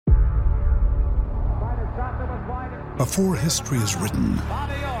Before history is written,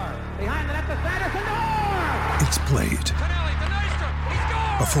 it's played.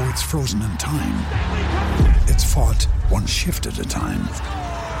 Before it's frozen in time, it's fought one shift at a time.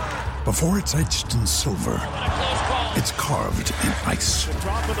 Before it's etched in silver, it's carved in ice.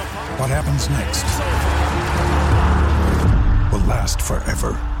 What happens next will last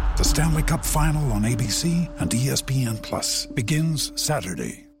forever. The Stanley Cup Final on ABC and ESPN Plus begins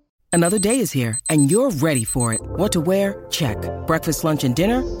Saturday. Another day is here, and you're ready for it. What to wear? Check. Breakfast, lunch, and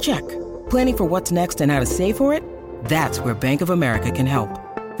dinner? Check. Planning for what's next and how to save for it? That's where Bank of America can help.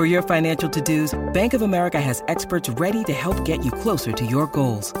 For your financial to-dos, Bank of America has experts ready to help get you closer to your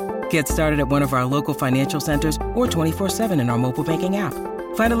goals. Get started at one of our local financial centers or 24/7 in our mobile banking app.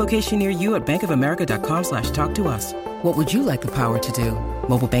 Find a location near you at bankofamerica.com/talktous. What would you like the power to do?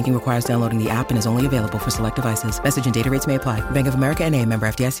 Mobile banking requires downloading the app and is only available for select devices. Message and data rates may apply. Bank of America N.A., member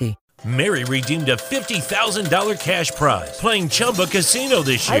FDIC. Mary redeemed a $50,000 cash prize playing Chumba Casino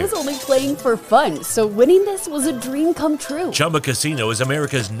this year. I was only playing for fun, so winning this was a dream come true. Chumba Casino is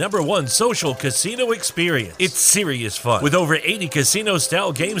America's #1 social casino experience. It's serious fun. With over 80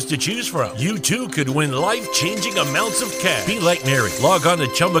 casino-style games to choose from, you too could win life-changing amounts of cash. Be like Mary. Log on to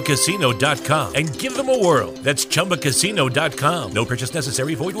ChumbaCasino.com and give them a whirl. That's ChumbaCasino.com. No purchase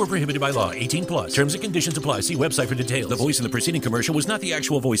necessary. Void or prohibited by law. 18 plus. Terms and conditions apply. See website for details. The voice in the preceding commercial was not the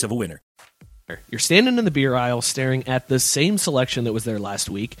actual voice of a winner. You're standing in the beer aisle staring at the same selection that was there last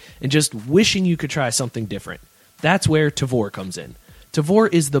week and just wishing you could try something different. That's where Tavour comes in. Tavour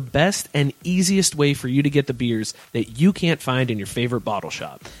is the best and easiest way for you to get the beers that you can't find in your favorite bottle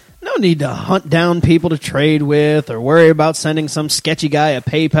shop. No need to hunt down people to trade with or worry about sending some sketchy guy a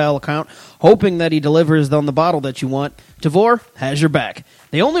PayPal account hoping that he delivers on the bottle that you want. Tavour has your back.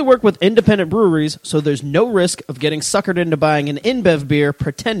 They only work with independent breweries, so there's no risk of getting suckered into buying an InBev beer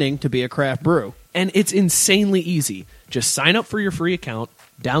pretending to be a craft brew. And it's insanely easy. Just sign up for your free account,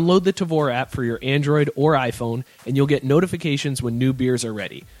 download the Tavour app for your Android or iPhone, and you'll get notifications when new beers are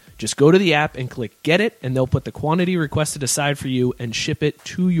ready. Just go to the app and click Get It, and they'll put the quantity requested aside for you and ship it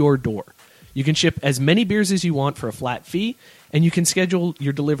to your door. You can ship as many beers as you want for a flat fee, and you can schedule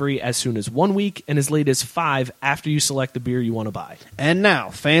your delivery as soon as 1 week and as late as 5 after you select the beer you want to buy. And now,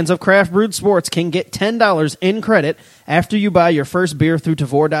 fans of Craft Brewed Sports can get $10 in credit after you buy your first beer through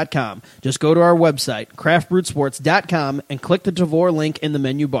Tavour.com. Just go to our website, craftbrewedsports.com, and click the Tavour link in the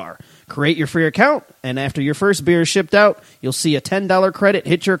menu bar. Create your free account, and after your first beer is shipped out, you'll see a $10 credit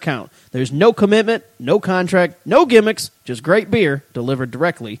hit your account. There's no commitment, no contract, no gimmicks, just great beer delivered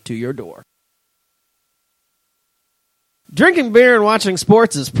directly to your door. Drinking beer and watching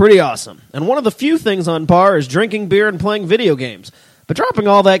sports is pretty awesome, and one of the few things on par is drinking beer and playing video games. But dropping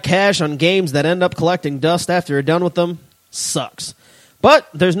all that cash on games that end up collecting dust after you're done with them sucks. But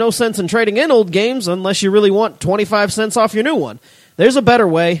there's no sense in trading in old games unless you really want 25 cents off your new one. There's a better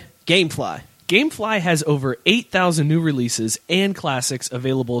way. GameFly. GameFly has over 8,000 new releases and classics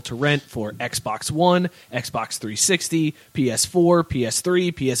available to rent for Xbox One, Xbox 360, PS4,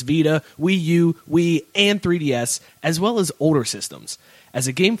 PS3, PS Vita, Wii U, Wii, and 3DS, as well as older systems. As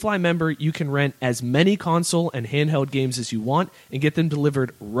a GameFly member, you can rent as many console and handheld games as you want and get them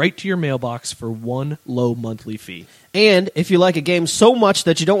delivered right to your mailbox for one low monthly fee. And if you like a game so much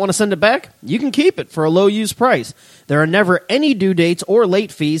that you don't want to send it back, you can keep it for a low use price. There are never any due dates or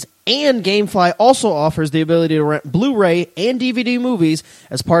late fees, and GameFly also offers the ability to rent Blu-ray and DVD movies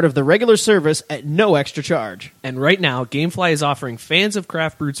as part of the regular service at no extra charge. And right now, GameFly is offering fans of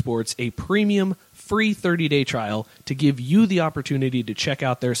Craft Brewed Sports a premium free 30-day trial to give you the opportunity to check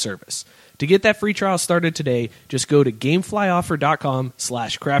out their service. To get that free trial started today, just go to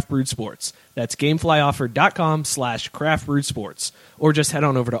gameflyoffer.com/craftbrewedsports. That's gameflyoffer.com/craftbrewedsports. Or just head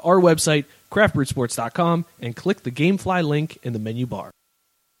on over to our website, craftbrewedsports.com, and click the GameFly link in the menu bar.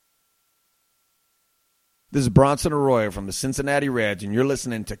 This is Bronson Arroyo from the Cincinnati Reds, and you're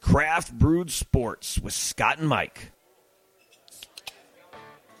listening to Craft Brewed Sports with Scott and Mike.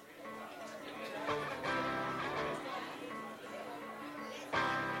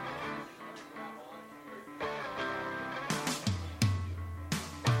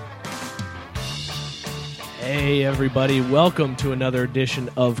 Hey everybody, welcome to another edition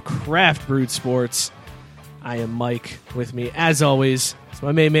of Craft Brewed Sports. I am Mike. With me, as always, it's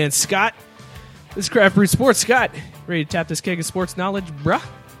my main man Scott. This is Craft Brewed Sports. Scott, ready to tap this keg of sports knowledge, bruh?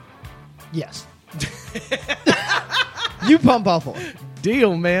 Yes. You pump awful.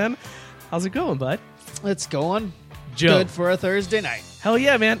 Deal, man. How's it going, bud? It's going Joe. good for a Thursday night. Hell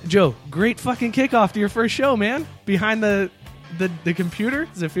yeah, man. Joe, great fucking kickoff to your first show, man. Behind the computer.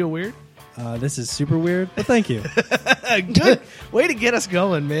 Does it feel weird? This is super weird, but thank you. Good way to get us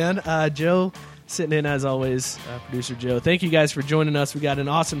going, man. Joe sitting in as always, producer Joe. Thank you guys for joining us. We got an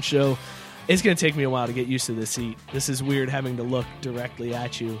awesome show. It's going to take me a while to get used to this seat. This is weird having to look directly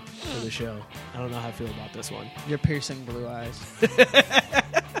at you for the show. I don't know how I feel about this one. Your piercing blue eyes.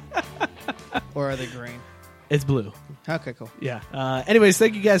 Or are they green? It's blue. Okay, cool. Yeah. Anyways,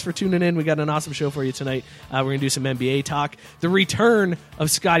 thank you guys for tuning in. We got an awesome show for you tonight. We're going to do some NBA talk. The return of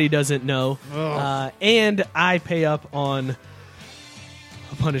Scotty Doesn't Know. And I pay up on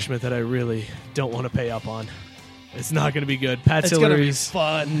a punishment that I really don't want to pay up on. It's not going to be good. Pat It's going to be Sillery's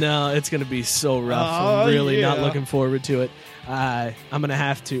fun. No, it's going to be so rough. Oh, I'm really not yeah. looking forward to it. I'm going to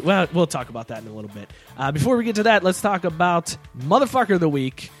have to. Well, we'll talk about that in a little bit. Before we get to that, let's talk about Motherfucker of the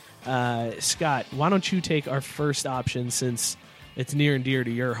Week. Scott, why don't you take our first option since it's near and dear to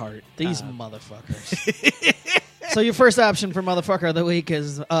your heart? These motherfuckers. So your first option for Motherfucker of the Week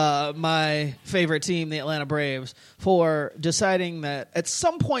is my favorite team, the Atlanta Braves, for deciding that at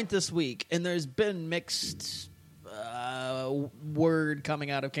some point this week, and there's been mixed word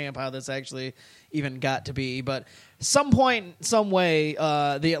coming out of camp how this actually even got to be, but some point, some way,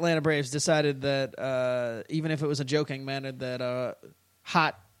 the Atlanta Braves decided that even if it was a joking manner, that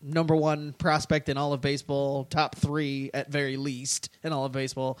hot number one prospect in all of baseball, top 3 at very least in all of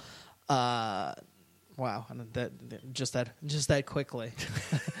baseball. Wow, just that quickly.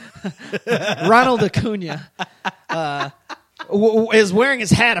 Ronald Acuna is wearing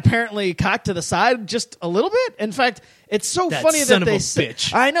his hat apparently cocked to the side just a little bit. In fact, it's so That funny son that of they a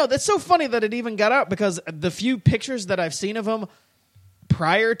bitch. I know, that's so funny that it even got out because the few pictures that I've seen of him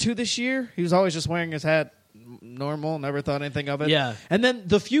prior to this year, he was always just wearing his hat normal, never thought anything of it. Yeah. And then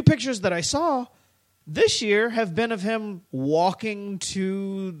the few pictures that I saw this year have been of him walking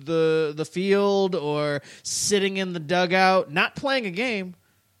to the field or sitting in the dugout, not playing a game.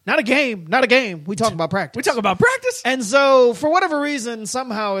 Not a game. We talk about practice. We talk about practice. And so, for whatever reason,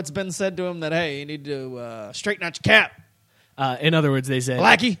 somehow it's been said to him that, hey, you need to straighten out your cap. In other words, they said,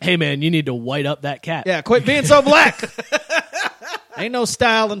 Blackie. hey, man, you need to white up that cat. Yeah, quit being so black. Ain't no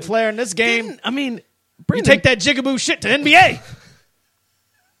style and flair in this game. I mean, You Brendan, take that jigaboo shit to NBA.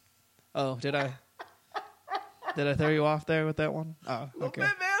 Oh, did I throw you off there with that one? Oh, okay.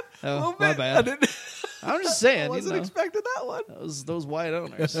 Oh, my bad. I didn't. I'm just saying. I wasn't expecting that one. Those white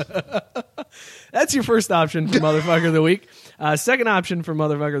owners. That's your first option for Motherfucker of the Week. Second option for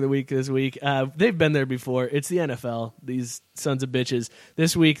Motherfucker of the Week this week. They've been there before. It's the NFL. These sons of bitches.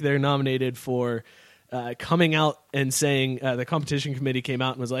 This week they're nominated for coming out and saying the competition committee came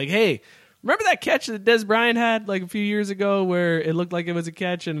out and was like, hey, remember that catch that Des Bryant had like a few years ago where it looked like it was a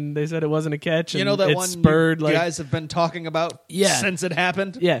catch and they said it wasn't a catch? And You know that it one spurred, you like, guys have been talking about Yeah. since it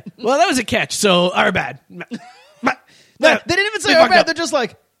happened? yeah. Well, that was a catch, so our bad. No, they didn't even say They our fucked bad. up. They're just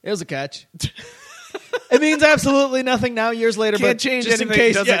like, it was a catch. It means absolutely nothing now, years later. Can't but change just anything, in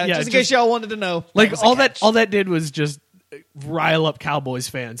case, doesn't- just in case y'all wanted to know. Like was a all catch. that did was just rile up Cowboys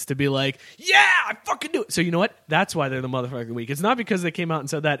fans to be like, yeah, I fucking do it. So you know what? That's why they're the Motherfucker of the Week. It's not because they came out and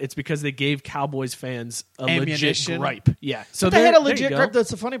said that. It's because they gave Cowboys fans a legit Ammunition. gripe. Yeah. So But they had a there you legit go. gripe.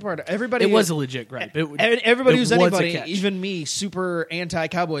 That's the funny part. Everybody, It was a legit gripe. everybody it who's was a anybody, catch. even me, super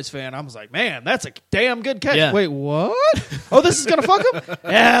anti-Cowboys fan, I was like, man, that's a damn good catch. Yeah. Wait, what? Oh, this is going to fuck him?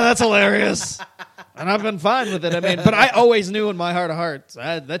 Yeah, that's hilarious. And I've been fine with it. I mean, but I always knew in my heart of hearts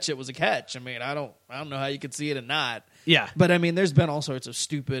that shit was a catch. I mean, I don't know how you could see it and not. Yeah. But I mean, there's been all sorts of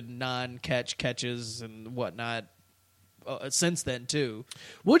stupid non-catch catches and whatnot since then too.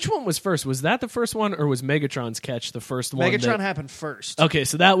 Which one was first? Was that the first one, or was Megatron's catch the first one? Megatron that- happened first. Okay,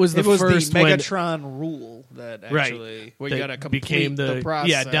 so that was the It was first the when Megatron rule that actually right where you that got to complete became the process.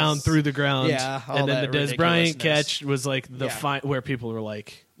 yeah, down through the ground. Yeah, all and then that the Des Bryant ridiculousness. catch was like the Yeah. where people were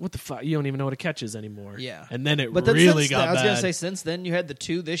like, "What the fuck? You don't even know what a catch is anymore." Yeah. and then it But then really since got then, I was bad. gonna say since then you had the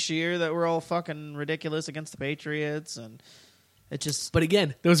 2 this year that were all fucking ridiculous against the Patriots, and it just But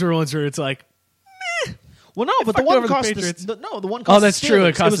again, those were ones where it's like, well, no, but the fucked one over the cost Patriots. the one cost Oh, that's the true,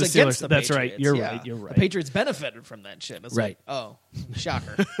 it Steelers. cost was the against Steelers. the That's right. Patriots, You're yeah. right. You're right. The Patriots benefited from that shit. It's Right. like, oh,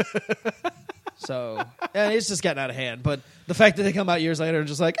 shocker. So it's just gotten out of hand. But the fact that they come out years later and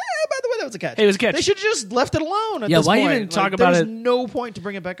just like, by the way, that was a catch. Hey, it was a catch. They should have just left it alone. At Yeah, this why point. even Like, talk about there's it? no point to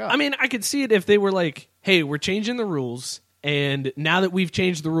bring it back up. I mean, I could see it if they were like, "Hey, we're changing the rules, and now that we've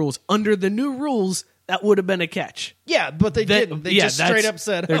changed the rules, under the new rules, that would have been a catch." yeah, but they didn't. They just straight up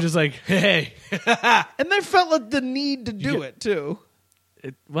said, they're just like, "Hey." and they felt like the need to do it too.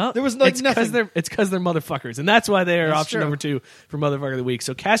 Well, There was, like, it's 'cause nothing. It's because they're motherfuckers, and that's why they are That's option true. number 2 for Motherfucker of the Week.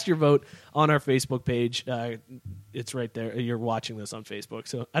 So cast your vote on our Facebook page. It's right there. You're watching this on Facebook,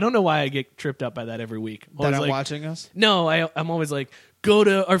 so I don't know why I get tripped up by that every week. That Always I'm like, watching us. No, I'm always like, go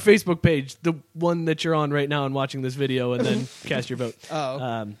to our Facebook page, the one that you're on right now and watching this video, and then cast your vote.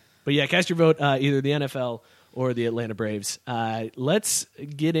 Oh. But yeah, cast your vote either the NFL or the Atlanta Braves. Let's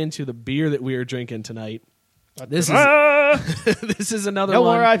get into the beer that we are drinking tonight. This is another No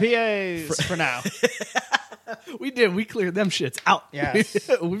one. more IPAs for now. We cleared them shits out. Yes.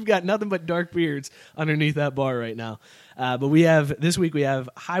 We've got nothing but dark beers underneath that bar right now. But this week we have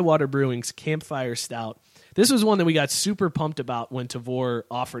Highwater Brewing's Campfire Stout. This was one that we got super pumped about when Tavor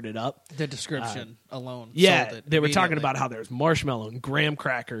offered it up. The description alone. Yeah, sold it they were talking immediately. about how there's marshmallow and graham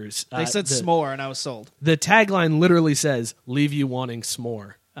crackers. They said s'more, and I was sold. The tagline literally says, "Leave you wanting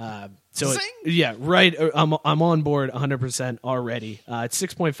s'more." Yeah, right. I'm on board 100% already. It's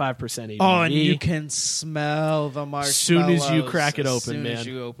 6.5% ABV. Oh, and you can smell the marshmallows. As soon as you crack it open, man. As soon as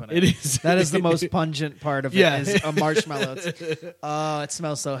you open it. It is. That is the most pungent part of it, Yeah. is a marshmallow. It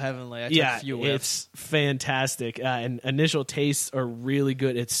smells so heavenly. I took a few whiffs. It's fantastic. And initial tastes are really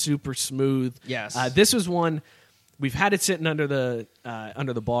good. It's super smooth. Yes. This was one, we've had it sitting under the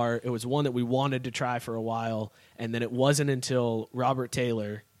bar. It was one that we wanted to try for a while, and then it wasn't until Robert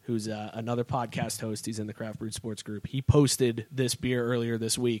Taylor, who's another podcast host, he's in the Craft Brewed Sports group, he posted this beer earlier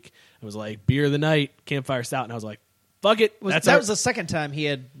this week. It was like, beer of the night, Campfire Stout, and I was like, fuck it. That was the second time he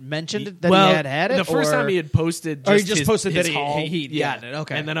had mentioned it, that well, he had it? The first time he had posted Or he just just his, posted his that haul. he'd gotten it.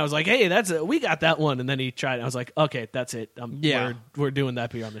 Okay. And then I was like, hey, we got that one. And then he tried it. I was like, okay, that's it. We're doing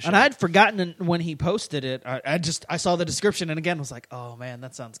that beer on the show. And I'd forgotten when he posted it. I saw the description and again was like, oh man,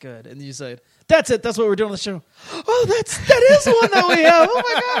 that sounds good. And you said, that's it. That's what we're doing on the show. Oh, that is one that we have. Oh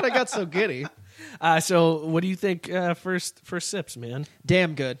my God, I got so giddy. So what do you think first sips, man?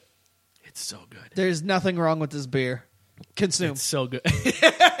 Damn good. It's so good. There's nothing wrong with this beer. Consume. It's so good.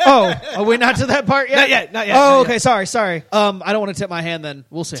 Oh, are we not to that part yet? Not yet. Oh, okay. Sorry. I don't want to tip my hand then.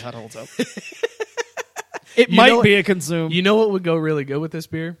 We'll see how it holds up. It might be a consume. You know what would go really good with this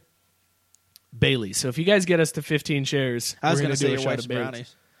beer? Bailey's. So if you guys get us to 15 shares, I was going going to to say do a your shot wife's of Bailey's.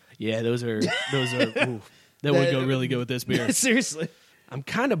 brownies. Yeah, those are ooh, that would go really good with this beer. Seriously. I'm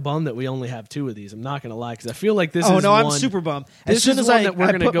kind of bummed that we only have 2 of these. I'm not going to lie, because I feel like this Oh, is no, one. I'm super bummed. This As soon is as one I that we're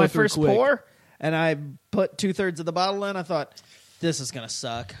gonna put go my through first quick. pour and I put 2/3 of the bottle in, I thought, this is going to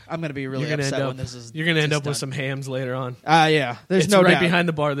suck. I'm going to be really upset when this is You're going to end up with done. some hams later on. Yeah. There's It's no right doubt. behind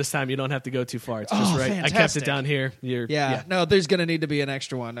the bar this time. You don't have to go too far. It's just right. I kept fantastic. it down here. Yeah. No, there's going to need to be an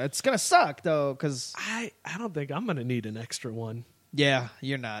extra one. It's going to suck, though, because... I don't think I'm going to need an extra one. Yeah,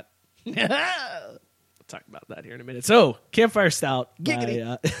 you're not. We'll talk about that here in a minute. So, Campfire Stout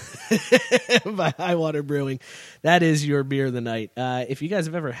by, by Highwater Brewing. That is your beer of the night. If you guys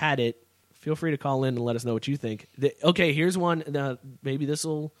have ever had it, feel free to call in and let us know what you think. Okay, here's one. Maybe this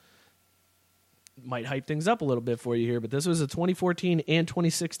might hype things up a little bit for you here, but this was a 2014 and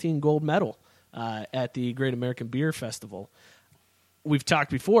 2016 gold medal at the Great American Beer Festival. We've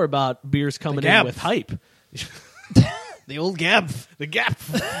talked before about beers coming in with hype. The old gap. The gap.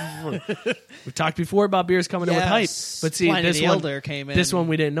 We've talked before about beers coming in with hype, but see, Pliny this the one, Elder came in. this one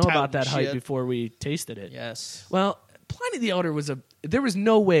we didn't know about that touting hype shit. before we tasted it. Yes. Well, Pliny the Elder there was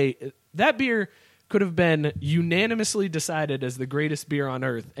no way that beer could have been unanimously decided as the greatest beer on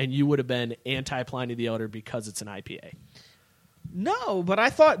earth, and you would have been anti Pliny the Elder because it's an IPA. No, but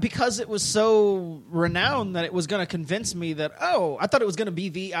I thought because it was so renowned that it was going to convince me that, I thought it was going to be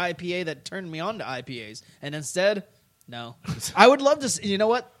the IPA that turned me on to IPAs. And instead, no. I would love to see, you know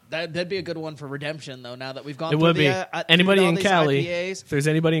what? That'd be a good one for redemption, though, now that we've gone It through would be. Anybody all in these Cali, IPAs. if there's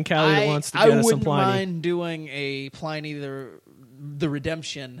anybody in Cali that wants to get I us some wouldn't Pliny. mind doing a Pliny the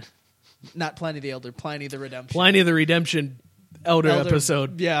Redemption, not Pliny the Elder, Pliny the Redemption. Pliny the Redemption Elder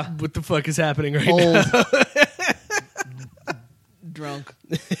episode. Yeah. What the fuck is happening right Old. now? Drunk.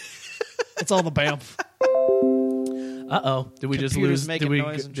 It's all the BAMF. Uh-oh. Did we just Computers lose making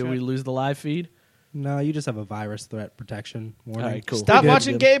noise and did we shit. lose the live feed? No, you just have a virus threat protection warning. All right, cool. Stop Good.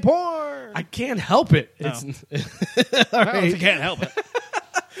 watching gay porn. I can't help it. No. All No, right. you can't help it.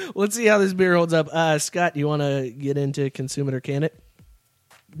 Let's see how this beer holds up. Scott, you want to get into consume it or can it?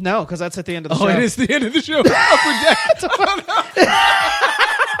 No, because that's at the end of the show. Oh, it is the end of the show. Upper Deck.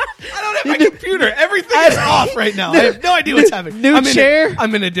 I don't have my computer. Everything is off right now. I have no idea what's happening. New chair?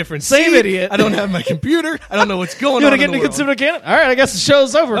 I'm in a different Same seat. idiot. I don't have my computer. I don't know what's going You on want to in get the into world. Consumer Cannon? All right, I guess the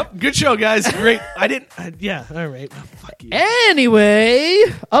show's over. Oh, good show, guys. Great. I didn't. Yeah. All right. Oh, fuck you. Anyway,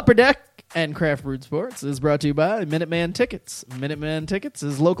 Upper Deck and Craft Brewed Sports is brought to you by Minuteman Tickets. Minuteman Tickets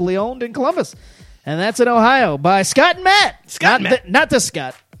is locally owned in Columbus, and that's in Ohio by Scott and Matt. Scott and Matt. Not this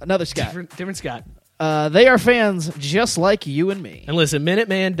Scott, another Scott. Different Scott. They are fans just like you and me. And listen,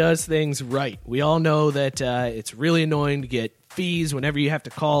 Minuteman does things right. We all know that it's really annoying to get fees whenever you have to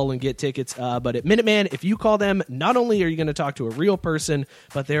call and get tickets. But at Minuteman, if you call them, not only are you going to talk to a real person,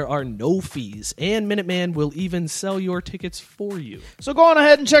 but there are no fees. And Minuteman will even sell your tickets for you. So go on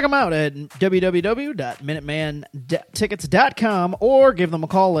ahead and check them out at www.minutemantickets.com or give them a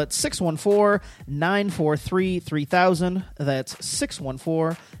call at 614-943-3000. That's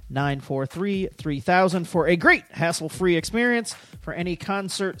 614-943-3000 for a great hassle-free experience for any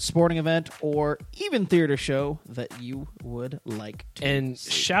concert, sporting event, or even theater show that you would like to And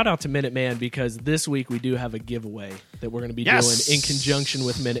see. shout out to Minuteman, because this week we do have a giveaway that we're going to be doing in conjunction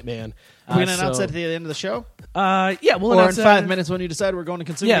with Minuteman. We're going to announce that at the end of the show? Yeah, we'll Or in announce 5 minutes when you decide we're going to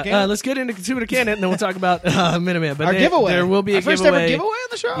consume the can? let's get into Consumer to Can It, and then we'll talk about Minuteman. But Our giveaway. There will be a Our first giveaway. ever giveaway on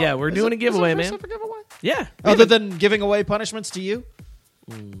the show? Yeah, we're doing a giveaway, man. First ever giveaway? Yeah. Other than giving away punishments to you?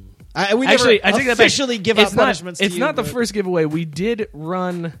 We Actually, never I take that back. officially give out punishments to you. It's not the but- first giveaway. We did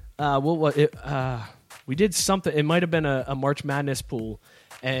run. We did something. It might have been a March Madness pool,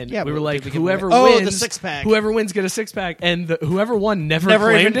 and Yeah, we were but like, did we give away- whoever Oh, wins, the 6-pack. whoever wins get a 6-pack, and whoever won never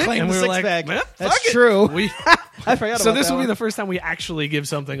Never claimed even it, claimed and the we were like, six-pack. "Man, That's fuck it." true. So I forgot about this that will be one. the first time we actually give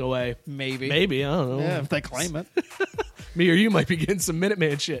something away. Maybe. Maybe, I don't know. Yeah, if they claim it. Me or you might be getting some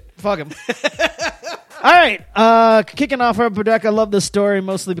Minuteman shit. Fuck him. All right, kicking off our deck. I love this story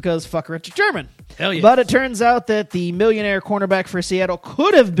mostly because fuck Richard Sherman. Hell yeah. But it turns out that the millionaire cornerback for Seattle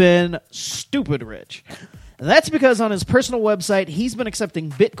could have been stupid rich. That's because on his personal website, he's been accepting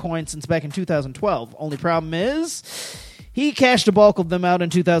Bitcoin since back in 2012. Only problem is, he cashed a bulk of them out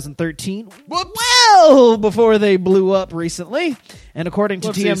in 2013. Well, before they blew up recently. And according to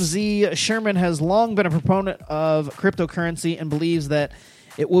TMZ, Sherman has long been a proponent of cryptocurrency and believes that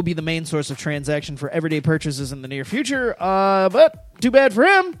it will be the main source of transaction for everyday purchases in the near future. But too bad for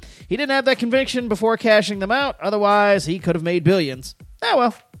him. He didn't have that conviction before cashing them out. Otherwise, he could have made billions. Ah,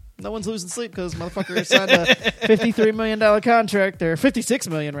 well. No one's losing sleep because motherfucker signed a $53 million contract, or $56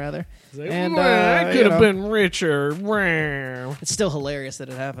 million rather. And I could have been richer. Wow. It's still hilarious that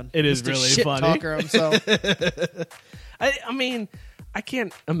it happened. It is Just a really shit funny. talker himself. I mean, I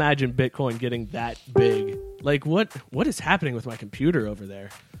can't imagine Bitcoin getting that big. Like, what is happening with my computer over there?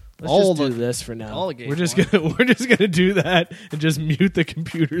 Let's All just do the- this for now. all the game We're just gonna do that and just mute the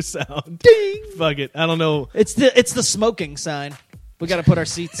computer sound. Ding! Fuck it. I don't know. It's the smoking sign. We got to put our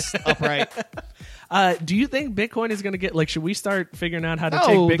seats upright. Do you think Bitcoin is going to get, like, should we start figuring out how to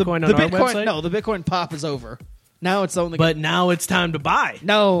No, take Bitcoin the on our Bitcoin, website? No, the Bitcoin pop is over. Now it's only. But now it's time to buy.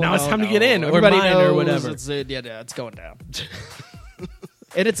 now it's time to get in or Everybody mine knows or whatever. It's, it's going down.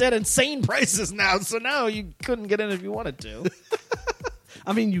 And it's at insane prices now. So now you couldn't get in if you wanted to.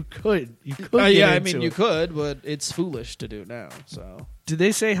 I mean, you could. You could. Yeah, get I into mean it. you could, but it's foolish to do now. So Did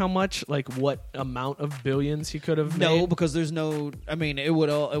they say how much, like, what amount of billions he could have no, made? because there's no. I mean, it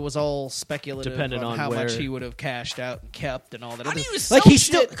was all speculative, Dependent on how where- much he would have cashed out and kept and all that. How other- do you like sell he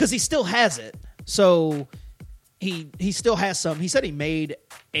still shit? because he still has it. So he still has some. He said he made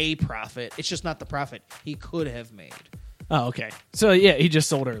a profit. It's just not the profit he could have made. Oh, okay. So, yeah, he just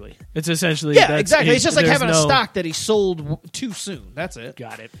sold early. It's essentially... Yeah, that's- exactly. It's just like there's having a no- stock that he sold too soon. That's it.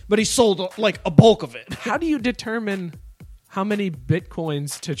 Got it. But he sold like a bulk of it. How do you determine how many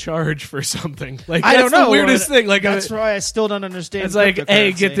Bitcoins to charge for something? Like, I that's don't know. the weirdest thing. Like, That's why I still don't understand. it's like,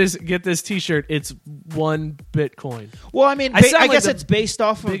 hey, cryptocurrency. get this T-shirt. It's 1 Bitcoin. Well, I mean, I sound I like guess the it's based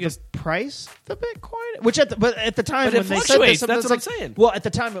off of biggest- the price of the Bitcoin, which at the time But it when they said fluctuates, this, that's it's what I'm saying. Well, at the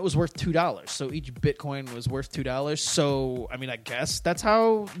time it was worth $2, so each Bitcoin was worth $2. So I mean, I guess that's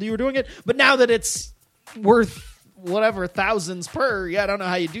how you were doing it. But now that it's worth whatever thousands per, I don't know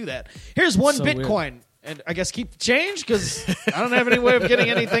how you do that. Here's one So Bitcoin. weird. And I guess keep the change because I don't have any way of getting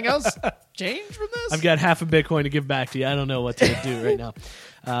anything else change from this. I've got half a Bitcoin to give back to you. I don't know what to do right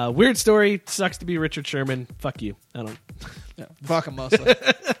now. Weird story. Sucks to be Richard Sherman. Fuck you. I don't... Fuck him mostly.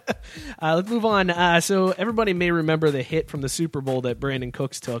 Let's move on. So everybody may remember the hit from the Super Bowl that Brandon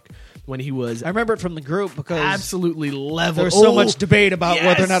Cooks took when he was I remember it from the group because absolutely leveled. there was so much debate about yes.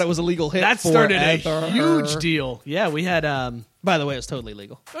 whether or not it was a legal hit. That started a forever. huge deal. Yeah, we had. By the way, it was totally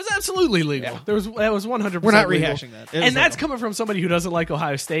legal. It was absolutely legal. Yeah. That was 100%. We're not legal. rehashing that. It was And that's legal. coming from somebody who doesn't like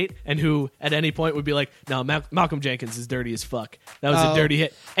Ohio State and who, at any point, would be like, "No, Malcolm Jenkins is dirty as fuck. That was a dirty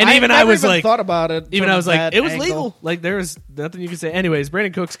hit." And I never was even like, thought about it. even from I was like, that it was angle. legal. Like there was nothing you could say. Anyways,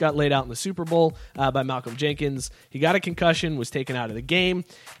 Brandon Cooks got laid out in the Super Bowl by Malcolm Jenkins. He got a concussion, was taken out of the game,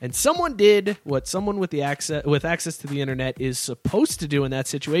 and someone did what someone with access to the internet is supposed to do in that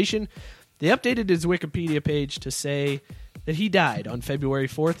situation. They updated his Wikipedia page to say that he died on February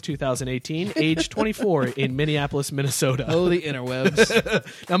 4th, 2018, age 24 in Minneapolis, Minnesota. Oh, the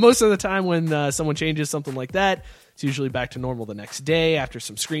interwebs. Now, most of the time when someone changes something like that, it's usually back to normal the next day after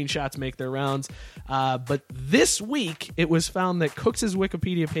some screenshots make their rounds. But this week, it was found that Cooks'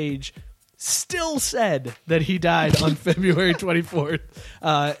 Wikipedia page still said that he died on February 4th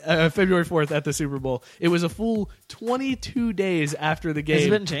at the Super Bowl. It was a full 22 days after the game. Has it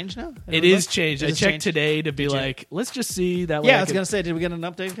been changed now? It is changed. I checked today to be like, let's just see that way. Yeah, I was going to say, did we get an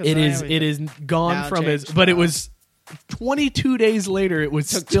update? It is gone from his, but it was 22 days later. It was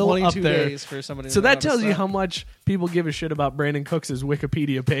still up there. Days for somebody so that tells you how much people give a shit about Brandon Cooks'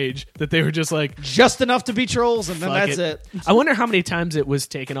 Wikipedia page, that they were just like, just enough to be trolls, and then that's it. I wonder how many times it was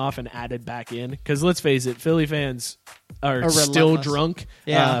taken off and added back in, because let's face it, Philly fans are still drunk.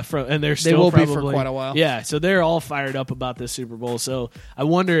 Yeah, and they're still they will probably, be for quite a while. Yeah, so they're all fired up about this Super Bowl. So I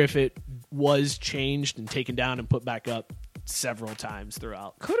wonder if it was changed and taken down and put back up several times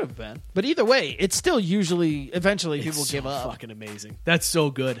throughout. Could have been, but either way, it's still eventually people so give up. Fucking amazing. That's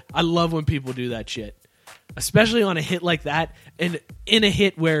so good. I love when people do that shit, especially on a hit like that, and in a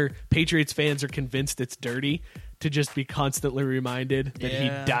hit where Patriots fans are convinced it's dirty, to just be constantly reminded that he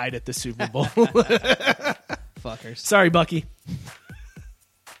died at the Super Bowl. Fuckers. Sorry, Bucky.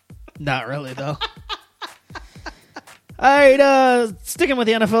 Not really, though. All right, sticking with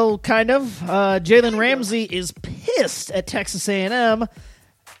the NFL, kind of. Jalen Ramsey is pissed at Texas A&M.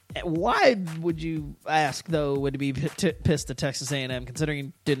 Why would you ask, though, would he be pissed at Texas A&M, considering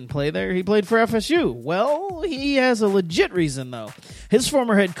he didn't play there? He played for FSU. Well, he has a legit reason, though. His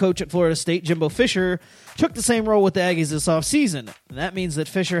former head coach at Florida State, Jimbo Fisher, took the same role with the Aggies this offseason. And that means that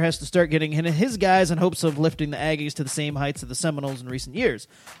Fisher has to start getting his guys in hopes of lifting the Aggies to the same heights of the Seminoles in recent years.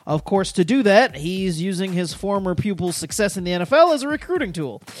 Of course, to do that, he's using his former pupils' success in the NFL as a recruiting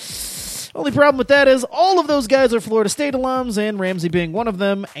tool. Only problem with that is all of those guys are Florida State alums, and Ramsey being one of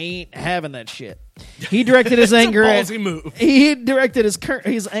them ain't having that shit. He directed his anger his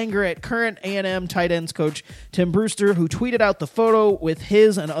anger at current A&M tight ends coach Tim Brewster, who tweeted out the photo with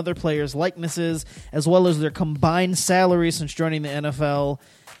his and other players' likenesses, as well as their combined salaries since joining the NFL.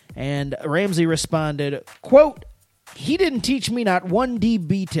 And Ramsey responded, quote, "He didn't teach me not one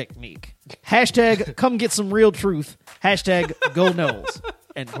DB technique. Hashtag come get some real truth. Hashtag go Noles."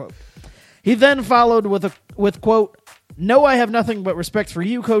 End quote. He then followed with quote, "No, I have nothing but respect for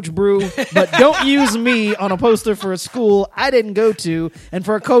you, Coach Brew, but don't use me on a poster for a school I didn't go to and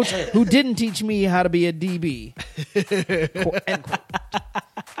for a coach who didn't teach me how to be a DB." End quote.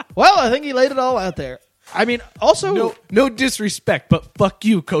 Well, I think he laid it all out there. I mean, also... No disrespect, but fuck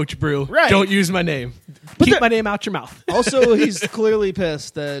you, Coach Brew. Right. Don't use my name. Keep my name out your mouth. Also, he's clearly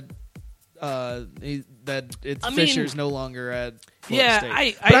pissed that Fisher's no longer at Florida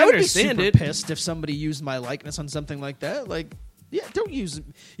State. I would understand be it. super pissed if somebody used my likeness on something like that. Like, yeah, don't use.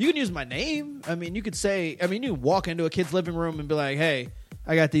 You can use my name. I mean, you could say. I mean, you can walk into a kid's living room and be like, "Hey,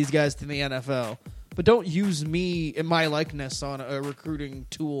 I got these guys to the NFL," but don't use me and my likeness on a recruiting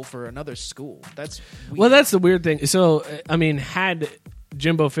tool for another school. That's weird. Well, that's the weird thing. So, I mean, had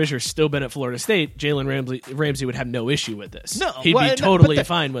Jimbo Fisher still been at Florida State, Jalen Ramsey would have no issue with this. No, he'd be totally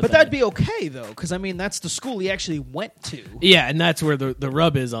fine with that. But that'd be okay, though, because, I mean, that's the school he actually went to. Yeah, and that's where the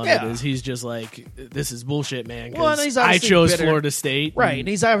rub is on it, is he's just like, this is bullshit, man, because I chose bitter. Florida State. Right, and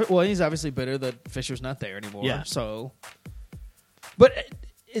he's obviously bitter that Fisher's not there anymore. Yeah. So, but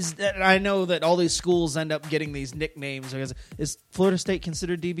I know that all these schools end up getting these nicknames. Is Florida State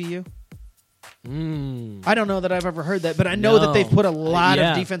considered DBU? I don't know that I've ever heard that, but I know that they've put a lot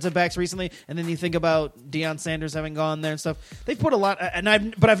of defensive backs recently. And then you think about Deion Sanders having gone there and stuff. They've put a lot,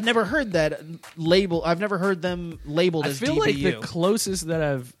 but I've never heard that label. I've never heard them labeled as DBU. I feel like the closest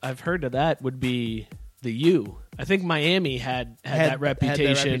that I've heard of that would be the U. I think Miami had that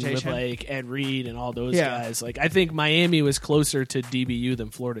reputation with like Ed Reed and all those guys. Like, I think Miami was closer to DBU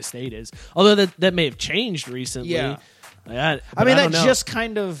than Florida State is, although that may have changed recently. Yeah. I mean, that just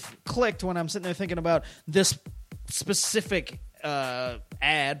kind of clicked when I'm sitting there thinking about this specific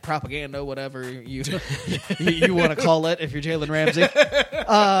ad, propaganda, whatever you want to call it, if you're Jalen Ramsey.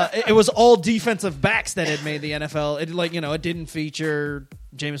 It was all defensive backs that had made the NFL. It didn't feature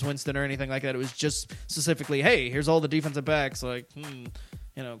Jameis Winston or anything like that. It was just specifically, hey, here's all the defensive backs. Like,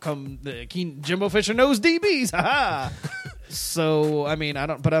 Jimbo Fisher knows DBs. Ha-ha. So, I mean,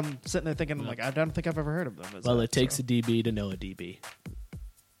 but I'm sitting there thinking, like, I don't think I've ever heard of them. It takes a DB to know a DB.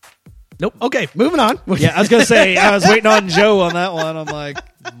 Nope. Okay, moving on. Yeah, I was going to say, I was waiting on Joe on that one. I'm like,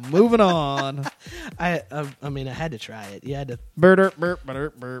 moving on. I mean, I had to try it. You had to. Burp, burp,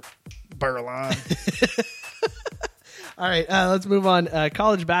 burp, burp, burp, burp. All right, let's move on.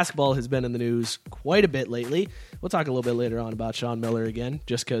 College basketball has been in the news quite a bit lately. We'll talk a little bit later on about Sean Miller again,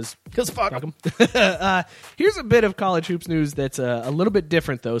 just because fuck him. Here's a bit of college hoops news that's a little bit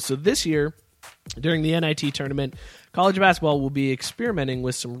different, though. So this year, during the NIT tournament, college basketball will be experimenting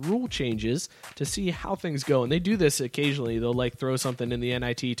with some rule changes to see how things go. And they do this occasionally. They'll like throw something in the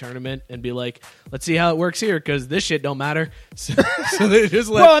NIT tournament and be like, let's see how it works here because this shit don't matter. So they just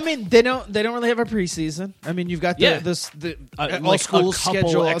let... Well, I mean, they don't really have a preseason. I mean, you've got the all like schools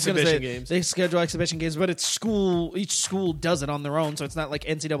schedule exhibition games. They schedule exhibition games, but it's school. Each school does it on their own, so it's not like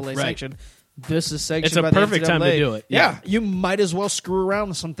NCAA sanctioned. This is sanctioned by the NCAA. It's a perfect time to do it. Yeah, you might as well screw around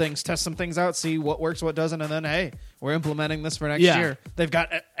with some things, test some things out, see what works, what doesn't, and then, hey, we're implementing this for next year. They've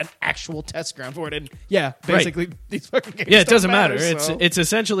got an actual test ground for it, and basically these fucking games it doesn't matter. So. It's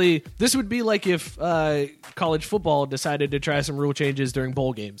essentially, this would be like if college football decided to try some rule changes during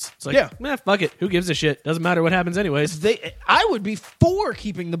bowl games. It's like, fuck it, who gives a shit? Doesn't matter what happens anyways. I would be for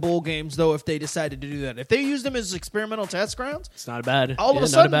keeping the bowl games, though, if they decided to do that. If they used them as experimental test grounds, it's not a bad, all of a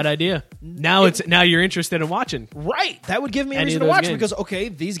sudden, not a bad idea. Now you're interested in watching. Right. That would give me a reason to watch because, okay,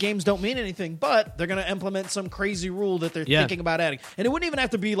 these games don't mean anything, but they're going to implement some crazy rule that they're thinking about adding. And it wouldn't even have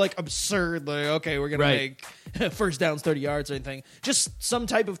to be like absurd, like, okay, we're going to make first downs 30 yards or anything. Just some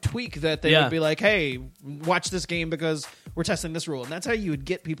type of tweak that they would be like, hey, watch this game because we're testing this rule. And that's how you would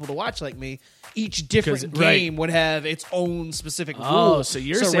get people to watch like me. Each different game would have its own specific rule. Oh, so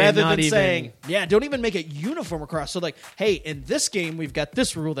you're saying rather not than even... saying, don't even make it uniform across. So like, hey, in this game, we've got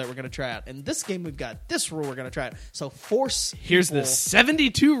this rule that we're going to try out. In this game, we've got this rule we're going to try out. So force Here's the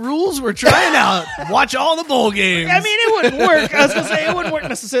 72 rules we're trying out. Watch all the bowl games. I mean, it wouldn't work. I was going to say it wouldn't work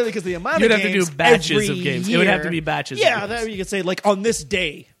necessarily because the amount You'd of have games to do batches every of games. year, It would have to be batches of games. That you could say, like, on this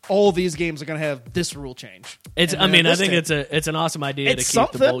day, all these games are going to have this rule change. I think it's an awesome idea to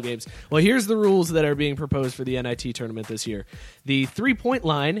keep the bowl games. Well, here's the rules that are being proposed for the NIT tournament this year. The 3-point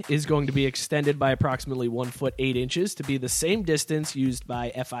line is going to be extended by approximately 1 foot 8 inches to be the same distance used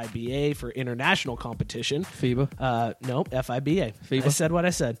by FIBA for international competition. FIBA? No, FIBA. FIBA? I said what I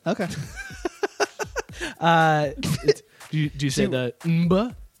said. Okay. Do you say the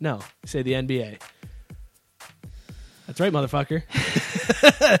NBA? No, say the NBA. That's right, motherfucker.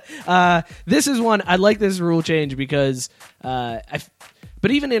 This is one, I like this rule change because but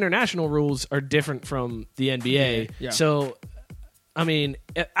even international rules are different from the NBA. Yeah. So, I mean,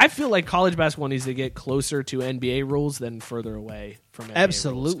 I feel like college basketball needs to get closer to NBA rules than further away from NBA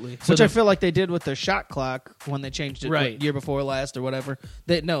Absolutely. rules. Which I feel like they did with the shot clock when they changed it year before last or whatever.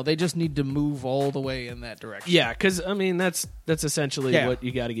 They just need to move all the way in that direction. Yeah, because, I mean, that's essentially what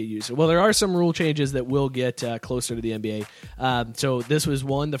you got to get used to. Well, there are some rule changes that will get closer to the NBA. So this was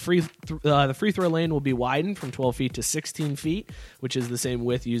one. The free throw lane will be widened from 12 feet to 16 feet, which is the same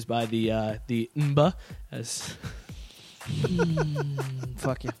width used by the NBA.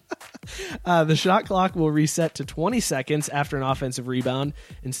 Fuck you. The shot clock will reset to 20 seconds after an offensive rebound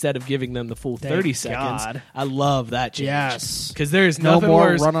instead of giving them the full 30 seconds. God. I love that change. Yes. Because there is no nothing more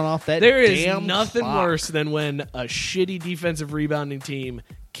worse. running off that There is damn nothing clock. worse than when a shitty defensive rebounding team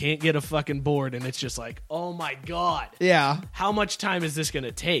can't get a fucking board and it's just like, oh my God. Yeah. How much time is this going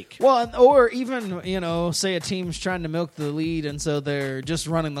to take? Well, or even, say a team's trying to milk the lead and so they're just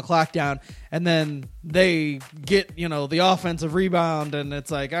running the clock down and then they get, the offensive rebound and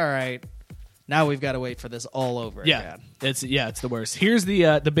it's like, all right, now we've got to wait for this all over again. It's the worst. Here's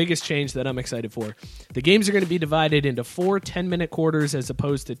the biggest change that I'm excited for. The games are going to be divided into 4 10-minute quarters as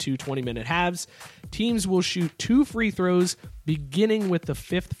opposed to 2 20-minute halves. Teams will shoot 2 free throws beginning with the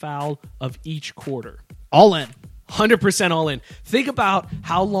 5th foul of each quarter. All in. 100% all in. Think about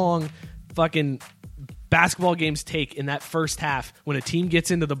how long fucking basketball games take in that first half when a team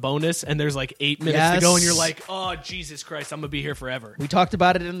gets into the bonus and there's like 8 minutes to go and you're like, oh, Jesus Christ, I'm going to be here forever. We talked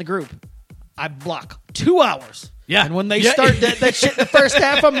about it in the group. I block 2 hours. Yeah. And when they start that shit in the first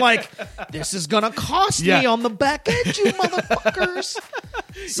half, I'm like, this is going to cost me on the back end, you motherfuckers.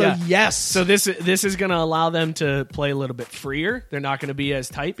 So, yes. So this is going to allow them to play a little bit freer. They're not going to be as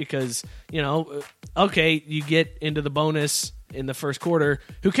tight because, okay, you get into the bonus in the first quarter.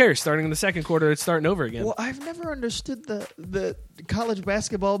 Who cares? Starting in the second quarter, it's starting over again. Well, I've never understood the college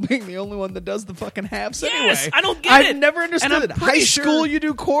basketball being the only one that does the fucking halves anyway. I don't get it. I've never understood it. High school, you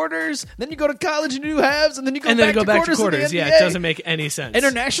do quarters, then you go to college and you do halves, and then you go back to quarters. Yeah, it doesn't make any sense.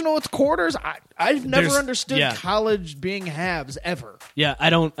 International, it's quarters. I've never understood college being halves ever. Yeah, I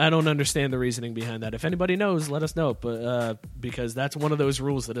don't understand the reasoning behind that. If anybody knows, let us know. But because that's one of those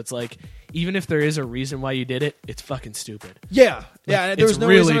rules that it's like, even if there is a reason why you did it, it's fucking stupid. Yeah. There was no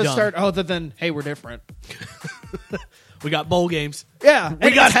really reason to dumb. start other than, hey, we're different. We got bowl games. Yeah.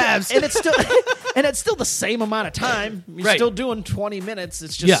 We got halves. And it's still And it's still the same amount of time. You're Right. still doing 20 minutes.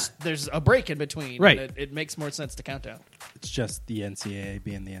 It's just there's a break in between. Right. And it makes more sense to count down. It's just the NCAA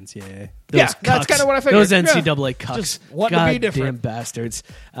being the NCAA. Yeah, that's cucks. kind of what I figured. Those Yeah. NCAA cucks. Just wanting to be Goddamn different. bastards.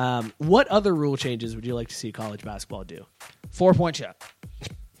 What other rule changes would you like to see college basketball do? 4-point shot.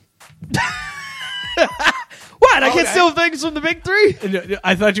 What? I can steal things from the big three?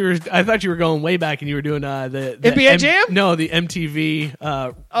 I thought you were going way back, and you were doing the NBA Jam? No, the MTV.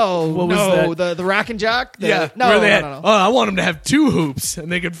 Oh, what was no. that? The Rock and Jock? No, No, no. no. Oh, I want them to have 2 hoops,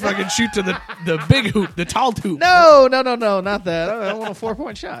 and they could fucking shoot to the big hoop, the tall hoop. No, not that. I want a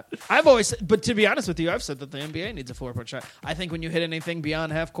 4-point shot. But to be honest with you, I've said that the NBA needs a 4-point shot. I think when you hit anything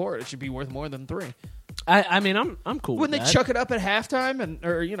beyond half court, it should be worth more than 3. I mean, I'm cool When with they that. chuck it up at halftime,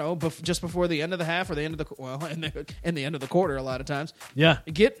 or just before the end of the half or the end of in the end of the quarter, a lot of times, Yeah.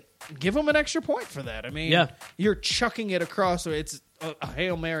 give them an extra point for that. I mean, Yeah. you're chucking it across, so it's a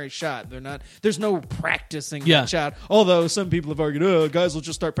Hail Mary shot. There's no practicing Yeah. that shot. Although some people have argued, guys will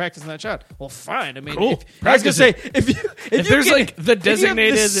just start practicing that shot. Well, fine. I mean, Cool. I was gonna Practice say it. if there's, you like, the if you have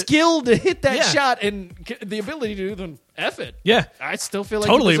designated- the skill to hit that Yeah. shot and the ability to do them, F it. Yeah. I still feel like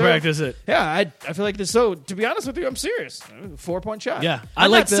Totally you deserve- practice it. Yeah, I feel like this. So to be honest with you, I'm serious. 4-point shot. Yeah. I'm I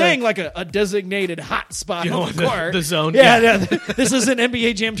like not the- saying like a designated hot spot You know, on the court. the zone, Yeah, yeah. This is an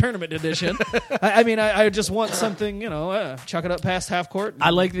NBA Jam tournament edition. I mean, I just want something. Chuck it up past half court.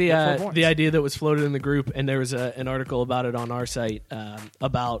 I like the get 4 points. idea that was floated in the group, and there was an article about it on our site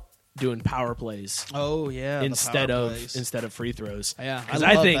about doing power plays Oh yeah, the instead power of plays. free throws. Yeah, I 'Cause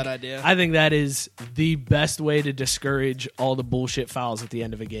love think that idea. I think that is the best way to discourage all the bullshit fouls at the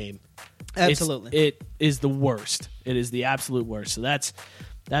end of a game. Absolutely. It is the worst. It is the absolute worst. So that's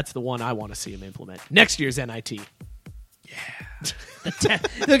the one I want to see him implement next year's NIT.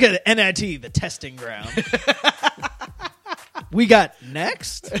 Look at the NIT, the testing ground. We got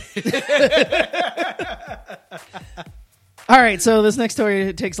next. All right, so this next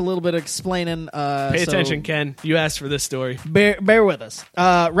story takes a little bit of explaining. Pay attention, Ken. You asked for this story. Bear with us.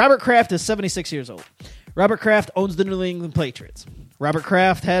 Robert Kraft is 76 years old. Robert Kraft owns the New England Patriots. Robert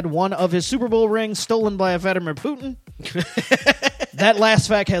Kraft had one of his Super Bowl rings stolen by a Vladimir Putin. That last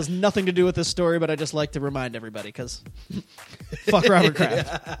fact has nothing to do with this story, but I just like to remind everybody because fuck Robert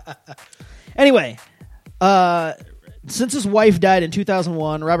Kraft. Anyway, since his wife died in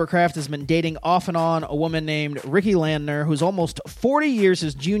 2001, Robert Kraft has been dating off and on a woman named Ricky Landner, who's almost 40 years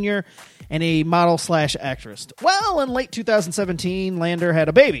his junior and a model/actress. Well, in late 2017, Landner had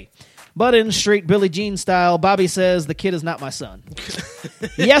a baby. But in straight Billie Jean style, Bobby says, the kid is not my son.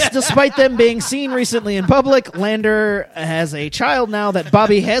 Yes, despite them being seen recently in public, Landner has a child now that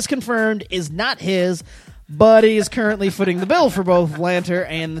Bobby has confirmed is not his, but he is currently footing the bill for both Landner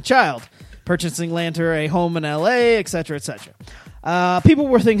and the child, purchasing Landner a home in L.A., etc., etc. People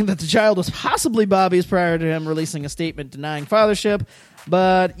were thinking that the child was possibly Bobby's prior to him releasing a statement denying fathership,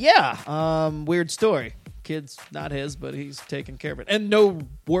 but yeah, weird story. Kid's not his, but he's taking care of it. And no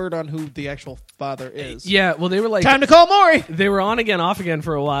word on who the actual father is. Yeah, well, they were like... Time to call Maury! They were on again, off again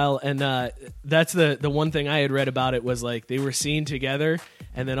for a while, and that's the one thing I had read about it was like they were seen together,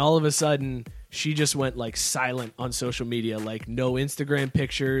 and then all of a sudden she just went like silent on social media, like no Instagram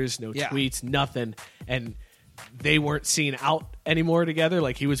pictures, no tweets, nothing, and they weren't seen out anymore together.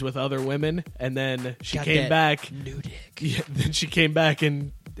 Like he was with other women, and then she came back. New dick. Yeah, then she came back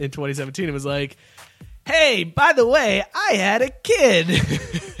in 2017 and was like, hey, by the way, I had a kid.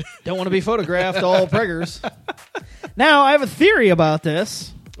 Don't want to be photographed, all preggers. Now, I have a theory about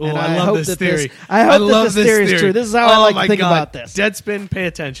this. Oh, and I love hope this that theory. I hope that love this theory is true. This is how I like to think about this. Deadspin, pay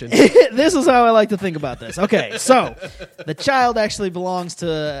attention. This is how I like to think about this. Okay, so the child actually belongs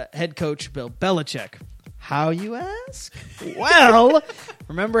to head coach Bill Belichick. How, you ask? Well,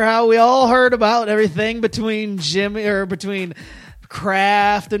 remember how we all heard about everything between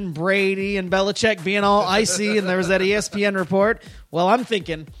Kraft and Brady and Belichick being all icy, and there was that ESPN report? Well, I'm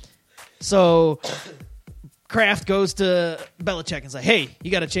thinking, so Kraft goes to Belichick and says, hey, you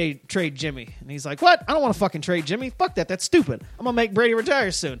got to trade Jimmy. And he's like, what? I don't want to fucking trade Jimmy. Fuck that. That's stupid. I'm going to make Brady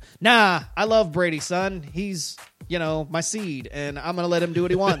retire soon. Nah, I love Brady, son. He's, my seed, and I'm going to let him do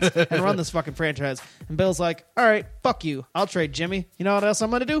what he wants and run this fucking franchise. And Bill's like, all right, fuck you. I'll trade Jimmy. You know what else I'm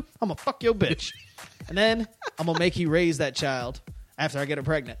going to do? I'm going to fuck your bitch. And then I'm going to make you raise that child after I get her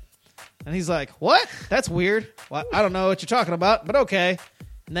pregnant. And he's like, what? That's weird. Well, I don't know what you're talking about, but okay.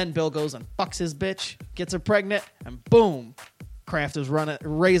 And then Bill goes and fucks his bitch, gets her pregnant, and boom, Kraft is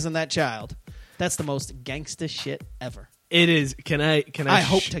raising that child. That's the most gangsta shit ever. It is. Can I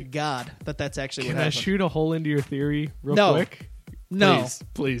hope to God that that's actually what happened. Can I shoot a hole into your theory real No. quick? No.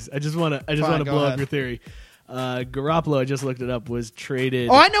 Please. I just want to Fine, blow go up ahead. your theory. Garoppolo, I just looked it up, was traded.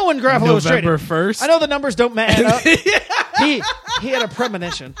 Oh, I know when Garoppolo was traded. November 1st. I know the numbers don't add up. He had a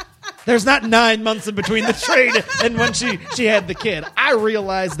premonition. There's not 9 months in between the trade and when she had the kid. I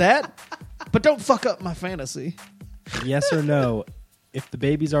realize that, but don't fuck up my fantasy. Yes or no? If the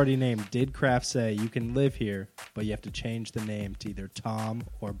baby's already named, did Kraft say you can live here, but you have to change the name to either Tom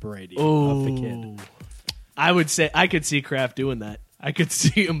or Brady of the kid? I would say I could see Kraft doing that. I could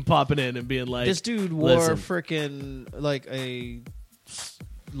see him popping in and being like, this dude wore listen. freaking like a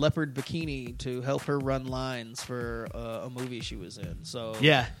leopard bikini to help her run lines for a movie she was in. So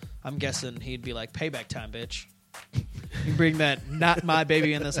Yeah. I'm guessing he'd be like, payback time, bitch. You bring that not my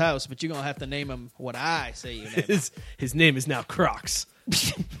baby in this house, but you're going to have to name him what I say you name him. His name is now Crocs.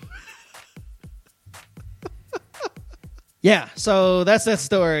 Yeah, so that's that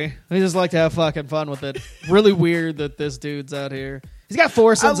story. We just like to have fucking fun with it. Really weird that this dude's out here. He's got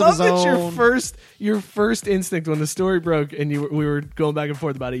 4 sons of his own. I love that your first instinct when the story broke and we were going back and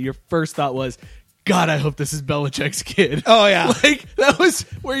forth about it, your first thought was, God, I hope this is Belichick's kid. Oh, yeah. Like, that was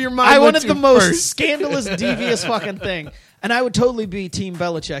where your mind I went wanted to the most first. scandalous, devious fucking thing. And I would totally be Team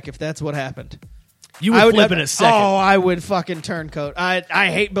Belichick if that's what happened. You would flip in a second. Oh, I would fucking turncoat.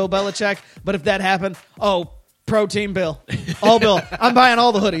 I hate Bill Belichick, but if that happened, pro Team Bill. All Bill. I'm buying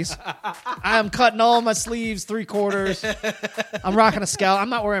all the hoodies. I'm cutting all my sleeves 3/4. I'm rocking a scout. I'm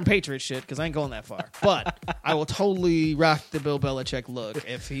not wearing Patriot shit because I ain't going that far. But I will totally rock the Bill Belichick look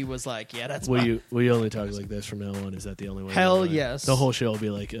if he was like, yeah, that's Will you only talk like this from now on? Is that the only way? Hell yes. The whole show will be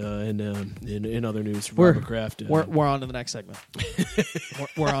like, in other news, Robert Kraft. We're on to the next segment.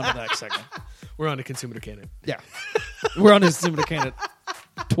 we're on to the next segment. We're on to Consumer Candidate. Yeah. We're on to Consumer Candidate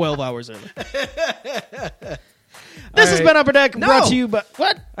 12 hours early. This has been Upper Deck, brought to you by...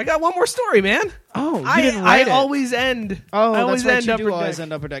 What? I got one more story, man. Oh, you didn't write it. I always end. Oh, I always that's right. end You do Upper always Deck.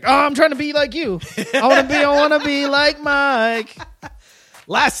 end Upper Deck. Oh, I'm trying to be like you. I want to be like Mike.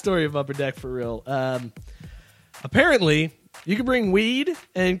 Last story of Upper Deck for real. Apparently, you can bring weed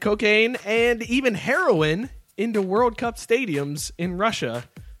and cocaine and even heroin into World Cup stadiums in Russia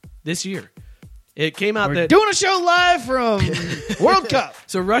this year. It came out that Doing a show live from World Cup.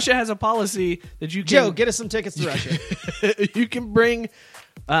 so Russia has a policy that you can Joe, get us some tickets to Russia. you can bring.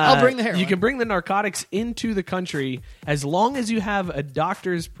 I'll bring the heroin. You can bring the narcotics into the country as long as you have a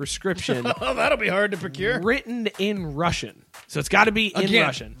doctor's prescription Oh, that'll be hard to procure. written in Russian. So it's got to be in Again,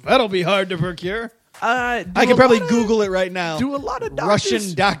 Russian. That'll be hard to procure. I I can probably Google it right now. Do a lot of doctors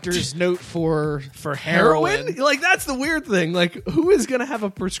Russian doctor's note for heroin? Like, that's the weird thing. Like, who is going to have a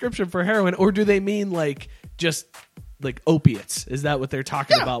prescription for heroin? Or do they mean, like, just, like, opiates? Is that what they're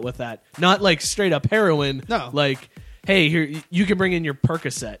talking about with that? Not, like, straight up heroin. No. Like, hey, here, you can bring in your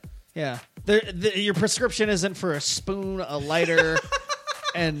Percocet. Yeah. Your prescription isn't for a spoon, a lighter,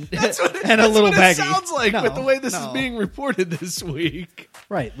 and a That's little what baggie. it sounds like No, with the way this no. is being reported this week.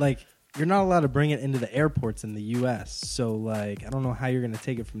 Right, like, you're not allowed to bring it into the airports in the U.S., so, like, I don't know how you're going to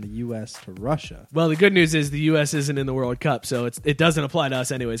take it from the U.S. to Russia. Well, the good news is the U.S. isn't in the World Cup, so it doesn't apply to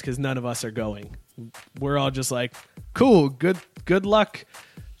us anyways because none of us are going. We're all just like, cool, good luck,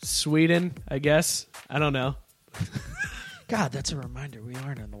 Sweden, I guess. I don't know. God, that's a reminder. We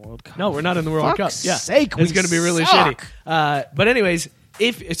aren't in the World Cup. No, we're not in the World Cup. Fuck's Yeah, sake, it's we going to be really suck. shitty. But anyways,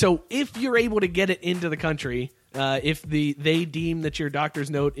 if you're able to get it into the country, if they deem that your doctor's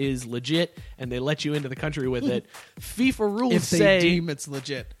note is legit and they let you into the country with it, FIFA rules If they say, deem it's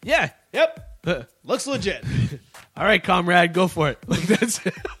legit. yeah, Yep. Looks legit. all right, comrade, go for it. Like that's.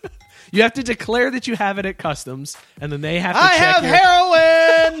 You have to declare that you have it at customs, and then they have to I check have your-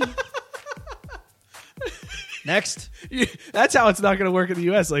 heroin. Next. That's how it's not going to work in the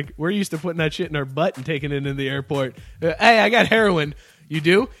U.S. Like, we're used to putting that shit in our butt and taking it into the airport. Hey, I got heroin. You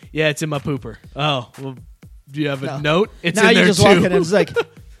do? Yeah, it's in my pooper. Oh, well, do you have a note? It's now in there you just too. walk in and it's like,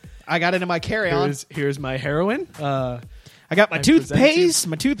 I got it in my carry-on. Here's my heroin. I got my I toothpaste,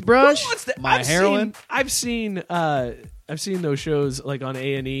 my toothbrush, Who wants to- my heroin. I've seen those shows like on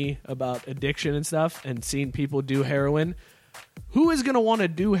A&E about addiction and stuff, and seen people do heroin. Who is going to want to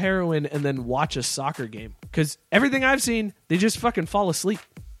do heroin and then watch a soccer game? Because everything I've seen, they just fucking fall asleep.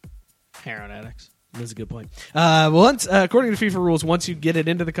 Heroin addicts. That's a good point. According to FIFA rules, once you get it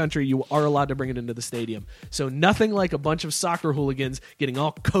into the country, you are allowed to bring it into the stadium. So nothing like a bunch of soccer hooligans getting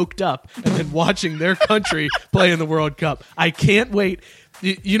all coked up and then watching their country play in the World Cup. I can't wait.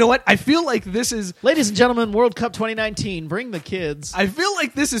 You know what? I feel like this is... Ladies and gentlemen, World Cup 2019. Bring the kids. I feel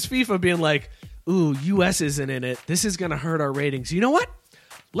like this is FIFA being like, ooh, U.S. isn't in it. This is going to hurt our ratings. You know what?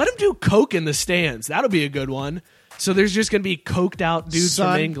 Let them do coke in the stands. That'll be a good one. So there's just going to be coked out dudes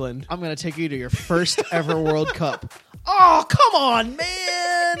Son, from England. I'm going to take you to your first ever World Cup. Oh, come on,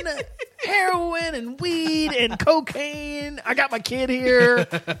 man. heroin and weed and cocaine. I got my kid here.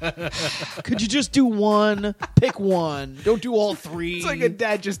 Could you just do one? Pick one. Don't do all three. It's like a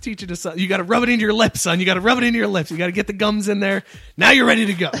dad just teaching his son. You got to rub it into your lips, son. You got to rub it into your lips. You got to get the gums in there. Now you're ready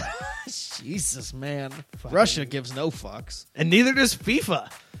to go. Jesus, man. Russia gives no fucks. And neither does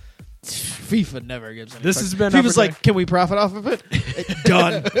FIFA. FIFA never gives any This fucks. has been FIFA's Upper like, can we profit off of it?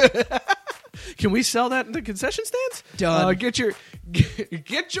 Done. Can we sell that in the concession stands? Done. Get your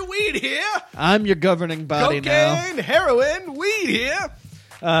weed here. I'm your governing body Cocaine, now. heroin, weed here.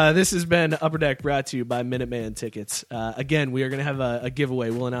 This has been Upper Deck, brought to you by Minuteman Tickets. Again, we are going to have a giveaway.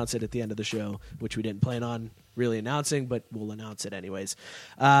 We'll announce it at the end of the show, which we didn't plan on really announcing, but we'll announce it anyways.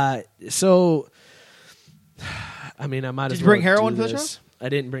 So, I mean, I might Did as you well bring heroin do for the this. I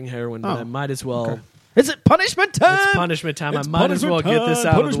didn't bring heroin, but Oh, I might as well. okay. Is it punishment time? It's punishment time. It's I might as well get this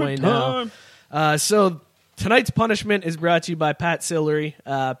out of the way punishment now. So tonight's punishment is brought to you by Pat Sillery.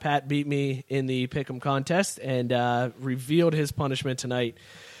 Pat beat me in the Pick'em contest and revealed his punishment tonight.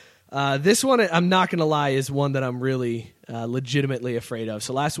 This one, I'm not going to lie, is one that I'm really legitimately afraid of.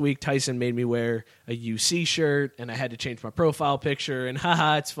 So last week, Tyson made me wear a UC shirt, and I had to change my profile picture. And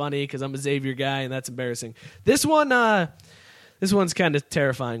haha, it's funny because I'm a Xavier guy, and that's embarrassing. This one's kind of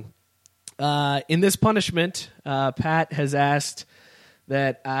terrifying. In this punishment, Pat has asked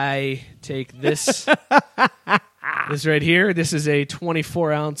that I take this this right here. This is a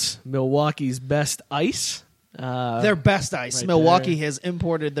 24-ounce Milwaukee's Best Ice. Their best ice. right Milwaukee there. has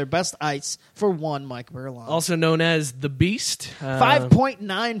imported their best ice for one Mike Burlon. Also known as the Beast.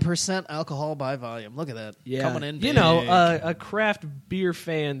 5.9% alcohol by volume. Look at that. Yeah. Coming in big. You know, a craft beer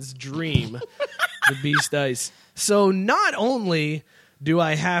fan's dream, the Beast Ice. So not only do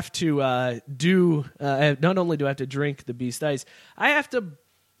I have to not only do I have to drink the Beast Ice, I have to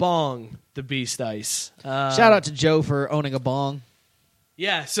bong the Beast Ice. Shout out to Joe for owning a bong.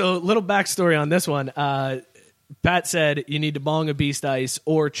 Yeah, so little backstory on this one. Pat said you need to bong a Beast Ice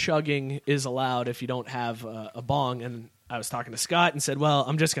or chugging is allowed if you don't have a bong. And I was talking to Scott and said, well,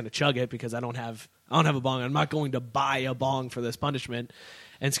 I'm just going to chug it because I don't have a bong. I'm not going to buy a bong for this punishment.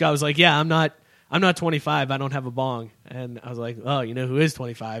 And Scott was like, yeah, I'm not 25. I don't have a bong. And I was like, oh, you know who is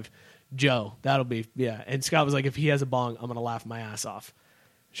 25? Joe. That'll be, yeah. And Scott was like, if he has a bong, I'm going to laugh my ass off.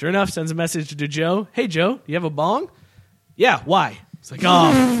 Sure enough, sends a message to Joe. Hey, Joe, do you have a bong? Yeah, why? It's like,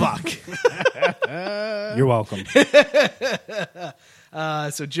 oh, fuck. You're welcome.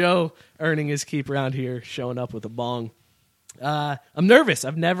 So Joe, earning his keep around here, showing up with a bong. I'm nervous.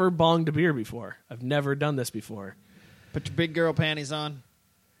 I've never bonged a beer before. I've never done this before. Put your big girl panties on.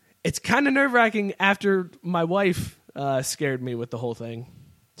 It's kind of nerve-wracking after my wife scared me with the whole thing.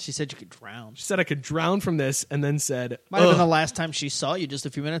 She said you could drown. She said I could drown from this and then said, Might have been the "Ugh." last time she saw you just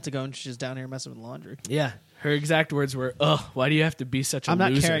a few minutes ago and she's down here messing with laundry. Yeah. Her exact words were, ugh, why do you have to be such a I'm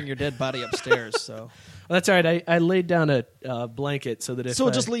not loser? carrying your dead body upstairs, so. Well, that's all right. I laid down a blanket so that if So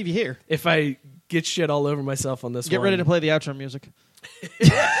we'll just leave you here. if I get shit all over myself on this Get one. ready to play the outro music.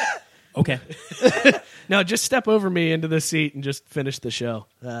 Okay. No, just step over me into the seat and just finish the show.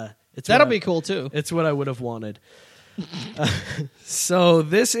 That'll be cool, too. It's what I would have wanted. So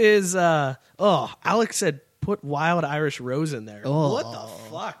this is, Alex said put Wild Irish Rose in there. Oh. What the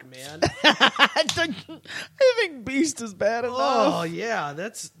fuck, man? I think Beast is bad enough. Oh, yeah.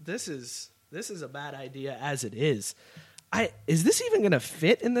 This is a bad idea as it is. Is this even going to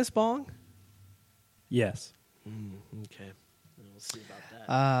fit in this bong? Yes. Okay. We'll see about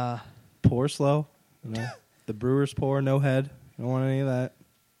that. Pour slow. You know, the brewer's pour, no head. You don't want any of that.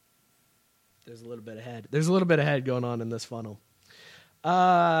 There's a little bit of head. There's a little bit of head going on in this funnel.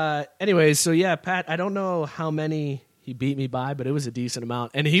 Anyways, so yeah, Pat, I don't know how many he beat me by, but it was a decent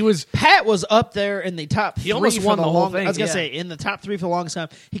amount. And he was... Pat was up there in the top three. He almost for won the whole long, thing, I was going to yeah. say, in the top three for the longest time.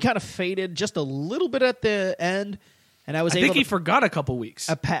 He kind of faded just a little bit at the end, and I was I able think to... he forgot a couple weeks.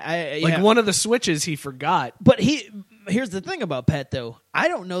 yeah. One of the switches he forgot. But here's the thing about Pat, though. I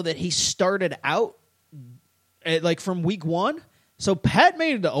don't know that he started out from week one. So Pat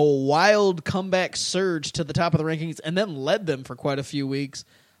made a wild comeback surge to the top of the rankings and then led them for quite a few weeks.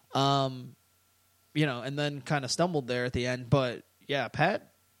 And then kind of stumbled there at the end. But yeah,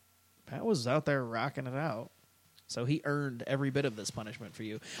 Pat was out there rocking it out. So he earned every bit of this punishment for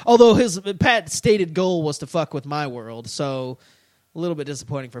you. Although Pat's stated goal was to fuck with my world, so a little bit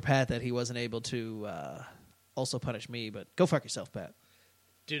disappointing for Pat that he wasn't able to also punish me. But go fuck yourself, Pat.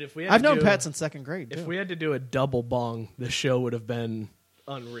 Dude, if we had I've to known do- Pat since second grade. If too. we had to do a double bong, the show would have been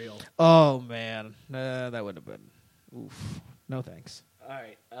unreal. Oh man, that would have been. Oof. No thanks. All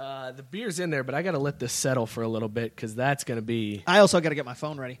right, the beer's in there, but I got to let this settle for a little bit because that's going to be I also got to get my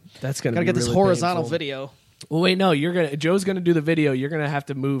phone ready. that's going Got to to be get this really horizontal painful. video. Well, wait, no. Joe's gonna do the video. You're gonna have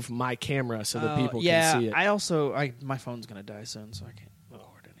to move my camera so that people can see it. My phone's gonna die soon, so I can't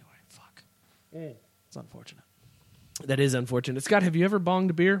record anyway. Fuck. It's unfortunate. That is unfortunate. Scott, have you ever bonged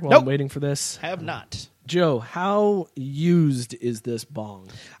a beer while Nope. I'm waiting for this? Have not. Joe, how used is this bong?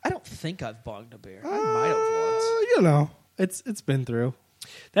 I don't think I've bonged a beer. I might have once. You know, it's been through.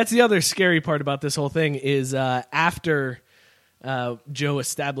 That's the other scary part about this whole thing is after Joe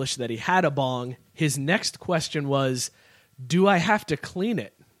established that he had a bong, his next question was, do I have to clean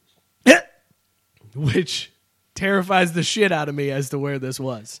it? Which terrifies the shit out of me as to where this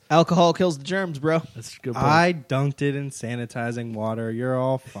was. Alcohol kills the germs, bro. That's a good point. I dunked it in sanitizing water. You're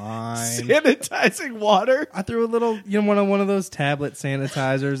all fine. Sanitizing water? I threw a little, one of those tablet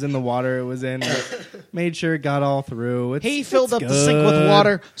sanitizers in the water it was in. Made sure it got all through. He filled up the sink with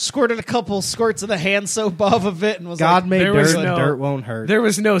water, squirted a couple squirts of the hand soap off of it, and was God like, made there dirt, was and no- dirt won't hurt. There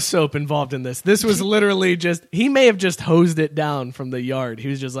was no soap involved in this. This was literally just, he may have just hosed it down from the yard. He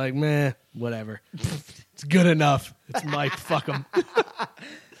was just like, meh, whatever. It's good enough. It's Mike. Fuck him.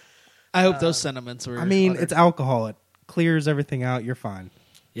 I hope those sentiments were. I mean, uttered. it's alcohol. It clears everything out. You're fine.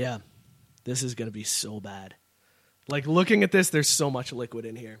 Yeah. This is going to be so bad. Like, looking at this, there's so much liquid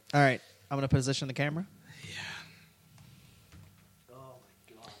in here. All right. I'm going to position the camera. Oh,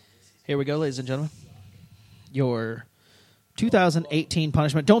 my God. Here we go, ladies and gentlemen. Your 2018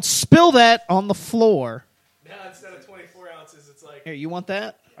 punishment. Don't spill that on the floor. Now, instead of 24 ounces, it's like... Here, you want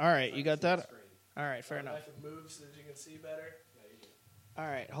that? All right, you got that? All right, fair enough. If it moves so that you can see better. All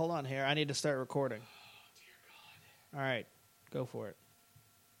right, hold on here. I need to start recording. Oh, dear God. All right, go for it.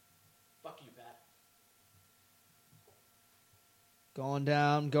 Fuck you, Pat. Going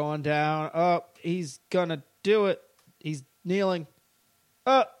down, going down. Oh, he's gonna do it. He's kneeling.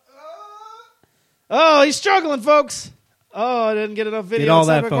 Oh, he's struggling, folks. Oh, I didn't get enough video. Get all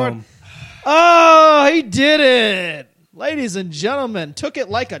inside that my cord. foam. Oh, he did it. Ladies and gentlemen, took it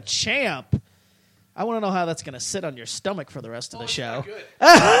like a champ. I want to know how that's going to sit on your stomach for the rest of the show.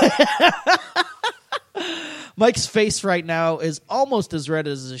 Mike's face right now is almost as red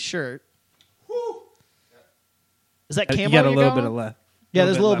as his shirt. Is that camo? You got a you're little going? bit of left. Yeah,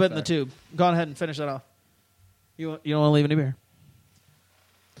 there's a little bit left in the there. tube. Go ahead and finish that off. You don't want to leave any beer?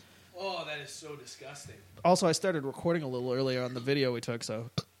 Oh, that is so disgusting. Also, I started recording a little earlier on the video we took,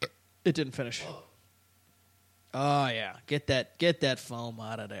 so it didn't finish. Oh yeah, get that foam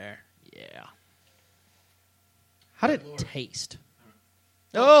out of there. Yeah. How did it taste?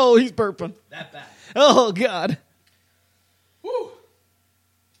 Oh, he's burping. That bad. Oh God. Woo.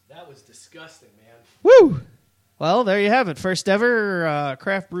 That was disgusting, man. Woo. Well, there you have it. First ever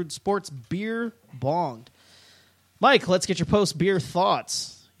Craft Brewed Sports beer bonged. Mike, let's get your post-beer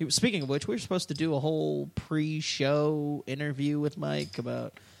thoughts. Speaking of which, we were supposed to do a whole pre-show interview with Mike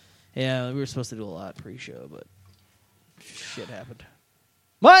about... Yeah, we were supposed to do a lot pre-show, but shit happened.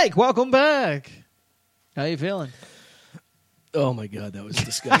 Mike, welcome back. How you feeling? Oh, my God, that was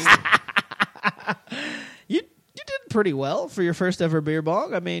disgusting. You did pretty well for your first ever beer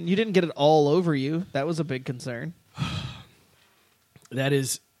bong. I mean, you didn't get it all over you. That was a big concern. That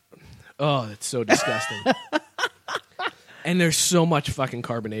is... Oh, that's so disgusting. And there's so much fucking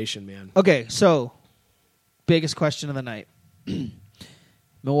carbonation, man. Okay, so biggest question of the night.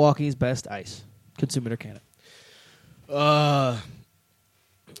 Milwaukee's best ice. Consume it or can it?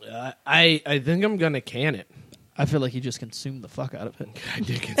 I think I'm going to can it. I feel like you just consumed the fuck out of it. I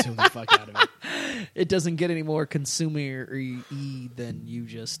did consume the fuck out of it. It doesn't get any more consumer-y than you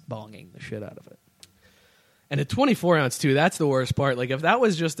just bonging the shit out of it. And a 24-ounce, too, that's the worst part. Like, if that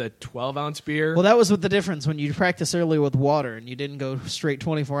was just a 12-ounce beer... Well, that was what the difference when you practiced earlier with water and you didn't go straight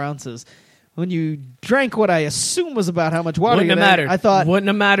 24 ounces. When you drank what I assume was about how much water wouldn't you have had, mattered. I thought... Wouldn't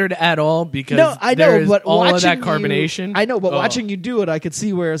have mattered at all because No, I know, there's but all of that watching carbonation. you, I know, but Oh. watching you do it, I could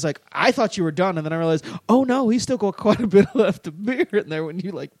see where it's like, I thought you were done, and then I realized, oh no, he's still got quite a bit left of beer in there when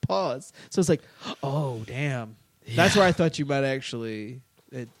you like pause. So it's like, oh damn. That's where I thought you might actually,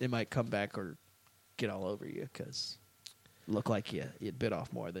 it might come back or get all over you because it looked like you bit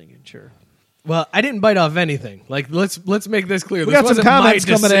off more than you can chew. Well, I didn't bite off anything. Like, let's make this clear. We This got some wasn't comments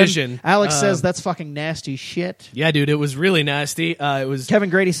my coming decision. in. Alex says that's fucking nasty shit. Yeah, dude, it was really nasty. It was...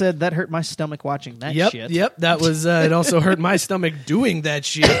 Kevin Grady said that hurt my stomach watching that shit. Yep, that was... it also hurt my stomach doing that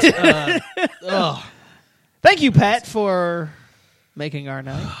shit. Thank you, Pat, for making our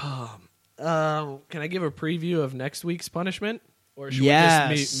night. Can I give a preview of next week's punishment? Or should Yes.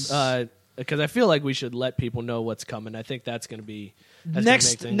 we just because I feel like we should let people know what's coming. I think that's going to be that's gonna make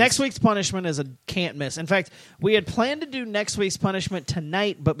things- Next week's punishment is a can't miss. In fact, we had planned to do next week's punishment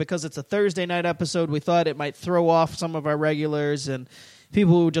tonight, but because it's a Thursday night episode, we thought it might throw off some of our regulars and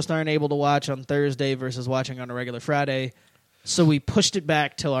people who just aren't able to watch on Thursday versus watching on a regular Friday. So we pushed it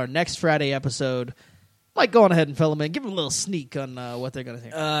back till our next Friday episode. Mike, go on ahead and fill them in. Give them a little sneak on what they're going to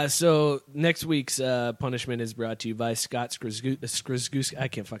think. So next week's punishment is brought to you by Scott Skrzgoose. I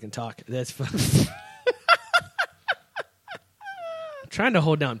can't fucking talk. That's fun. Trying to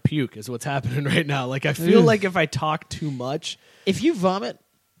hold down puke is what's happening right now. Like I feel like if I talk too much, If you vomit,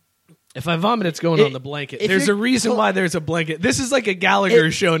 if I vomit, it's going on the blanket. if There's a you're reason why there's a blanket. This is like a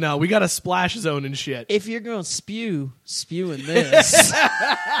Gallagher show now. We got a splash zone and shit. if you're going to spew in this.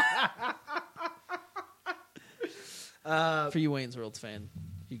 For you Wayne's World fan,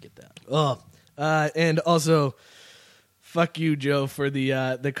 you get that. And also, fuck you, Joe, for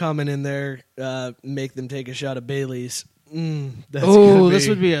the comment in there. Make them take a shot of Bailey's. This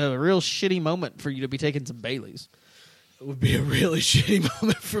would be a real shitty moment for you to be taking some Baileys. It would be a really shitty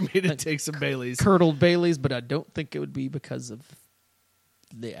moment for me to take some Baileys. Curdled Baileys, but I don't think it would be because of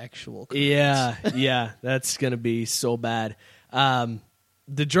the actual curds. Yeah, that's going to be so bad.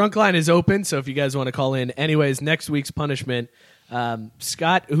 The drunk line is open, so if you guys want to call in. Anyways, next week's punishment,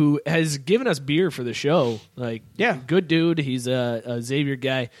 Scott, who has given us beer for the show, good dude. He's a Xavier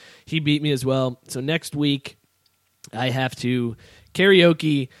guy. He beat me as well. So next week, I have to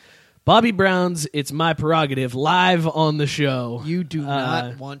karaoke Bobby Brown's "It's My Prerogative" live on the show. You do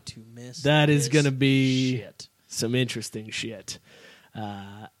not want to miss that. Is going to be some interesting shit.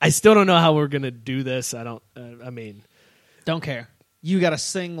 I still don't know how we're going to do this. Don't care. You got to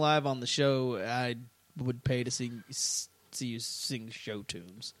sing live on the show. I would pay to see you sing show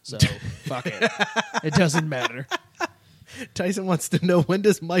tunes. So fuck it. It doesn't matter. Tyson wants to know, when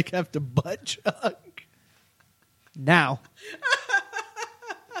does Mike have to butt chug? Now.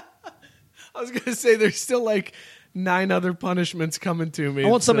 I was going to say there's still like 9 other punishments coming to me. I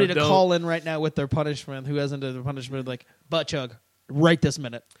want somebody to call in right now with their punishment who hasn't done their punishment, like, butt chug right this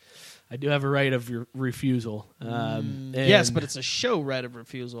minute. I do have a right of refusal. Yes, but it's a show right of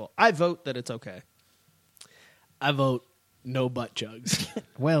refusal. I vote that it's okay. I vote no butt chugs.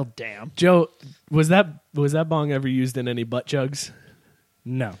 Well, damn. Joe, was that bong ever used in any butt chugs?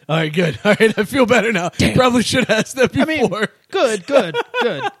 No. All right, good. All right, I feel better now. Damn. Probably should have asked that before.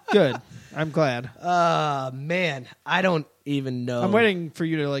 Good. I'm glad. Man, I don't even know. I'm waiting for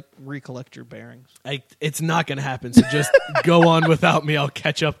you to recollect your bearings. It's not going to happen, so just go on without me. I'll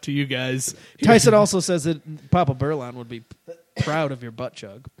catch up to you guys. Tyson also says that Papa Burlon would be proud of your butt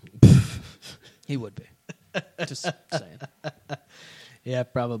chug. He would be. Just saying. Yeah,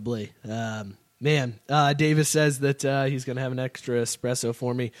 probably. Man, Davis says that he's going to have an extra espresso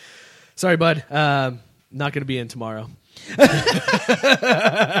for me. Sorry, bud. Not going to be in tomorrow.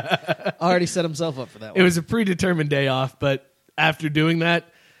 Already set himself up for that one. It was a predetermined day off, but after doing that,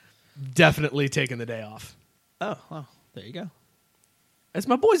 definitely taking the day off. Oh, well, there you go. It's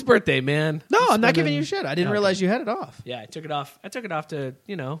my boy's birthday, man. No, I'm not giving you shit. I didn't realize you had it off. Yeah, I took it off. I took it off to,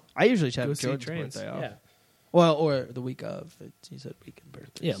 I usually have go see George's trains. birthday off. Yeah. Well, or the week of. He said weekend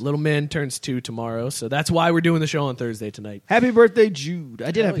birthday. Yeah, little man turns 2 tomorrow, so that's why we're doing the show on Thursday tonight. Happy birthday, Jude.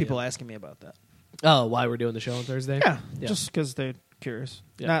 I did have Hell people yeah. asking me about that. Oh, why we're doing the show on Thursday? Yeah, just because they're curious.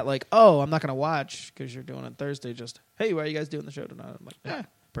 Yeah. Not like, oh, I'm not going to watch because you're doing it Thursday. Just, hey, why are you guys doing the show tonight? I'm like,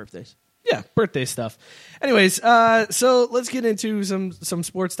 birthdays. Yeah, birthday stuff. Anyways, so let's get into some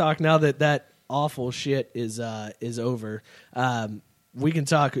sports talk now that awful shit is over. We can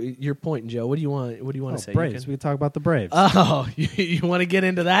talk. Your point, Joe. What do you want? What do you want to say? Braves. We can talk about the Braves. Oh, you want to get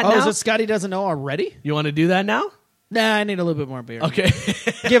into that now? Oh, is it Scotty doesn't know already? You want to do that now? Nah, I need a little bit more beer. Okay.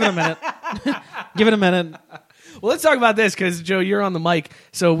 Give it a minute. Give it a minute. Well, let's talk about this because Joe, you're on the mic.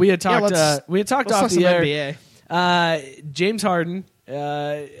 So we had talked. let's off talk the some air. NBA. James Harden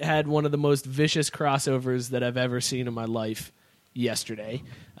had one of the most vicious crossovers that I've ever seen in my life yesterday,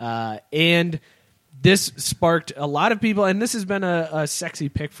 and this sparked a lot of people. And this has been a sexy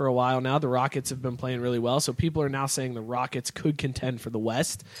pick for a while now. The Rockets have been playing really well, so people are now saying the Rockets could contend for the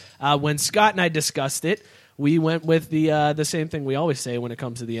West. When Scott and I discussed it, we went with the same thing we always say when it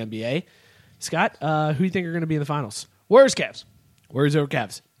comes to the NBA. Scott, who do you think are going to be in the finals? Where's Cavs? Where's our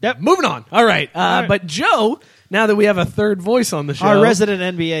Cavs? Yep. Moving on. All right. But Joe, now that we have a third voice on the show. Our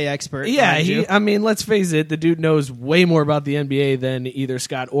resident NBA expert. Yeah, let's face it, the dude knows way more about the NBA than either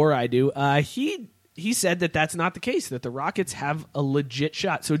Scott or I do. He said that that's not the case, that the Rockets have a legit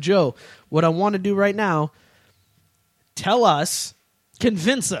shot. So, Joe, what I want to do right now, tell us.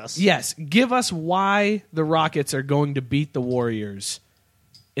 Convince us. Yes, give us why the Rockets are going to beat the Warriors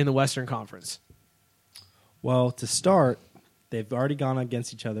in the Western Conference? Well, to start, they've already gone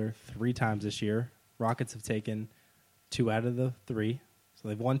against each other 3 times this year. Rockets have taken 2 out of the 3. So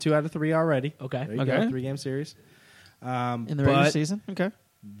they've won 2 out of 3 already. Okay. There you Okay. go, 3-game series. In the regular but season? Okay.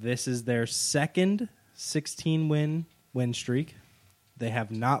 This is their second 16-win streak. They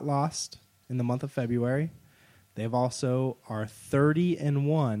have not lost in the month of February. They've also are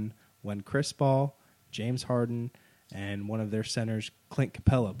 30-1 when Chris Paul, James Harden, and one of their centers, Clint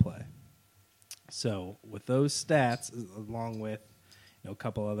Capella, play. So with those stats, along with a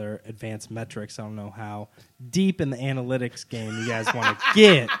couple other advanced metrics, I don't know how deep in the analytics game you guys want to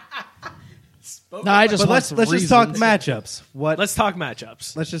get. No, I just But want let's some just talk reasons. matchups. Let's talk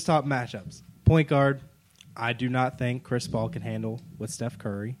matchups. Let's just talk matchups. Point guard, I do not think Chris Paul can handle with Steph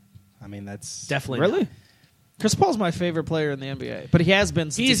Curry. I mean, that's Definitely Really? not. Chris Paul's my favorite player in the NBA, but he has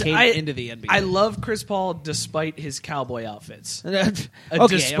been since he came into the NBA. I love Chris Paul despite his cowboy outfits. okay, I'm not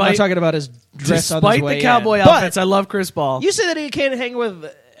despite- talking about his dress on his Despite way the cowboy in. outfits, I love Chris Paul. But you say that you can't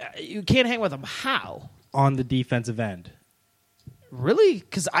hang with him. How? on the defensive end. Really?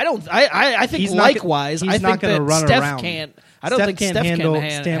 Because I don't. I think He's not likewise. he's I not think gonna that run Steph around. can't. I don't think Steph can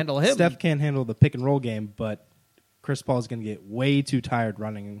handle him. Steph can't handle the pick and roll game, but Chris Paul is going to get way too tired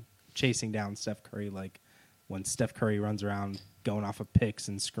chasing down Steph Curry. Like when Steph Curry runs around going off of picks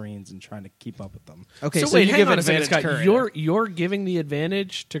and screens and trying to keep up with them. Okay, so so wait, you hang give on a second, advantage Scott. Curry. You're giving the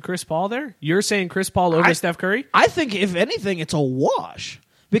advantage to Chris Paul there? You're saying Chris Paul over Steph Curry? I think if anything, it's a wash.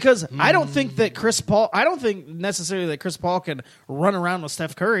 Because I don't think that Chris Paul. I don't think necessarily that Chris Paul can run around with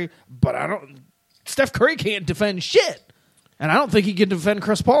Steph Curry. But Steph Curry can't defend shit, and I don't think he can defend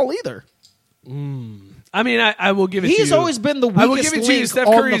Chris Paul either. I mean, I will give it to you. He's always been the I will weakest give it to you. link Steph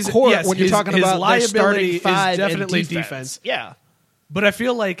on Curry's the court yes, when you're his- talking his about their starting liability five is definitely and defense. Yeah. But I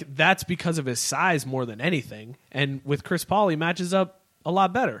feel like that's because of his size more than anything. And with Chris Paul, he matches up a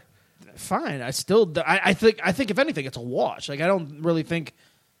lot better. Fine. I think if anything, it's a wash. Like I don't really think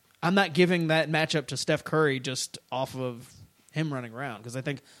I'm not giving that matchup to Steph Curry just off of him running around because I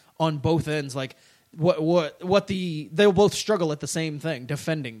think on both ends, like they'll both struggle at the same thing,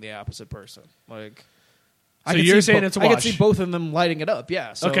 defending the opposite person. Like, So you're saying it's a I can wash? see both of them lighting it up.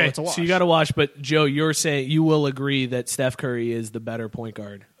 Yeah. So Okay, it's a wash. so you got to watch. But Joe, you're saying you will agree that Steph Curry is the better point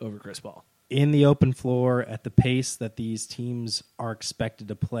guard over Chris Paul. In the open floor, at the pace that these teams are expected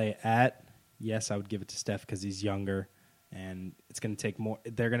to play at, yes, I would give it to Steph because he's younger, and it's going to take more.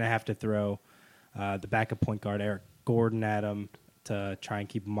 They're going to have to throw the backup point guard Eric Gordon at him to try and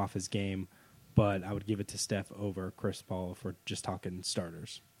keep him off his game. But I would give it to Steph over Chris Paul if we're just talking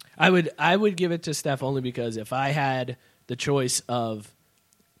starters. I would give it to Steph only because if I had the choice of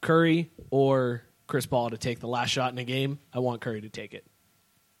Curry or Chris Paul to take the last shot in a game, I want Curry to take it.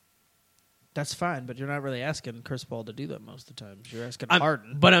 That's fine, but you're not really asking Chris Paul to do that most of the time. You're asking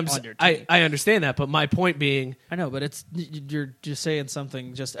Harden. But on your team. I understand that. But my point being, I know, but you're just saying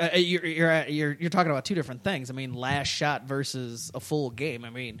something. Just you're talking about two different things. I mean, last shot versus a full game. I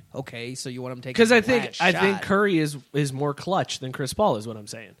mean, okay, so you want him taking because I the think last I think shot. Curry is more clutch than Chris Paul is what I'm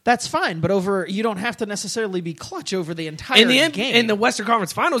saying. That's fine, but you don't have to necessarily be clutch over the entire In the end, game. in the Western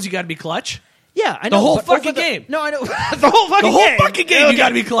Conference Finals, you got to be clutch. Yeah, I know. The whole but over fucking game. No, I know. the whole fucking game. You got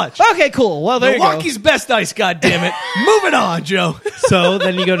to be clutch. Okay, cool. Well, there Milwaukee's best ice, goddammit. Moving on, Joe. So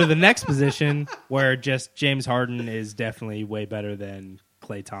then you go to the next position where just James Harden is definitely way better than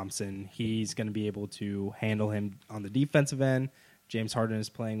Klay Thompson. He's going to be able to handle him on the defensive end. James Harden is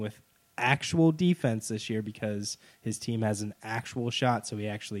playing with actual defense this year because his team has an actual shot, so he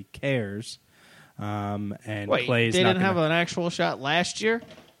actually cares. And Wait, Klay's they not didn't have gonna, an actual shot last year?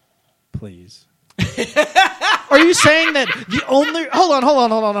 please. Are you saying that the only... Hold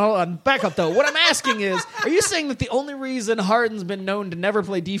on. Back up, though. What I'm asking is, are you saying that the only reason Harden's been known to never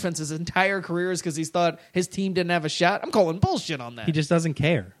play defense his entire career is because he's thought his team didn't have a shot? I'm calling bullshit on that. He just doesn't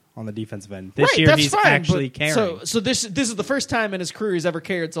care on the defensive end. This Right, year that's he's fine, actually but- caring. So this is the first time in his career he's ever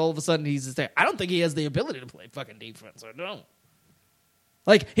cared, so all of a sudden he's just there. I don't think he has the ability to play fucking defense. I don't.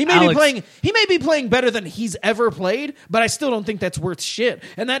 Like he may be playing better than he's ever played, but I still don't think that's worth shit.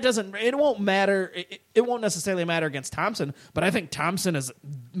 And that doesn't. It won't matter. It won't necessarily matter against Thompson. But I think Thompson is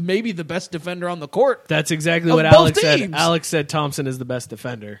maybe the best defender on the court. That's exactly Of what both Alex said. teams. Alex said Thompson is the best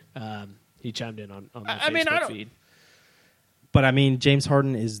defender. He chimed in on the Facebook feed. But I mean, James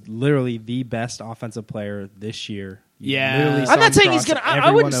Harden is literally the best offensive player this year. You Yeah. literally saw I'm not him saying he's cross gonna.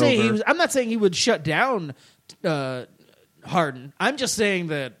 I wouldn't everyone say over. I'm not saying he would shut down Harden. I'm just saying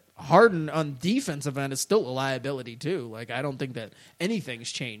that Harden on defensive end is still a liability too. Like I don't think that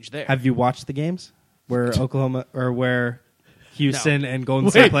anything's changed there. Have you watched the games where Oklahoma or where Houston and Golden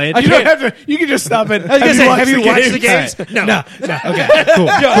State played? You don't have to. You can just stop it. Have you watched the games? No. Okay.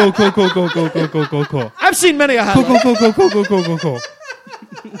 Cool. I've seen many a highlight. Cool.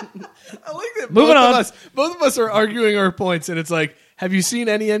 I like that. Moving on. Both of us are arguing our points, and it's like, have you seen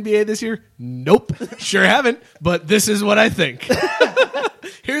any NBA this year? Nope. Sure haven't, but this is what I think.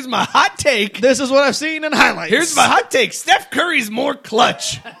 Here's my hot take. This is what I've seen in highlights. Here's my hot take. Steph Curry's more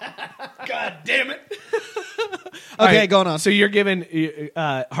clutch. God damn it. Okay, going on. So you're giving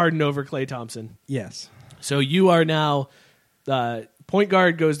Harden over Klay Thompson. Yes. So you are now point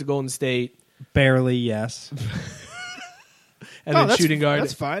guard goes to Golden State. Barely, yes. And then shooting guard.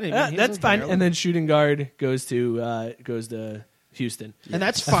 That's fine. I mean, That's fine. And then shooting guard goes to Houston. And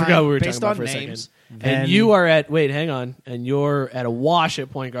that's I fine. forgot what we were based talking about on for a names. second. Then- And you are at hang on. And you're at a wash at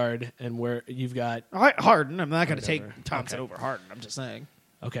point guard, and where you've got All right, Harden. I'm not going to take Whatever. Thompson over Harden. I'm just saying.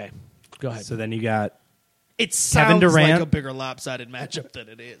 okay. Go ahead. So then you got It sounds Durant. like a bigger lopsided matchup than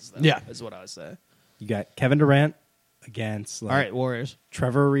it is. Though, Yeah. is what I would say. Kevin Durant against All right, Warriors.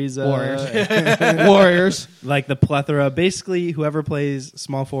 Trevor Ariza. Warriors. Warriors. Like the plethora. Basically, whoever plays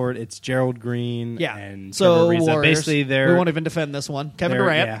small forward, it's Gerald Green Yeah. and So Trevor Ariza. Warriors. Basically, We won't even defend this one. Kevin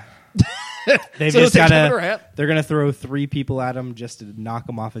Durant. Yeah. They've So just take got Kevin to. Durant. They're going to throw 3 people at him just to knock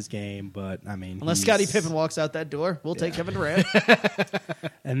him off his game. But I mean, Unless Scottie Pippen walks out that door, we'll take Kevin Durant.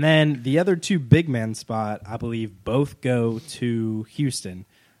 And then the other 2 big men spot, I believe, both go to Houston.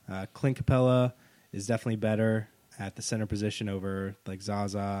 Clint Capella is definitely better at the center position over like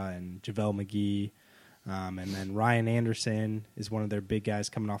Zaza and JaVale McGee. And then Ryan Anderson is one of their big guys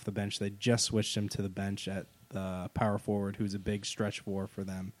coming off the bench. They just switched him to the bench at the power forward, who's a big stretch for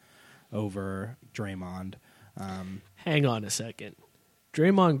them over Draymond. Hang on a second.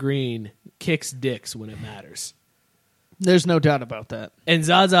 Draymond Green kicks dicks when it matters. There's no doubt about that. And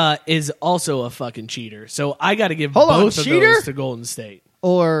Zaza is also a fucking cheater. So I got to give Hold on, both of cheater? those to Golden State.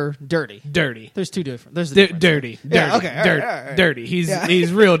 Or dirty. Dirty. There's 2 different. There's a difference. Dirty. Yeah, okay, all right, dirty. all right. Dirty. He's Yeah.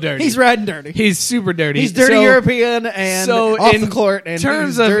 he's real dirty. He's riding dirty. He's super dirty. He's dirty So- European and so off in the court, and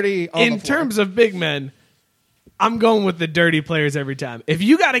terms he's of dirty on in the floor. terms of big men, I'm going with the dirty players every time. If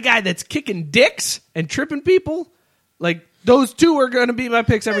you got a guy that's kicking dicks and tripping people, like those 2 are going to be my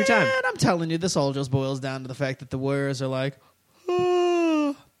picks every time. And I'm telling you, this all just boils down to the fact that the Warriors are like,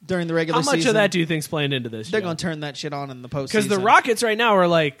 during the regular How much season. of that do you think's playing into this? They're going to turn that shit on in the postseason. Because the Rockets right now are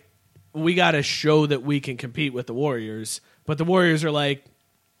like, we got to show that we can compete with the Warriors, but the Warriors are like,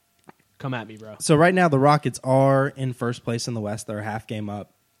 come at me, bro. So right now the Rockets are in first place in the West. They're a half game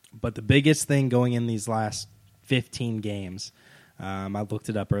up. But the biggest thing going in these last 15 games, I looked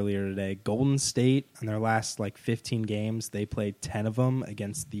it up earlier today. Golden State, in their last 15 games, they played 10 of them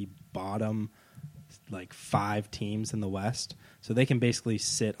against the bottom 5 teams in the West. So they can basically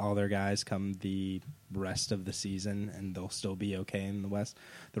sit all their guys come the rest of the season, and they'll still be okay in the West.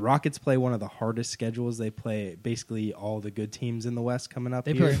 The Rockets play one of the hardest schedules. They play basically all the good teams in the West coming up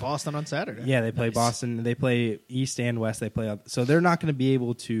They here. play Boston on Saturday. Yeah, they play Boston. They play East and West. They play so they're not going to be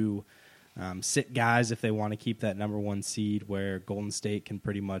able to sit guys if they want to keep that number 1 seed. Where Golden State can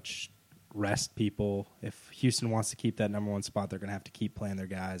pretty much rest people. If Houston wants to keep that number 1 spot, they're going to have to keep playing their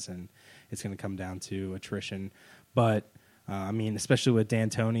guys, and it's going to come down to attrition. But I mean, especially with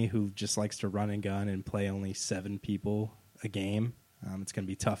D'Antoni, who just likes to run and gun and play only 7 people a game, it's going to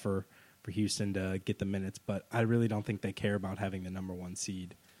be tougher for Houston to get the minutes. But I really don't think they care about having the number 1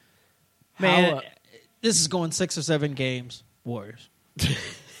 seed. Man, this is going 6 or 7 games. Warriors.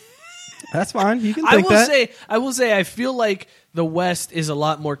 That's fine. You can think I will say, I feel like the West is a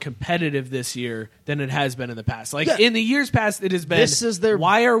lot more competitive this year than it has been in the past. Yeah. In the years past, it has been. This is their-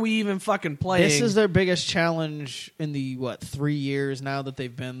 why are we even fucking playing? This is their biggest challenge in the 3 years now that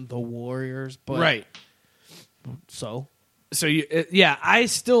they've been the Warriors. But right. So So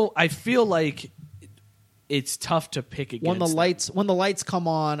I feel like it's tough to pick against when the them. lights come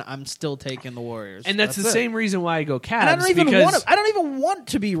on, I'm still taking the Warriors, And that's the it. same reason why I go Cavs. And I don't even because, want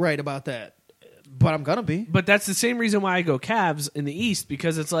to be right about that, but I'm gonna be. But that's the same reason why I go Cavs in the East,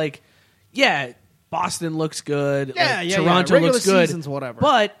 because it's like, yeah, Boston looks good. Toronto Regular looks good. season's whatever.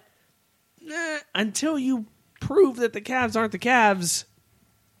 But until you prove that the Cavs aren't the Cavs,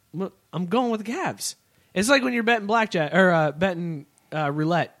 I'm going with the Cavs. It's like when you're betting blackjack or betting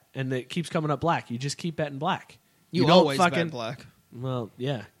roulette, and it keeps coming up black. You just keep betting black. You don't always fucking bet black. Well,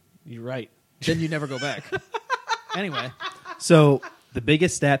 yeah, you're right. Then you never go back. Anyway, So the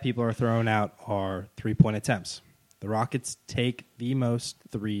biggest stat people are throwing out are 3-point attempts. The Rockets take the most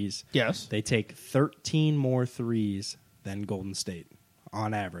threes. yes. They take 13 more threes than Golden State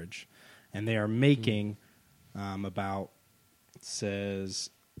on average. And they are making about, it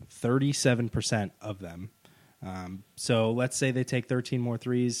says, 37% of them. So let's say they take 13 more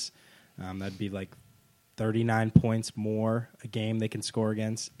threes. That'd be like 39 points more a game they can score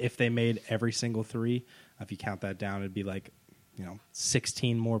against. If they made every single three, if you count that down, it'd be like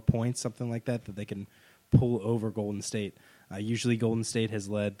 16 more points, something like that they can pull over Golden State. Usually Golden State has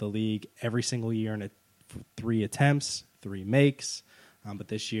led the league every single year in 3 attempts, 3 makes. But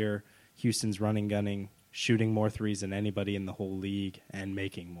this year, Houston's gunning, shooting more threes than anybody in the whole league and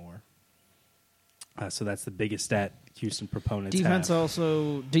making more. So that's the biggest stat Houston proponents Defense have.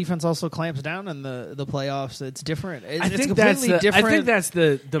 also clamps down in the playoffs. It's different. It's I think completely different. I think that's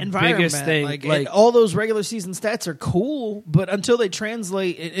the environment. biggest thing. Like all those regular season stats are cool, but until they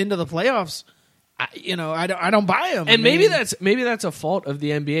translate into the playoffs, I don't buy them. And maybe that's a fault of the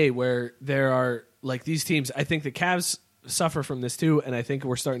NBA where there are like these teams. I think the Cavs suffer from this too, and I think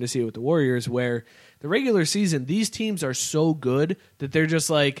we're starting to see it with the Warriors, where the regular season these teams are so good that they're just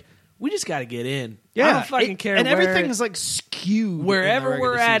like, we just got to get in. Yeah, I don't fucking care. And everything is like skewed. Wherever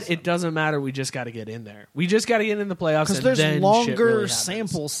we're at, season. it doesn't matter. We just got to get in there. We just got to get in the playoffs because and there's then longer shit really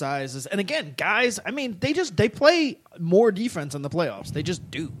sample sizes. And again, guys, I mean, they play more defense in the playoffs. They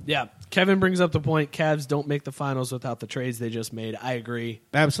just do. Yeah, Kevin brings up the point. Cavs don't make the finals without the trades they just made. I agree.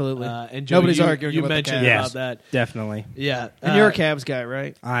 Absolutely. And Joe, nobody's you, arguing. You about mentioned the Cavs. about that. Definitely. Yeah, And you're a Cavs guy,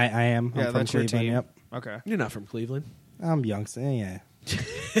 right? I am. Yeah, I'm from that's your Cleveland. team. Yep. Okay. You're not from Cleveland. I'm Youngstown. Yeah.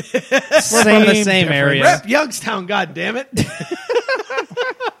 We're from the same area. Rep Youngstown, God damn it!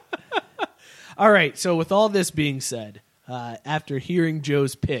 All right. So with all this being said, after hearing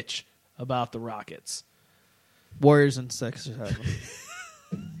Joe's pitch about the Rockets, Warriors and Sixers.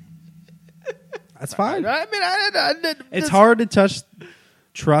 That's fine. I mean, It's hard to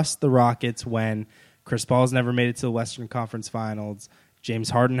trust the Rockets when Chris Paul's never made it to the Western Conference Finals. James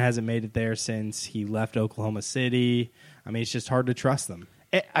Harden hasn't made it there since he left Oklahoma City. I mean, it's just hard to trust them.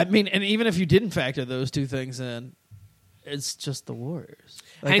 I mean, and even if you didn't factor those two things in, it's just the Warriors.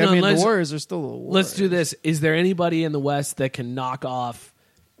 Hang on, the Warriors are still the Warriors. let's do this. Is there anybody in the West that can knock off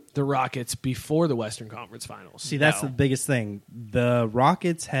the Rockets before the Western Conference Finals? See, that's the biggest thing. The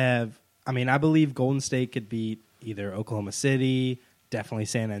Rockets have, I mean, I believe Golden State could beat either Oklahoma City, definitely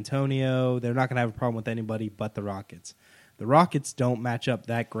San Antonio. They're not going to have a problem with anybody but the Rockets. The Rockets don't match up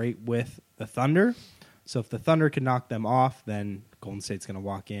that great with the Thunder. So if the Thunder can knock them off, then Golden State's going to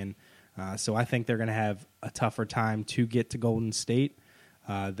walk in. So I think they're going to have a tougher time to get to Golden State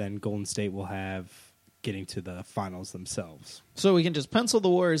than Golden State will have getting to the finals themselves. So we can just pencil the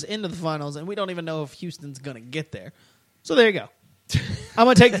Warriors into the finals, and we don't even know if Houston's going to get there. So there you go. I'm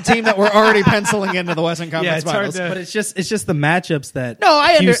going to take the team that we're already penciling into the Western Conference Finals. But it's just the matchups that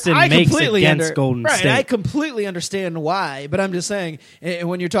Houston makes completely against Golden right, State. I completely understand why, but I'm just saying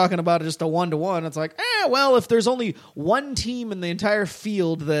when you're talking about just a 1-to-1, it's like, well, if there's only one team in the entire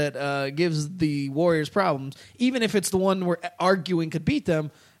field that gives the Warriors problems, even if it's the one we're arguing could beat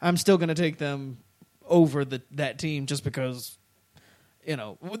them, I'm still going to take them over that team just because,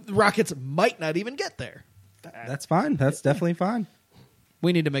 the Rockets might not even get there. That's fine. That's definitely fine.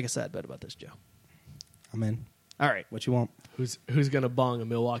 We need to make a sad bet about this, Joe. I'm in. All right. What you want? Who's going to bong a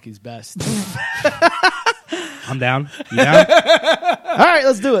Milwaukee's best? I'm down. You down? All right,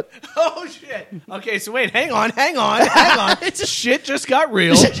 let's do it. Oh, shit. Okay, so wait, hang on. Shit just got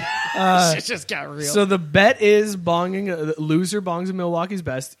real. It just got real. So the bet is the loser bongs a Milwaukee's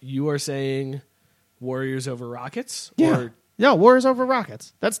best. You are saying Warriors over Rockets? Yeah. Or No, Warriors over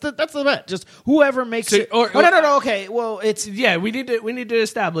Rockets. That's the bet. Just whoever makes it. No. Okay, well, it's yeah. We need to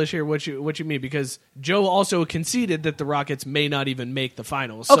establish here what you mean, because Joe also conceded that the Rockets may not even make the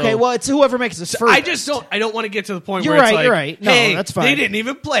finals. So, okay. Well, it's whoever makes it first. I don't want to get to the point You're where it's right, like, you're right. No, hey, that's fine. They didn't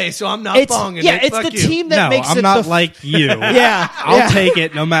even play, so I'm not it's bonging. yeah. it. It's Fuck the you. team that No, makes I'm it. not like you. Yeah, I'll take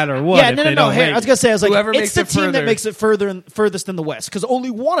it no matter what. Yeah, if no. they don't Here, make I was gonna say, I was like, Whoever it's makes the it team that further. makes it furthest in the West, because only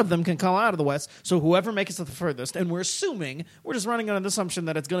one of them can come out of the West. So whoever makes it the furthest, and we're just running on an assumption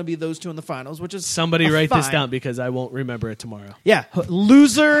that it's going to be those two in the finals, which is Somebody write this fine. down because I won't remember it tomorrow. Yeah,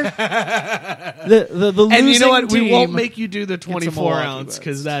 loser. the losing And you know what? team We won't make you do the gets a 24 Milwaukee ounce bets.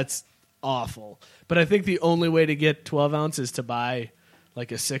 because that's awful. But I think the only way to get 12 ounce is to buy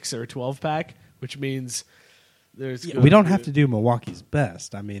like a 6 or a 12 pack, which means there's We don't have to do Milwaukee's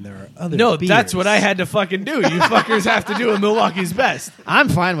best. I mean, there are other No, beers. that's what I had to fucking do. You fuckers have to do a Milwaukee's best. I'm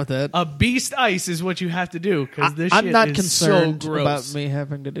fine with it. A Beast Ice is what you have to do because this I'm shit not is concerned so gross. about me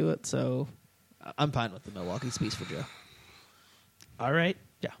having to do it, so I'm fine with the Milwaukee Beast for Joe. All right.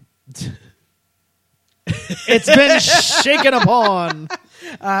 Yeah. It's been shaken upon.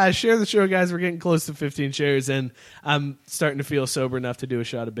 Share the show, guys. We're getting close to 15 shares, and I'm starting to feel sober enough to do a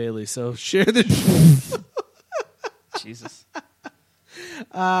shot of Bailey. So share the Jesus.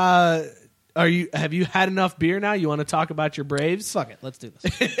 Have you had enough beer now? You want to talk about your Braves? Fuck it. Let's do this.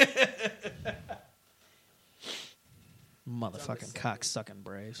 Motherfucking cock-sucking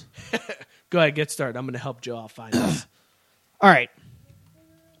Braves. Go ahead, get started. I'm going to help Joe out find this. All right.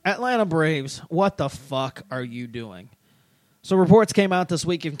 Atlanta Braves, what the fuck are you doing? So reports came out this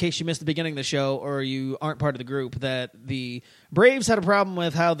week, in case you missed the beginning of the show or you aren't part of the group, that the Braves had a problem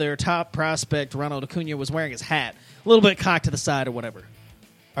with how their top prospect, Ronald Acuna, was wearing his hat. A little bit cocked to the side or whatever.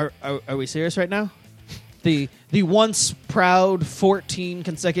 Are we serious right now? The once proud 14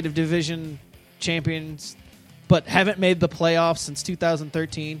 consecutive division champions, but haven't made the playoffs since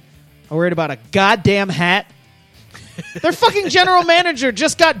 2013, are worried about a goddamn hat? Their fucking general manager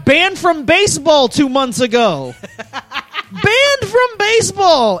just got banned from baseball 2 months ago. Banned from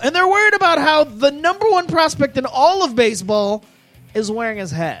baseball. And they're worried about how the number one prospect in all of baseball is wearing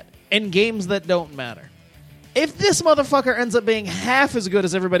his hat in games that don't matter. If this motherfucker ends up being half as good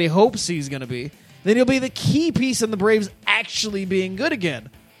as everybody hopes he's going to be, then he'll be the key piece in the Braves actually being good again.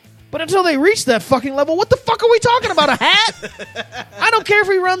 But until they reach that fucking level, what the fuck are we talking about? A hat? I don't care if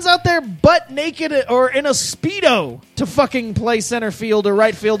he runs out there butt naked or in a Speedo to fucking play center field or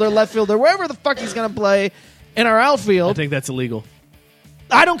right field or left field or wherever the fuck he's going to play in our outfield. I think that's illegal.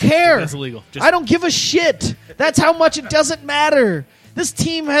 I don't care. That's illegal. I don't give a shit. That's how much it doesn't matter. This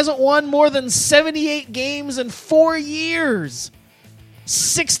team hasn't won more than 78 games in 4 years.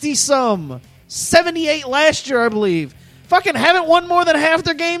 60-some. 78 last year, I believe. Fucking haven't won more than half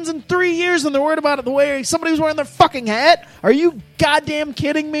their games in 3 years, and they're worried about it the way somebody was wearing their fucking hat? Are you goddamn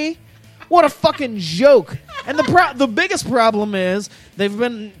kidding me? What a fucking joke. And the biggest problem is they've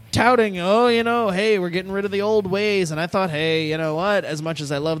been touting, hey, we're getting rid of the old ways. And I thought, hey, you know what? As much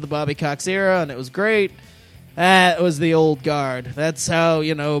as I love the Bobby Cox era, and it was great, that was the old guard. That's how,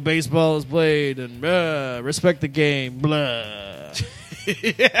 baseball is played, and respect the game, blah.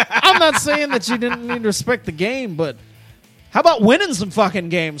 I'm not saying that you didn't need to respect the game, but how about winning some fucking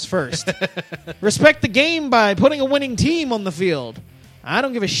games first? Respect the game by putting a winning team on the field. I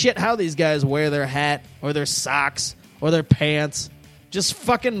don't give a shit how these guys wear their hat or their socks or their pants. Just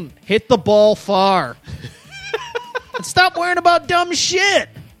fucking hit the ball far. And stop worrying about dumb shit.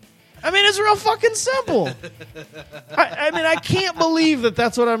 I mean, it's real fucking simple. I can't believe that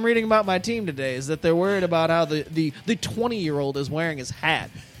that's what I'm reading about my team today, is that they're worried about how the 20-year-old is wearing his hat.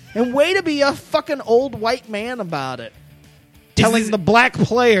 And way to be a fucking old white man about it. Telling the black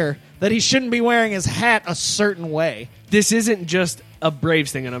player that he shouldn't be wearing his hat a certain way. This isn't just a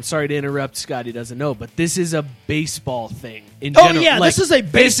Braves thing, and I'm sorry to interrupt, Scotty doesn't know, but this is a baseball thing in general. Oh, yeah, this is a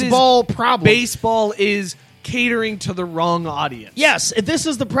baseball problem. Baseball is catering to the wrong audience. Yes, this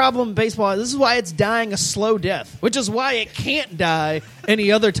is the problem in baseball. This is why it's dying a slow death, which is why it can't die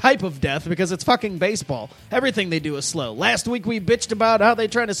any other type of death, because it's fucking baseball. Everything they do is slow. Last week we bitched about how they're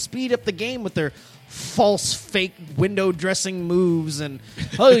trying to speed up the game with their false fake window dressing moves and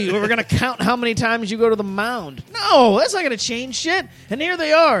we're going to count how many times you go to the mound. No, that's not going to change shit. And here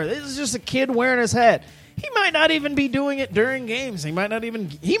they are. This is just a kid wearing his hat. He might not even be doing it during games. He might not even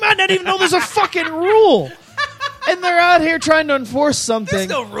know there's a fucking rule. And they're out here trying to enforce something. There's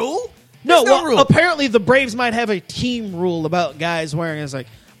no rule. No rule. Apparently the Braves might have a team rule about guys wearing it. It's like,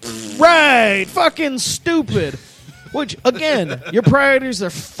 right, fucking stupid. Which, again, your priorities are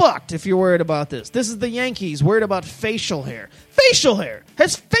fucked if you're worried about this. This is the Yankees worried about facial hair. Facial hair!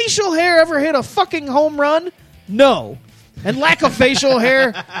 Has facial hair ever hit a fucking home run? No. And lack of facial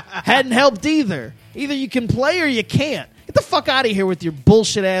hair hadn't helped either. Either you can play or you can't. Get the fuck out of here with your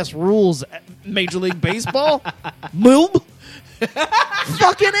bullshit-ass rules, Major League Baseball. Moob.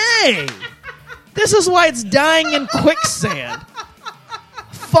 Fucking A. This is why it's dying in quicksand.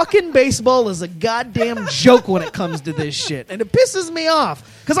 Fucking baseball is a goddamn joke when it comes to this shit. And it pisses me off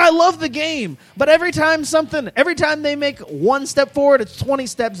because I love the game. But every time they make one step forward, it's 20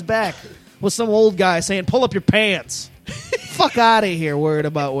 steps back with some old guy saying, pull up your pants. Fuck out of here worried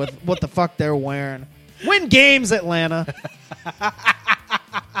about what the fuck they're wearing. Win games, Atlanta. I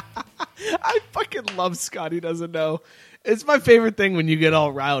fucking love Scotty doesn't know. It's my favorite thing when you get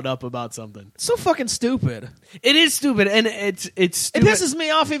all riled up about something. So fucking stupid. It is stupid, and it's stupid. It pisses me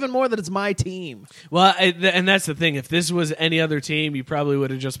off even more that it's my team. Well, and that's the thing. If this was any other team, you probably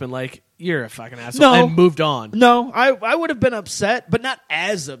would have just been like, you're a fucking asshole, and moved on. No, I would have been upset, but not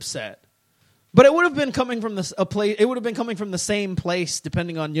as upset. But it would have been coming from It would have been coming from the same place,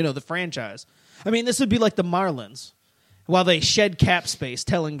 depending on the franchise. I mean, this would be like the Marlins, while they shed cap space,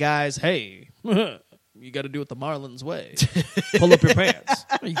 telling guys, "Hey, you got to do it the Marlins way. Pull up your pants."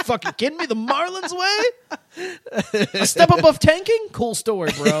 Are you fucking kidding me? The Marlins way? A step above tanking? Cool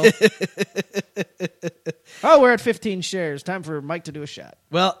story, bro. Oh, we're at 15 shares. Time for Mike to do a shot.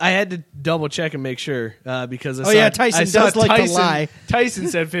 Well, I had to double check and make sure because I Oh, saw, yeah, Tyson I saw does like to lie. Tyson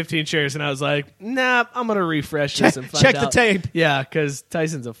said 15 shares, and I was like, nah, I'm going to refresh this and find check the out. tape. Yeah, because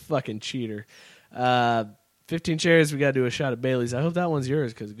Tyson's a fucking cheater. 15 shares, we got to do a shot at Bailey's. I hope that one's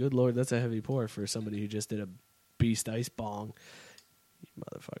yours because, good Lord, that's a heavy pour for somebody who just did a beast ice bong. You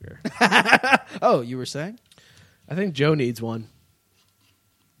motherfucker. Oh, you were saying? I think Joe needs one.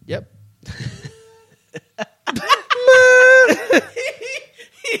 Yep.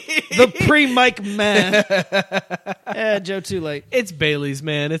 The pre-Mike man. Joe, too late. It's Bailey's,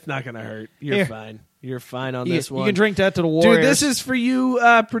 man. It's not going to hurt. You're Here. fine. You're fine on You this one. can drink that to the Warriors. Dude, this is for you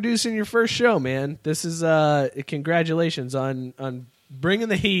producing your first show, man. This is congratulations on bringing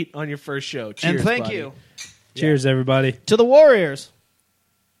the heat on your first show. Cheers, and thank buddy. you Cheers, everybody. to the Warriors.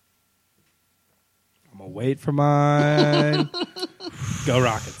 I'm going to wait for mine. Go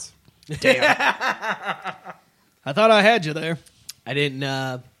Rockets. I thought I had you there. I didn't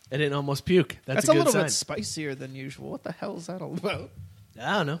almost puke. That's a a good little sign. bit spicier than usual. What the hell is that all about?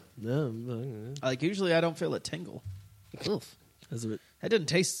 I don't know. No. Like, usually I don't feel it tingle. Oof. That's a bit- That didn't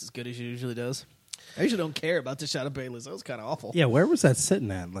taste as good as it usually does. I usually don't care about the shot of Bailey's. That was kind of awful. Yeah, where was that sitting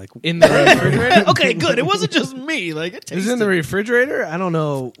at? Like, in the refrigerator? Okay, good. It wasn't just me. Like, it It was tasted. in the refrigerator? I don't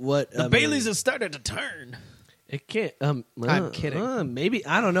know what. The Bailey's has started to turn. It can't. I'm kidding. Maybe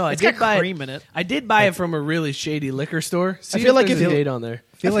I don't know. It's I did got buy cream in it. I did buy it from a really shady liquor store. See feel like there's if a you- date on there.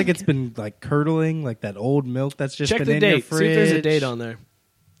 I feel like it's been like curdling, like that old milk that's just Check been the in your date. fridge. See if there's a date on there.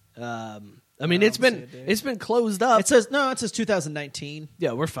 I mean, it's been closed up. It says 2019.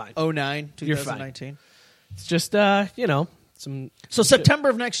 Yeah, we're fine. 09, You're fine. 2019. It's just some So September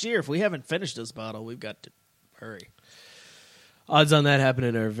of next year, if we haven't finished this bottle, we've got to hurry. odds on that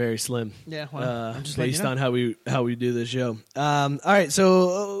happening are very slim. Yeah, well, I'm just letting based you know. on how we do this show. All right,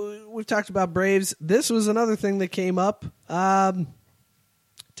 so we've talked about Braves. This was another thing that came up.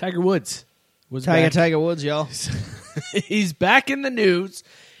 Tiger Woods was back. Tiger Woods, y'all. He's back in the news.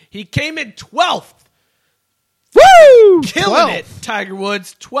 He came in 12th. Woo! Killing it. Tiger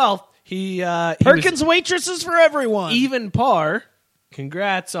Woods, 12th. He Perkins waitresses for everyone. even par.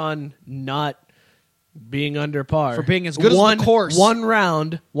 Congrats on not being under par. For being as good as the course. One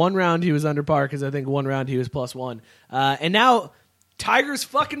round he was under par because I think one round he was +1. And now Tiger's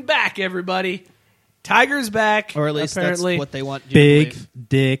fucking back, everybody. Tiger's back. Or at least apparently. that's what they want you to Big believe.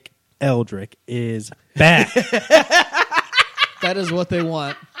 Dick Eldrick is back. That is what they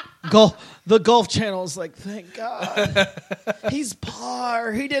want. The Golf Channel is like, thank God. He's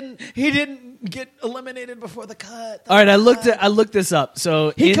par. He didn't get eliminated before the cut. All right, I looked this up.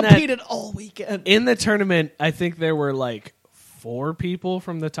 So He in competed all weekend. in the tournament, I think there were like 4 people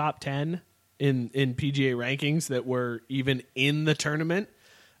from the top 10 in PGA rankings that were even in the tournament.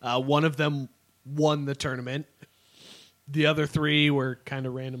 One of them won the tournament. The other 3 were kind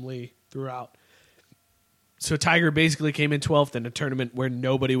of randomly throughout. So Tiger basically came in 12th in a tournament where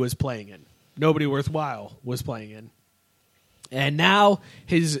nobody was playing in. Nobody worthwhile was playing in. And now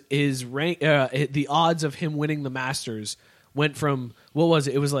his rank, the odds of him winning the Masters went from, what was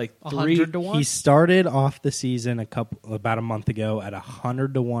it? It was like 100 to 1. He started off the season about a month ago at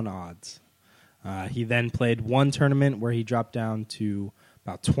 100 to 1 odds. He then played one tournament where he dropped down to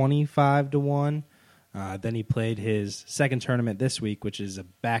about 25 to 1. Then he played his second tournament this week, which is a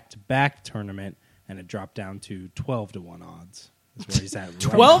back-to-back tournament, and it dropped down to 12 to 1 odds. That's where he's at.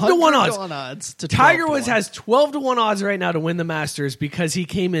 12 to 1 odds. odds to Tiger 12 to Woods 1. has 12 to 1 odds right now to win the Masters because he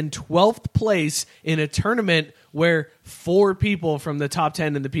came in 12th place in a tournament where 4 people from the top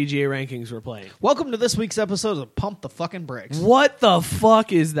 10 in the PGA rankings were playing. Welcome to this week's episode of Pump the Fucking Brakes. What the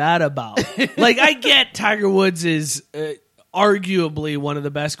fuck is that about? Like, I get Tiger Woods is arguably one of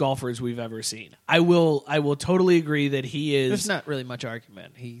the best golfers we've ever seen. I will totally agree that he is There's not really much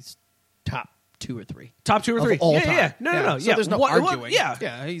argument. He's top 2 or 3. top 2 or Of 3 all yeah, time. yeah. No. So there's no arguing. Yeah,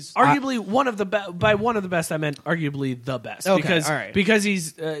 Yeah, he's arguably one of the by one of the best. I meant arguably the best. Okay, because all right. because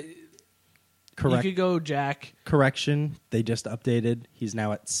he's Correct. You could go Jack Correction, they just updated. He's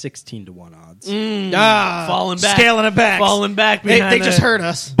now at 16 to 1 odds. falling back, scaling it back. falling back. They Behind just heard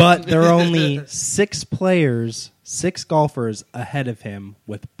us. But there are only 6 golfers ahead of him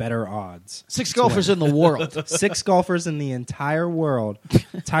with better odds. 6 golfers in the world. 6 golfers in the entire world.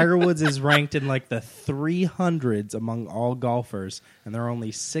 Tiger Woods is ranked in like the 300s among all golfers, and there are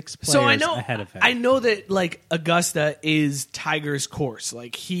only 6 players So I know ahead of him. I know that like Augusta is Tiger's course.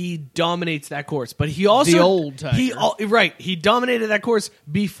 Like he dominates that course, but he also The old Tiger. He dominated that course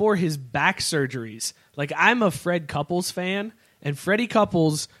before his back surgeries. Like I'm a Fred Couples fan, and Freddie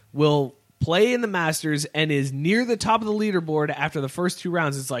Couples will play in the Masters and is near the top of the leaderboard after the first 2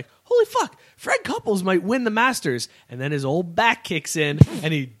 rounds, it's like, holy fuck, Fred Couples might win the Masters. And then his old back kicks in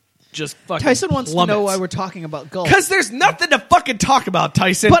and he just fucking Tyson wants plummets. to know why we're talking about golf. Because there's nothing to fucking talk about,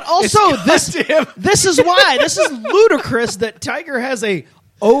 Tyson. But also, It's this is why. This is ludicrous that Tiger has a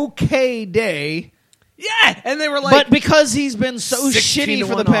okay day. Yeah, and they were like... But because he's been so 16 shitty to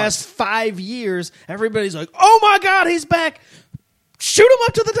for the 1 past 5 years, everybody's like, oh my God, he's back. Shoot him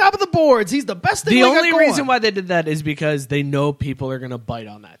up to the top of the boards. He's the best thing The we got only going. reason why they did that is because they know people are going to bite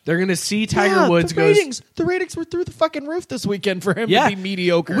on that. They're going to see Tiger Woods the ratings were through the fucking roof this weekend for him to be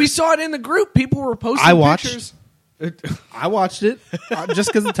mediocre. We saw it in the group. People were posting I watched. pictures. I watched it just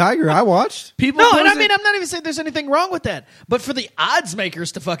because of Tiger. I watched. People No, and I posted- mean, I'm not even saying there's anything wrong with that. But for the odds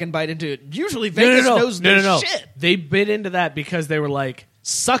makers to fucking bite into it, usually Vegas knows no shit. They bit into that because they were like,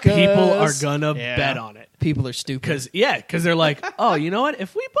 Suckers. people are going to bet on it. People are stupid. Because they're like, oh, you know what?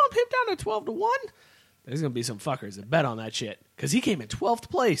 If we bump him down to 12 to 1, there's going to be some fuckers that bet on that shit. Because he came in 12th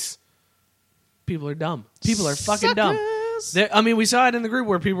place. People are dumb. People are fucking dumb. I mean, we saw it in the group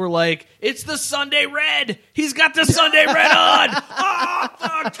where people were like, it's the Sunday Red. He's got the Sunday Red on. Oh,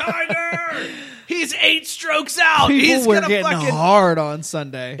 fuck Tiger. He's 8 strokes out. People He's were gonna getting fucking... hard on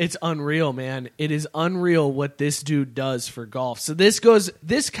Sunday. It's unreal, man. It is unreal what this dude does for golf. So this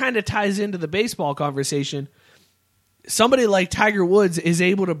kind of ties into the baseball conversation. Somebody like Tiger Woods is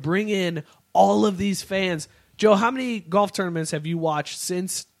able to bring in all of these fans. Joe, how many golf tournaments have you watched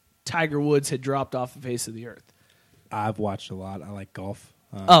since Tiger Woods had dropped off the face of the earth? I've watched a lot. I like golf.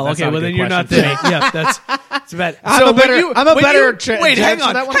 Okay. Well, then you're not there. Yeah, that's bad. I'm a better wait, hang judge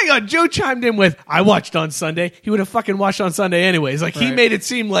for that one. on. Joe chimed in with, I watched on Sunday. He would have fucking watched on Sunday anyways. Like, he Right. made it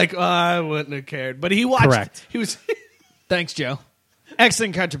seem like, I wouldn't have cared. But he watched. Correct. He was... Thanks, Joe.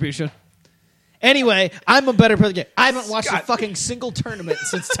 Excellent contribution. Anyway, I'm a better player. I haven't watched a fucking single tournament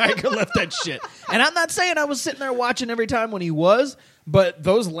since Tiger left that shit. And I'm not saying I was sitting there watching every time when he was, but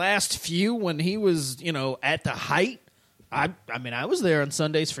those last few when he was, at the height, I mean, I was there on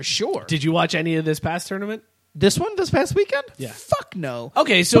Sundays for sure. Did you watch any of this past tournament? This past weekend? Yeah. Fuck no.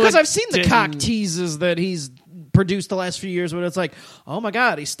 Okay, so because it I've seen the didn't- cock teases that he's produced the last few years where it's like, oh my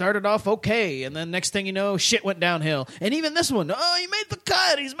God, he started off okay, and then next thing you know, shit went downhill. And even this one, oh, he made the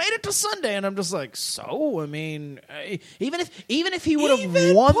cut, he's made it to Sunday, and I'm just like, so, I mean, even if he would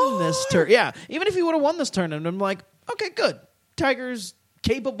have won this even if he would have won this tournament, I'm like, okay, good. Tiger's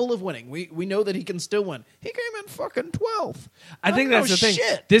capable of winning. We know that he can still win. He came in fucking 12th. I think that's the thing.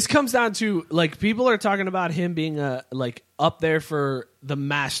 Shit. This comes down to, like, people are talking about him being up there for the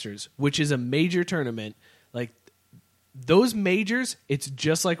Masters, which is a major tournament. Like, those majors, it's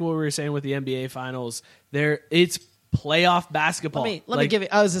just like what we were saying with the NBA Finals. It's playoff basketball. Let me give you.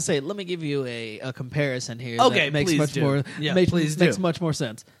 I was to say, let me give you a comparison here. Okay, that makes please much do. more. Yeah, makes much more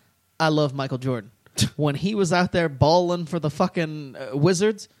sense. I love Michael Jordan. When he was out there balling for the fucking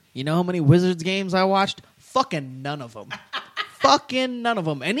Wizards, you know how many Wizards games I watched? Fucking none of them. Fucking none of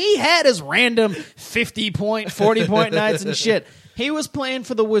them. And he had his random 50-point, 40-point nights and shit. He was playing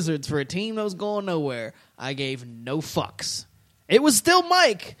for the Wizards for a team that was going nowhere. I gave no fucks. It was still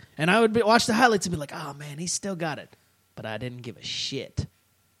Mike, and I would watch the highlights and be like, oh man, he's still got it. But I didn't give a shit.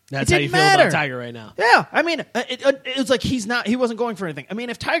 That's It how you didn't feel matter. about Tiger right now. Yeah, I mean, it was like he wasn't going for anything. I mean,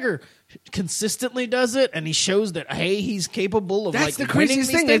 if Tiger consistently does it and he shows that, hey, he's capable of That's the winning craziest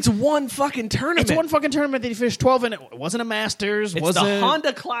these thing. things, It's one fucking tournament. it's one fucking tournament that he finished 12 in. It wasn't a Masters. It's wasn't the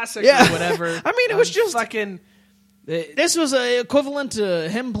Honda Classic Yeah. or whatever. I mean, it was just fucking... This was equivalent to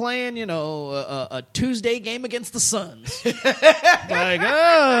him playing, a Tuesday game against the Suns. Like,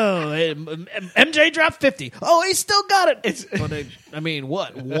 MJ dropped 50. Oh, he still got it. I mean,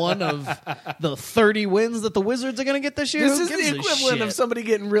 what? One of the 30 wins that the Wizards are going to get this year? This Who is gives the a equivalent shit? of somebody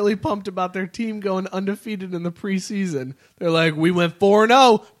getting really pumped about their team going undefeated in the preseason. They're like, we went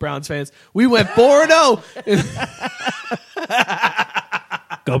 4-0, Browns fans. We went 4-0.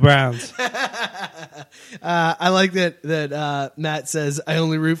 Go Browns. I like that Matt says, I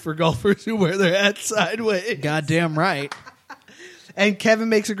only root for golfers who wear their hats sideways. Goddamn right. And Kevin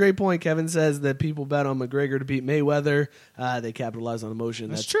makes a great point. Kevin says that people bet on McGregor to beat Mayweather. They capitalize on emotion.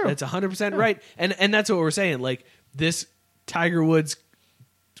 That's true. That's 100% right. And that's what we're saying. Like, this Tiger Woods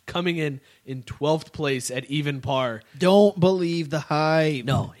coming in 12th place at even par. Don't believe the hype.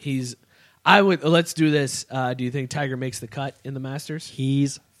 No, let's do this. Do you think Tiger makes the cut in the Masters?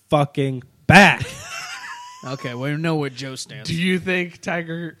 He's fucking back. Okay, we know where Joe stands. Do you think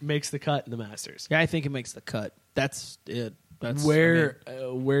Tiger makes the cut in the Masters? Yeah, I think he makes the cut. That's it. That's Where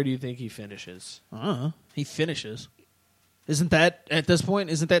do you think he finishes? He finishes. Isn't that at this point?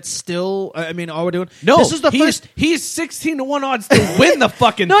 Isn't that still? I mean, all we're doing. No, this is the first. He's 16-1 odds to win the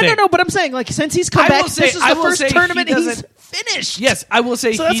fucking No, thing. no. But I'm saying, like, since he's come I back, will say- this is I the will first say he tournament he's doesn't- finished. Yes, I will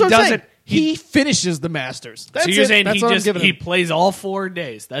say So that's he what I'm saying. doesn't. He finishes the Masters. That's So you're it. saying That's he what I'm just giving he him. plays all 4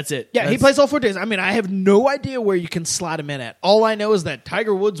 days. That's it. Yeah, he That's- plays all 4 days. I mean, I have no idea where you can slot him in at. All I know is that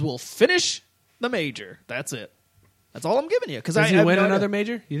Tiger Woods will finish the major. That's it. That's all I'm giving you. Because Does he have win no another idea.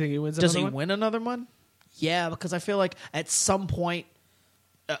 major? You think he wins? Does another he one? win another one? Yeah, because I feel like at some point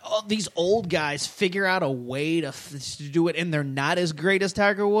these old guys figure out a way to do it, and they're not as great as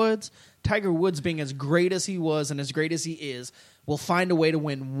Tiger Woods. Tiger Woods, being as great as he was and as great as he is, will find a way to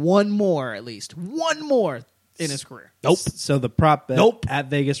win one more in his career. Nope. So the prop bet Nope. at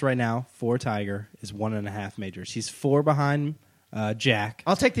Vegas right now for Tiger is 1.5 majors. He's 4 behind Jack.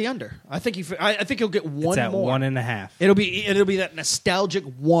 I'll take the under. I think he'll get one It's at more. 1.5. It'll be that nostalgic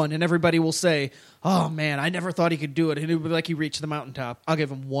one, and everybody will say, "Oh man, I never thought he could do it." And it'll be like he reached the mountaintop. I'll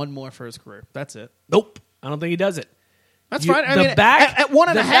give him one more for his career. That's it. Nope. I don't think he does it. That's You- fine. I the mean, back at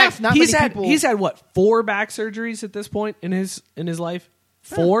 1.5, the back- not he's many had, people. He's had what 4 back surgeries at this point in his life.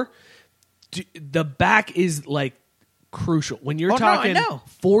 4. The back is like crucial when you're Oh, no, I talking know.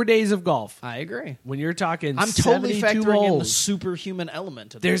 4 days of golf. I agree. When you're talking, I'm totally 72 factoring in the holes, superhuman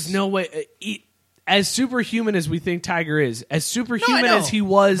element of there's this. no way. As superhuman as we think Tiger is, as superhuman know. as he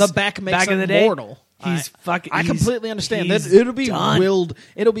was, The back makes in the him day, mortal. He's fucking. I he's- completely understand he's that. It'll be done. willed.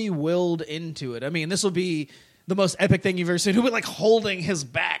 It'll be willed into it. I mean, this will be the most epic thing you've ever seen. He'll be like holding his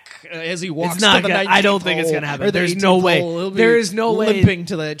back as he walks. It's not to the gonna- 19th I don't think it's hole gonna happen. or the There's 18th no way. hole. He'll be There is no way. limping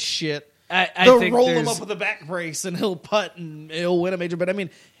to that shit. I They'll think roll him there's- up with a back brace and he'll putt and he'll win a major. But I mean,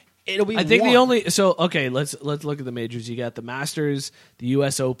 it'll be. I think one. the only let's look at the majors. You got the Masters, the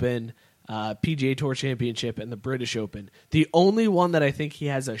U.S. Open, PGA Tour Championship, and the British Open. The only one that I think he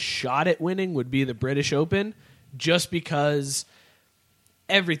has a shot at winning would be the British Open, just because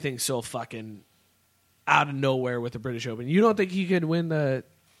everything's so fucking out of nowhere with the British Open. You don't think he could win the?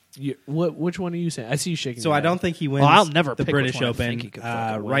 Which one are you saying? I see you shaking. So your I head. don't think he wins Well, I'll never the pick British which one I Open. think he could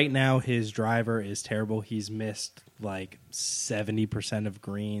fucking win. Right now, his driver is terrible. He's missed like 70% of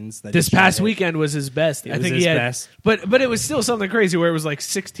greens. That This he's tried past to hit. weekend was his best. It I was think his he had, best. but it was still something crazy where it was like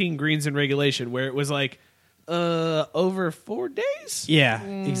 16 greens in regulation, where it was like over 4 days. Yeah,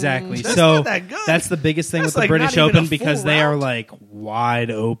 exactly. That's So not that good. that's the biggest thing That's with the like British not even Open a because full they are round. like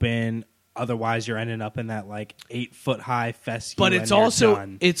wide open. Otherwise, you're ending up in that like 8-foot high fescue. But and it's you're also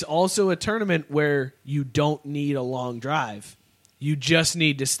done. it's also a tournament where you don't need a long drive. You just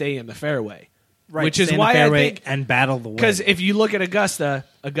need to stay in the fairway, Right, which is stay in the why I fairway think and battle the wind. because if you look at Augusta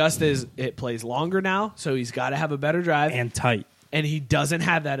it plays longer now, so he's got to have a better drive, and tight. and he doesn't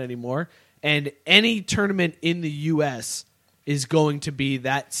have that anymore. And any tournament in the U.S. is going to be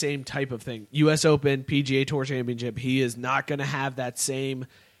that same type of thing. U.S. Open, PGA Tour Championship. He is not going to have that same.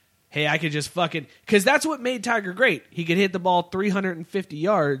 Hey, I could just fucking... Because that's what made Tiger great. He could hit the ball 350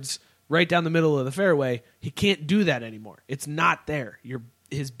 yards right down the middle of the fairway. He can't do that anymore. It's not there.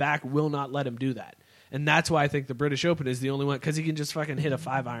 His back will not let him do that. And that's why I think the British Open is the only one, because he can just fucking hit a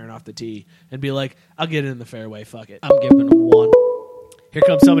 5-iron off the tee and be like, I'll get it in the fairway, fuck it. I'm giving him one. Here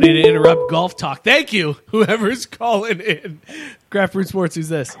comes somebody to interrupt golf talk. Thank you, whoever's calling in. Craft Brewed Sports, who's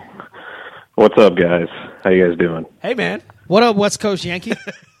this? What's up, guys? How you guys doing? Hey, man. What up, West Coast Yankee?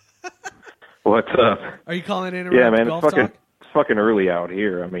 What's up? Are you calling in to Yeah, interrupt man, golf it's talk? fucking early out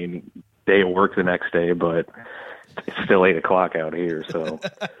here. I mean, day of work the next day, but it's still 8 o'clock out here. So,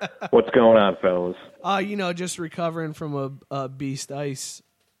 what's going on, fellas? Just recovering from a Beast Ice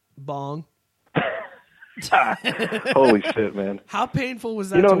bong. Holy shit, man! How painful was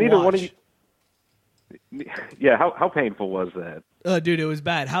that You know, to neither watch? one of you. Yeah, how painful was that? Dude, it was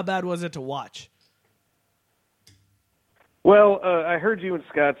bad. How bad was it to watch? Well, I heard you and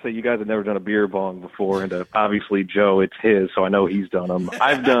Scott say you guys had never done a beer bong before, and obviously Joe, it's his, so I know he's done them.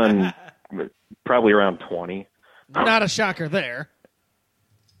 I've done probably around 20. Not a shocker there.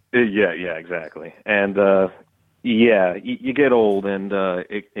 Yeah, exactly. And you get old, and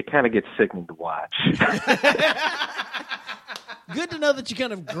it kind of gets sickening to watch. Good to know that you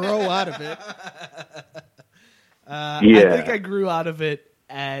kind of grow out of it. I Yeah. think I grew out of it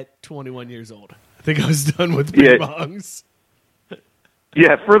at 21 years old. I think I was done with beer bongs.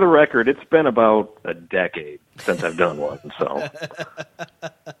 Yeah, for the record, it's been about a decade since I've done one. So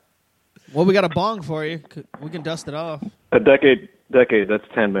Well, we got a bong for you. We can dust it off. a decade, that's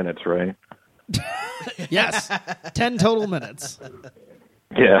 10 minutes, right? Yes. 10 total minutes.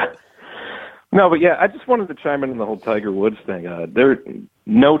 Yeah. No, but yeah, I just wanted to chime in on the whole Tiger Woods thing. There's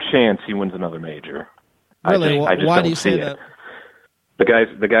no chance he wins another major. Really? I just Why don't do you say see that? it.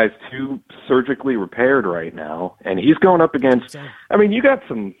 The guy's too surgically repaired right now, and he's going up against. I mean, you got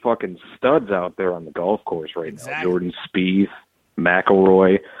some fucking studs out there on the golf course right now. Jordan Spieth,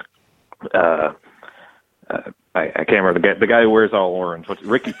 McIlroy. I can't remember the guy who wears all orange. What's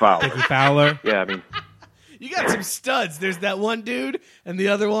Ricky Fowler? Ricky Fowler. Yeah, I mean, You got some studs. There's that one dude and the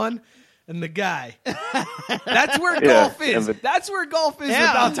other one and the guy. That's where golf is. That's where golf is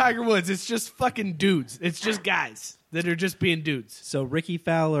without Tiger Woods. It's just fucking dudes. It's just guys that are just being dudes. So Ricky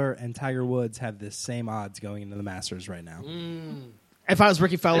Fowler and Tiger Woods have the same odds going into the Masters right now. If I was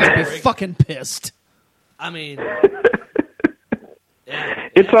Ricky Fowler, I'd be fucking pissed. I mean,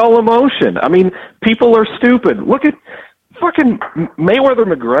 it's all emotion. I mean, people are stupid. Look at fucking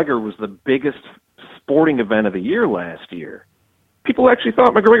Mayweather-McGregor was the biggest sporting event of the year last year. People actually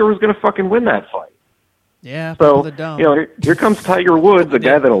thought McGregor was going to fucking win that fight. Yeah, so people are dumb. you know, here comes Tiger Woods, a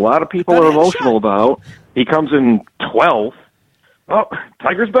guy that a lot of people are emotional about. He comes in 12th. Oh,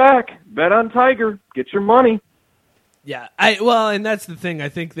 Tiger's back. Bet on Tiger. Get your money. yeah. And that's the thing. I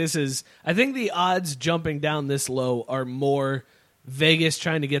think the odds jumping down this low are more Vegas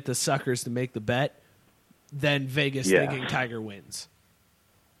trying to get the suckers to make the bet than Vegas thinking Tiger wins.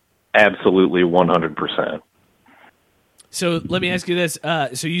 Absolutely, 100%. So let me ask you this.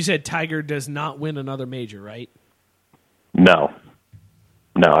 So you said Tiger does not win another major, right? No,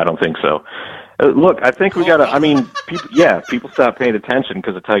 I don't think so. Look, I think we got to. I mean, people stop paying attention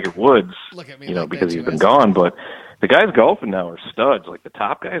because of Tiger Woods. Look at me, you know, like because that, he's you been guys. gone. But the guys golfing now are studs. Like the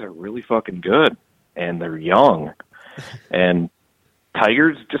top guys are really fucking good, and they're young. And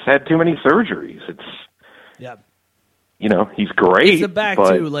Tiger's just had too many surgeries. Yeah. You know, he's great. It's the back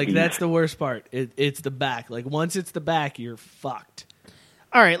but too. Like that's the worst part. It's the back. Like once it's the back, you're fucked.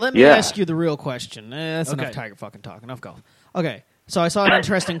 All right, let me ask you the real question. That's Okay. enough Tiger fucking talk. Enough golf. Okay, so I saw an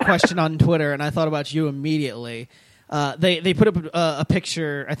interesting question on Twitter, and I thought about you immediately. They put up a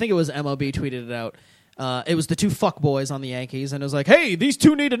picture. I think it was MLB tweeted it out. It was the two fuckboys on the Yankees, and it was like, hey, these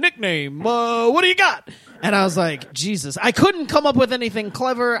two need a nickname. What do you got? And I was like, Jesus. I couldn't come up with anything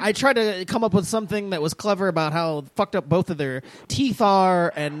clever. I tried to come up with something that was clever about how fucked up both of their teeth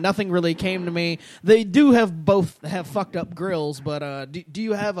are, and nothing really came to me. They do both have fucked up grills, but do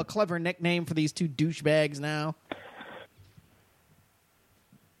you have a clever nickname for these two douchebags now?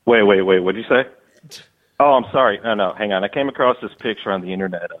 Wait, what'd you say? Oh, I'm sorry. No, hang on. I came across this picture on the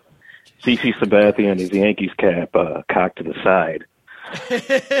internet of CC Sabathia and his Yankees cap cocked to the side.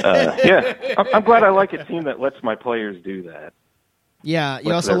 I'm glad I like a team that lets my players do that. Yeah,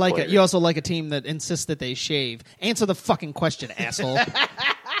 you also like a team that insists that they shave. Answer the fucking question, asshole.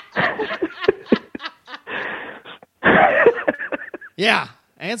 Yeah,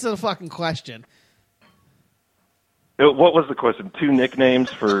 answer the fucking question. What was the question? Two nicknames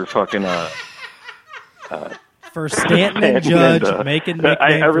for fucking For Stanton and Judge, make a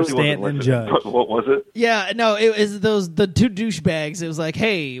nickname for Stanton and Judge. What was it? Yeah, no, it was the two douchebags. It was like,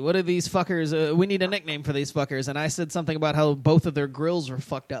 hey, what are these fuckers? We need a nickname for these fuckers. And I said something about how both of their grills were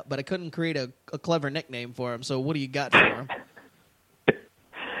fucked up, but I couldn't create a clever nickname for them. So what do you got for them?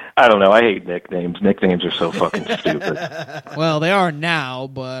 I don't know. I hate nicknames. Nicknames are so fucking stupid. Well, they are now,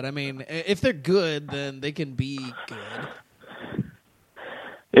 but I mean, if they're good, then they can be good.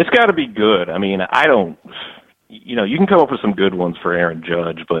 It's got to be good. I mean, I don't. You know, you can come up with some good ones for Aaron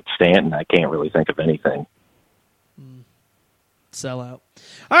Judge, but Stanton, I can't really think of anything. Sell out.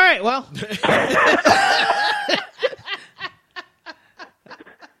 All right, well.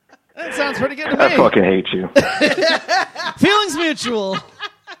 That sounds pretty good to me. I fucking hate you. Feelings mutual.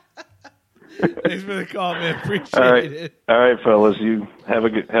 Thanks for the call, man. Appreciate it. All right, fellas. You have a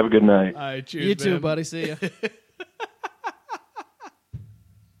good night. All right, cheers, You too, man. buddy. See ya.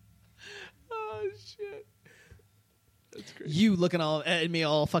 Oh shit. That's crazy. You looking all at me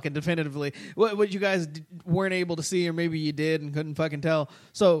all fucking definitively. What you guys weren't able to see, or maybe you did and couldn't fucking tell.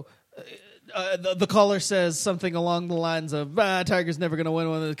 So the caller says something along the lines of, Tiger's never going to win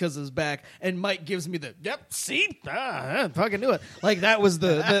one because of his back. And Mike gives me the, yep, see? I fucking knew it. Like, that was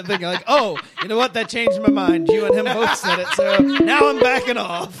the thing. Like, oh, you know what? That changed my mind. You and him both said it, so now I'm backing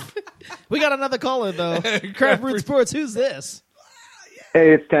off. We got another caller, though. Craft Root Sports, who's this?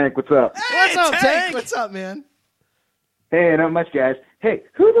 Hey, it's Tank. What's up? What's up, Tank? What's up, man? Hey, not much, guys. Hey,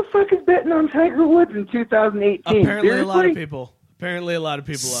 who the fuck is betting on Tiger Woods in 2018? Apparently Seriously? a lot of people. Apparently a lot of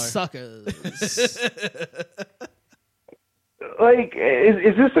people are. Suckers. Like,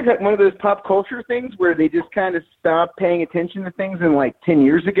 is this like one of those pop culture things where they just kind of stopped paying attention to things in like 10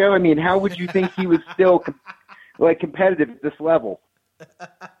 years ago? I mean, how would you think he was still like competitive at this level?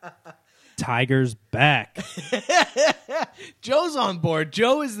 Tiger's back. Joe's on board.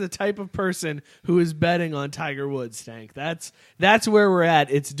 Joe is the type of person who is betting on Tiger Woods, Tank. That's where we're at.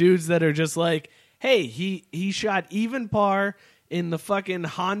 It's dudes that are just like, hey, he shot even par in the fucking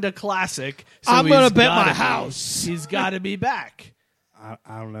Honda Classic. So I'm going to bet my house. He's got to be back. I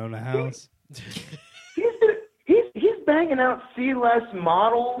don't own a house. He's banging out C-less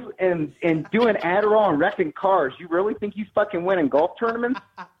models and doing Adderall and wrecking cars. You really think he's fucking winning golf tournaments?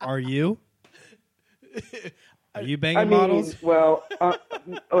 Are you? Are you banging models? Well, on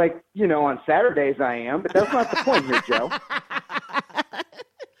Saturdays I am, but that's not the point here, Joe.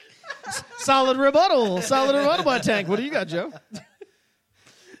 Solid rebuttal by Tank. What do you got, Joe?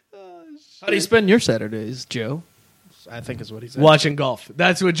 How do you spend your Saturdays, Joe? I think is what he said. Watching golf.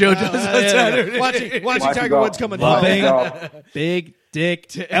 That's what Joe does on Saturday. Watching Tiger Woods come and Big Dick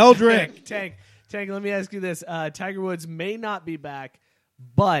Eldrick. Tank, let me ask you this. Tiger Woods may not be back,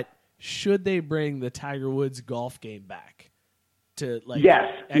 but should they bring the Tiger Woods golf game back?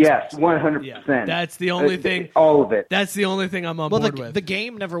 Yes, 100%. That's the only thing. All of it. That's the only thing I'm on board with. The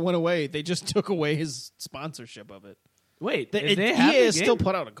game never went away. They just took away his sponsorship of it. Wait, EA still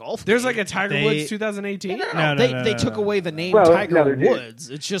put out a golf There's game. like a Tiger Woods 2018? No, they took away the name Tiger Woods.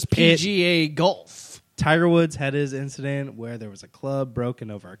 It's just PGA Golf. Tiger Woods had his incident where there was a club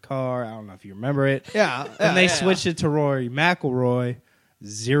broken over a car. I don't know if you remember it. And they switched it to Rory McIlroy.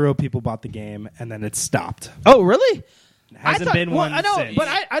 0 people bought the game, and then it stopped. Oh, really? Hasn't been one I know, since. but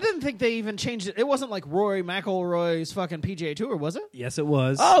I didn't think they even changed it. It wasn't like Rory McIlroy's fucking PGA Tour, was it? Yes, it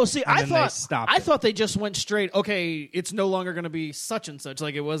was. Oh, see, I thought they just went straight. Okay, it's no longer going to be such and such.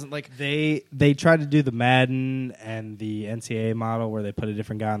 Like it wasn't like they tried to do the Madden and the NCAA model where they put a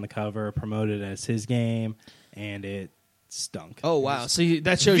different guy on the cover, promote it as his game, and it stunk. Oh wow! See,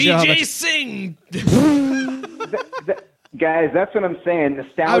 that shows you how Vijay Singh. Guys, that's what I'm saying.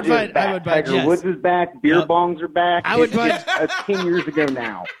 Nostalgia is back. Tiger Woods is back. Beer bongs are back. I would buy 10 years ago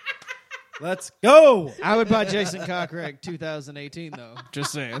now. Let's go. I would buy Jason Kokrak 2018 though.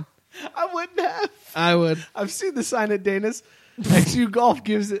 Just saying. I wouldn't have. I would. I've seen the sign at Dana's. XU Golf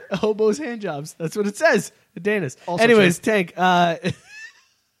gives hobos hand jobs. That's what it says at Dana's. Also anyways, true. Tank.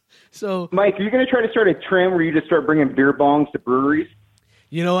 So, Mike, are you going to try to start a trend where you just start bringing beer bongs to breweries?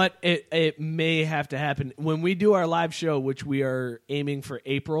 You know what? It may have to happen. When we do our live show, which we are aiming for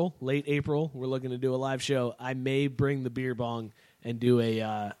late April, we're looking to do a live show. I may bring the beer bong and do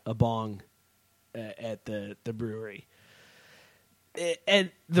a bong at the brewery.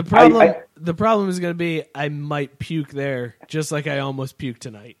 And the problem is going to be I might puke there, just like I almost puked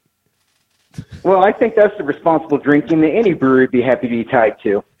tonight. Well, I think that's the responsible drinking that any brewery would be happy to be tied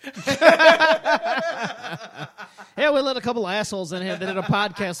to. Yeah, we let a couple assholes in here that did a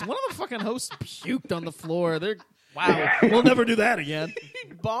podcast. One of the fucking hosts puked on the floor. Wow, we'll never do that again.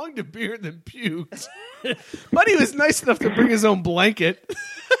 He bonged a beer and then puked. But he was nice enough to bring his own blanket.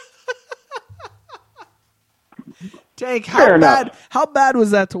 Tank, how bad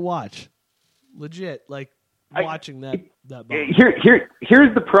was that to watch? Legit, like watching that bong.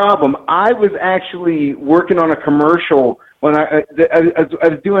 Here's the problem. I was actually working on a commercial when I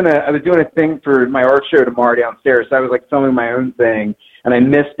was doing a thing for my art show tomorrow downstairs. So I was like filming my own thing, and I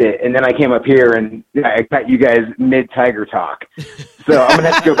missed it. And then I came up here and I got you guys mid Tiger talk. So I'm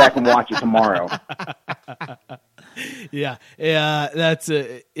gonna have to go back and watch it tomorrow. Yeah, that's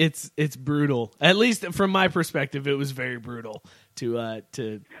it's brutal. At least from my perspective, it was very brutal to get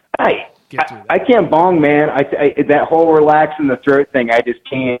through that. I can't bong, man. I that whole relax in the throat thing, I just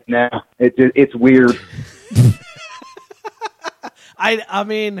can't. No, it's weird. I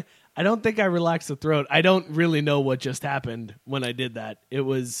mean, I don't think I relaxed the throat. I don't really know what just happened when I did that.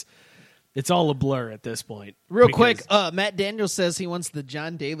 It's all a blur at this point. Real quick, Matt Daniels says he wants the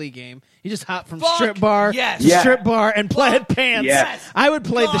John Daly game. He just hopped from strip bar and plaid pants. Yes. I would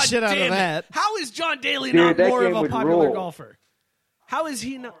play the shit out of that. How is John Daly not more of a popular golfer? How is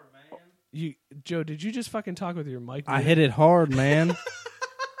he not? Joe, did you just fucking talk with your mic? I hit it hard, man.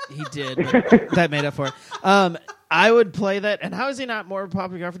 He did. That made up for it. I would play that. And how is he not more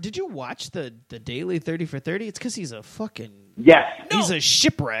popular golfer? Did you watch the Daily 30 for 30? It's because he's a fucking... Yes. He's a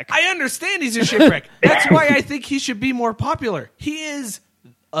shipwreck. I understand he's a shipwreck. That's why I think he should be more popular. He is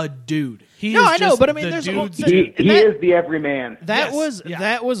a dude. I know, but I mean, there's he is the everyman. That was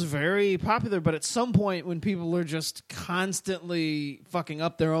very popular, but at some point when people are just constantly fucking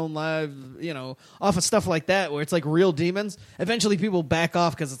up their own lives, off of stuff like that, where it's like real demons, eventually people back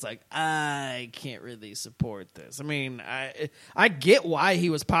off because it's like, I can't really support this. I mean, I get why he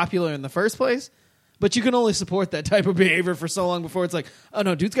was popular in the first place, But you can only support that type of behavior for so long before it's like, oh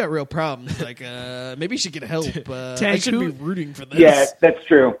no, dude's got real problems. Like, maybe he should get help. I shouldn't be rooting for this. Yeah, that's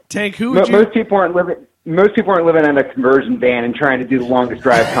true. Tank, who Most people aren't living. Most people aren't living in a conversion van and trying to do the longest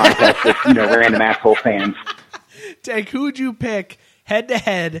drive contest with random asshole fans. Tank, who would you pick head to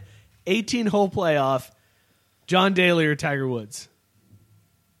head, 18-hole playoff? John Daly or Tiger Woods?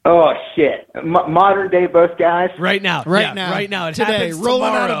 Oh shit! Modern day, both guys. Right now. Right now. It Today, happens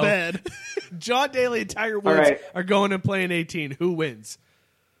rolling tomorrow. out of bed. John Daly and Tiger Woods are going and playing 18. Who wins?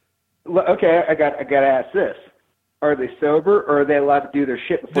 Okay, I got to ask this: are they sober, or are they allowed to do their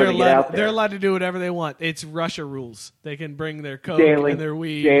shit before they get out there? They're allowed to do whatever they want. It's Russia rules. They can bring their coke Daily, and their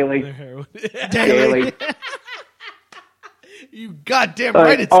weed. Daily. And their heroin. Daily. You goddamn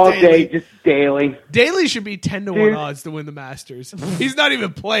right, it's all Daly. day, just Daily. Daly should be 10-1 odds to win the Masters. He's not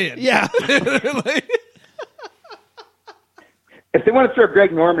even playing. Yeah. If they want to throw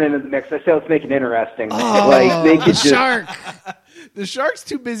Greg Norman into the mix, I say let's make it interesting. They could just Shark. The Shark's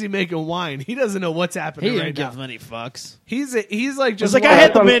too busy making wine. He doesn't know what's happening He right didn't now. give any fucks. He's like just It's like I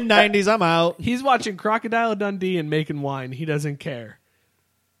had the mid-90s. I'm out. He's watching Crocodile Dundee and making wine. He doesn't care.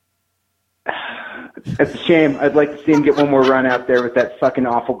 That's a shame. I'd like to see him get one more run out there with that fucking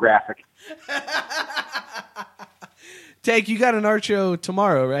awful graphic. Tank, you got an art show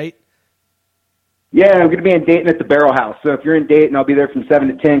tomorrow, right? Yeah, I'm going to be in Dayton at the Barrel House. So if you're in Dayton, I'll be there from 7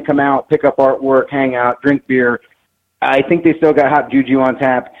 to 10. Come out, pick up artwork, hang out, drink beer. I think they still got Hop Juju on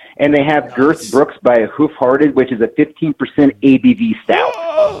tap. And they have Girth Brooks by Hoof Hearted, which is a 15% ABV stout.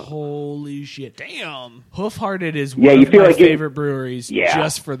 Holy shit. Damn. Hoof Hearted is one of my favorite breweries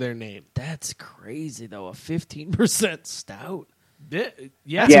just for their name. That's crazy, though. A 15% stout.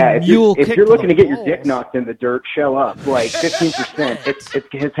 Yeah, if you're looking to get your dick knocked in the dirt, show up. Like 15%,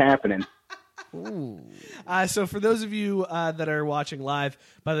 it's happening. So for those of you that are watching live,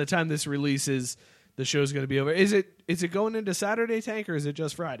 by the time this releases, the show's going to be over. Is it going into Saturday, Tank, or is it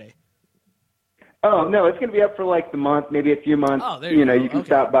just Friday? Oh, no, it's going to be up for like the month, maybe a few months. Oh, there you go. You can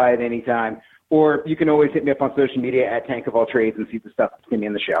stop by at any time. Or you can always hit me up on social media at Tank of All Trades and see the stuff that's going to be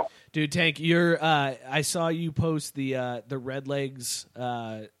in the show. Dude, Tank, I saw you post the Red Legs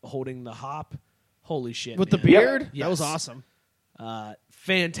holding the hop. Holy shit. With the beard? Yes. That was awesome.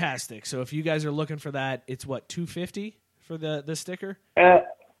 Fantastic. So if you guys are looking for that, it's what, $250 for the sticker?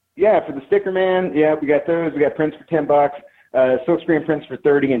 Yeah, for the sticker, man. Yeah, we got those. We got prints for $10, silkscreen prints for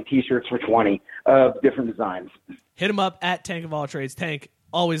 $30, and T-shirts for $20 of different designs. Hit them up at Tank of All Trades. Tank,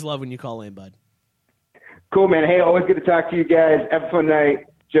 always love when you call in, bud. Cool, man. Hey, always good to talk to you guys. Have a fun night.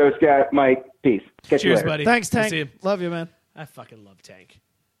 Joe, Scott, Mike, peace. Catch you Cheers, later. buddy. Thanks, Tank. See you. Love you, man. I fucking love Tank.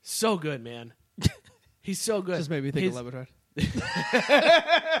 So good, man. He's so good. Just made me think of Lebatard.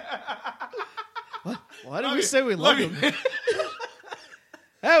 What? Why did we say we love him?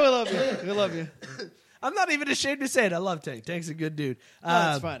 Hey, we love you. We love you. I'm not even ashamed to say it. I love Tank. Tank's a good dude. No,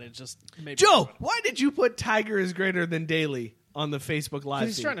 that's fine. It just made Joe, why did you put Tiger is greater than Daly on the Facebook Live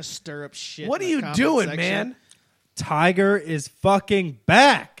He's feed? trying to stir up shit. What are in the you comment doing, section. man? Tiger is fucking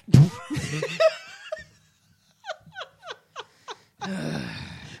back.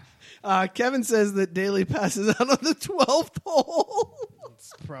 Kevin says that Daly passes out on the 12th hole.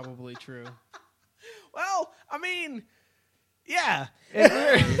 It's probably true. Well, I mean, yeah.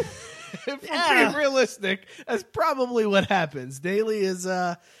 If we're being realistic, that's probably what happens. Daly is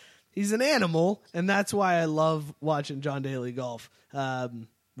he's an animal, and that's why I love watching John Daly golf.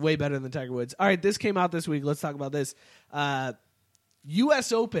 Way better than Tiger Woods. All right, this came out this week. Let's talk about this.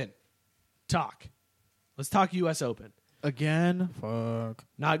 U.S. Open talk. Let's talk U.S. Open. Again? Fuck.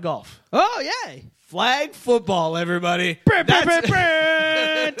 Not golf. Oh, yay. Flag football, everybody.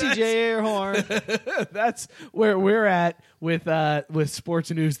 TJ air horn. That's where we're at with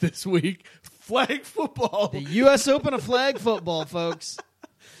sports news this week. Flag football. The U.S. Open of flag football, folks.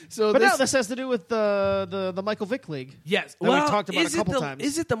 So But this has to do with the Michael Vick League. Yes. That we've talked about a couple times.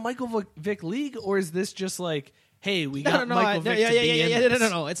 Is it the Michael Vick League, or is this just like, hey, we got Michael Vick to be in this?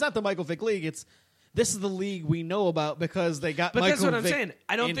 No. It's not the Michael Vick League. This is the league we know about because they got But Michael that's what I'm Vick saying.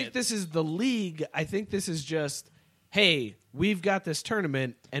 I don't in think it. this is the league. I think this is just, hey, we've got this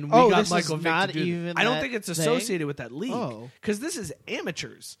tournament, and we Oh, got this is Michael Vick not to do even I don't that think it's thing? associated with that league. Oh. Because this is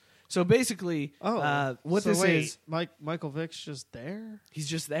amateurs. So basically, what so this wait, is, Michael Vick's just there? he's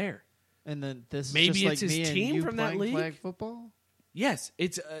just there. And then this Maybe is just it's like his me team and you from that playing league? flag football? Yes,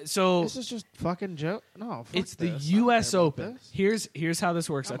 it's so. This is just fucking joke. No, fuck It's the this. I don't U.S. care about Open. this. Here's how this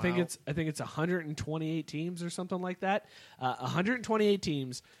works. I'm I think out. it's 128 teams or something like that. 128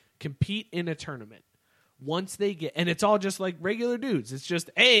 teams compete in a tournament. Once they get, and it's all just like regular dudes. It's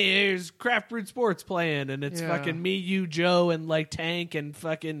just, hey, here's Craft Brewed Sports playing, and it's Yeah. fucking me, you, Joe, and like Tank, and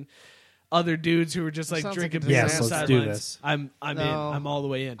fucking other dudes who were just like sounds drinking like a beer on disaster. the Yes, let's do sidelines. this. I'm in. No. I'm all the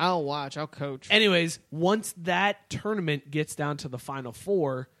way in. I'll watch. I'll coach. Anyways, once that tournament gets down to the Final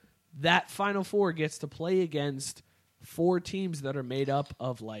Four, that Final Four gets to play against 4 teams that are made up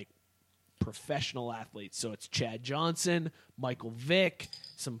of like professional athletes. So it's Chad Johnson, Michael Vick,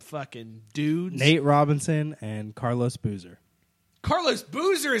 some fucking dudes. Nate Robinson and Carlos Boozer. Carlos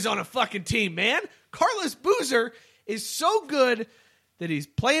Boozer is on a fucking team, man. Carlos Boozer is so good that he's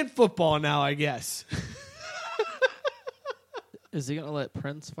playing football now, I guess. Is he gonna let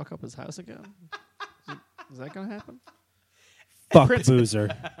Prince fuck up his house again? Is that gonna happen? Fuck Boozer.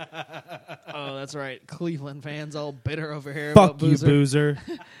 Oh, that's right. Cleveland fans all bitter over here. Fuck about you, Boozer.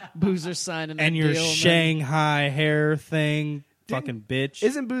 Boozer signing And that your deal, man. Shanghai hair thing. Fucking bitch.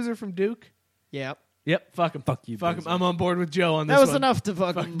 Isn't Boozer from Duke? Yep. Yep, fuck him. Fuck you, Fuck him. Boozer. I'm on board with Joe on this That was one. enough to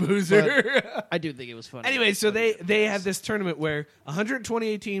fuck him, Boozer. but I do think it was funny. Anyway, so they have this tournament where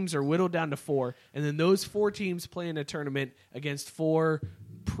 128 teams are whittled down to 4, and then those 4 teams play in a tournament against 4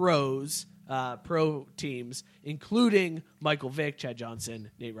 pros, pro teams, including Michael Vick, Chad Johnson,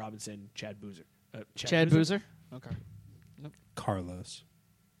 Nate Robinson, Chad Boozer. Chad Boozer? Okay. Carlos.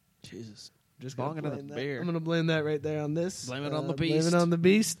 Jesus. Just Bonging gonna to the blame that. beer. I'm going to blame that right there on this. Blame it on the Blame beast. it on the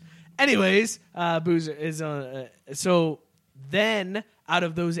beast. Anyways, Boozer is on. So then, out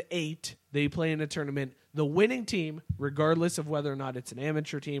of those 8, they play in a tournament. The winning team, regardless of whether or not it's an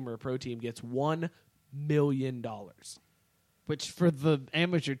amateur team or a pro team, gets $1 million. Which for the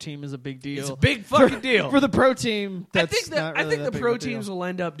amateur team is a big deal. It's a big fucking deal. For the pro team, I that's think not really the that big pro of a deal. teams will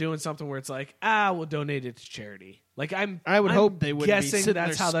end up doing something where it's like, we'll donate it to charity. Like I would hope they wouldn't be guessing sitting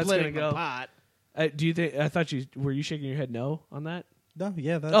that's there how that's going to splitting the go. pot. Do you think? I thought were you shaking your head no on that? No,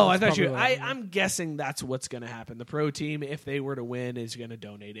 yeah. I thought you. I'm guessing that's what's going to happen. The pro team, if they were to win, is going to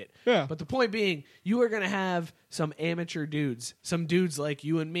donate it. Yeah. But the point being, you are going to have some amateur dudes, some dudes like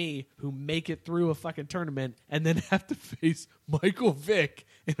you and me, who make it through a fucking tournament and then have to face Michael Vick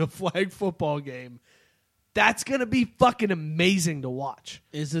in a flag football game. That's going to be fucking amazing to watch.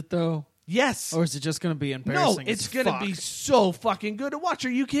 Is it though? Yes. Or is it just going to be embarrassing? No, it's going to be so fucking good to watch. Are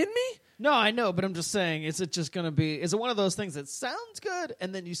you kidding me? No, I know, but I'm just saying, is it just going to be? Is it one of those things that sounds good,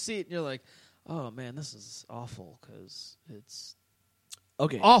 and then you see it, and you're like, "Oh man, this is awful," because it's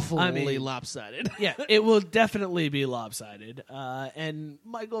awfully lopsided. Yeah, it will definitely be lopsided, and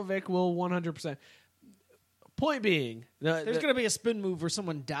Michael Vick will 100%. Point being, There's going to be a spin move where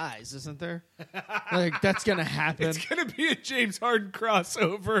someone dies, isn't there? Like that's going to happen. it's going to be a James Harden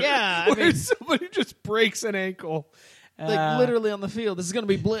crossover. Yeah, I where mean- somebody just breaks an ankle. Like literally on the field. This is going to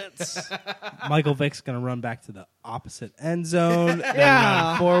be blitz. Michael Vick's going to run back to the opposite end zone. Then Yeah.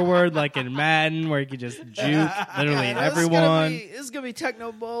 run forward like in Madden where he could just juke literally everyone. This is going to be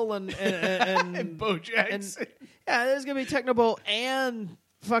Techno Bowl and Bo Jackson. yeah, there's going to be Techno Bowl and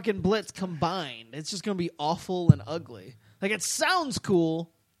fucking blitz combined. It's just going to be awful and ugly. Like it sounds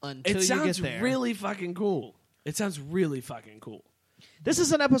cool until It you sounds get there. really fucking cool. It sounds really fucking cool. This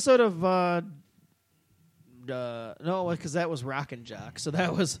is an episode of no, because that was Rock and Jock. So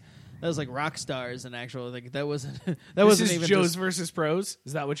that was like rock stars and actual. Like that wasn't. That This wasn't is even Joe's just- versus pros.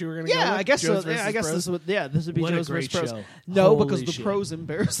 Is that what you were going to go with? Yeah, I guess Joe's so. Yeah, versus I guess pros? this would. Yeah, this would be What a Joe's versus great pros. show. No, Holy because the shit. pros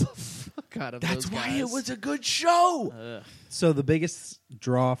embarrass the fuck out of That's those why guys. it was a good show. So the biggest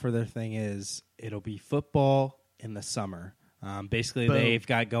draw for their thing is it'll be football in the summer. Basically, Boom. they've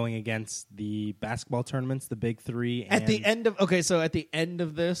got going against the basketball tournaments, the big 3. At the end of at the end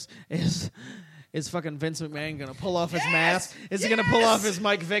of this is fucking Vince McMahon gonna pull off his mask? Is he gonna pull off his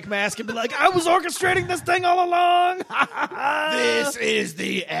Mike Vick mask and be like, "I was orchestrating this thing all along"? This is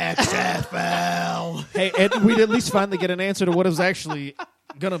the XFL. Hey, and we'd at least finally get an answer to what it was actually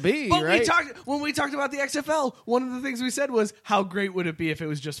gonna be, But right? when we talked about the XFL, one of the things we said was, how great would it be if it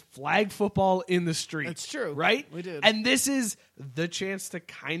was just flag football in the street? That's true. Right? We did. And this is the chance to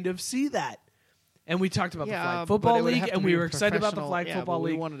kind of see that. And we talked about the Flag but Football it would League, have to and be we were excited about the professional- Flag yeah, Football but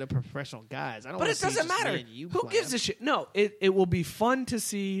League. We wanted a professional guys. I don't But wanna it see doesn't just matter. me and you Who playing. gives a shit? No, it will be fun to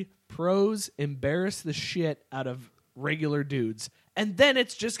see pros embarrass the shit out of regular dudes. And then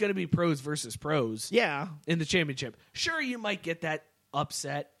it's just going to be pros versus pros. Yeah. In the championship. Sure, you might get that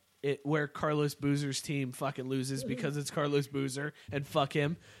upset where Carlos Boozer's team fucking loses because it's Carlos Boozer and fuck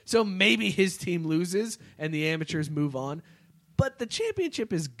him. So maybe his team loses and the amateurs move on. But the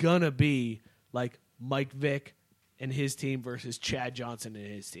championship is going to be like Mike Vick and his team versus Chad Johnson and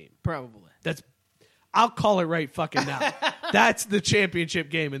his team. Probably. I'll call it right fucking now. That's the championship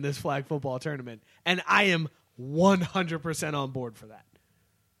game in this flag football tournament. And I am 100% on board for that.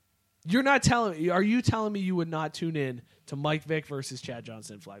 Are you telling me you would not tune in to Mike Vick versus Chad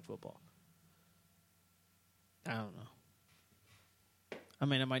Johnson in flag football? I don't know. I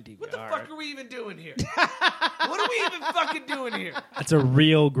mean, it might DVR. What the fuck are we even doing here? What are we even fucking doing here? That's a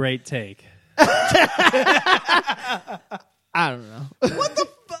real great take. I don't know. What the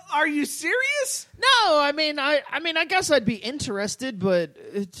are you serious? No, I mean, I guess I'd be interested, but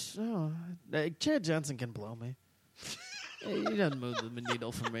it's Chad Johnson can blow me. He doesn't move the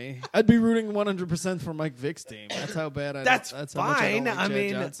needle for me. I'd be rooting 100% for Mike Vick's team. That's how bad I. That's how much fine. I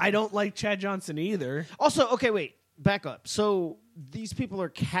mean, I don't like Chad Johnson either. Also, okay, wait, back up. So these people are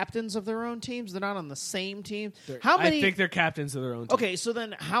captains of their own teams. They're not on the same team. How many? I think they're captains of their own team. Okay, so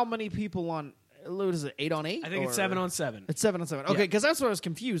then how many people on? What is it, 8 on 8? I think it's 7 on 7. It's 7 on 7. Okay, because that's where I was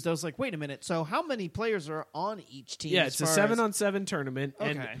confused. I was like, wait a minute. So how many players are on each team? Yeah, it's a 7 on 7 tournament.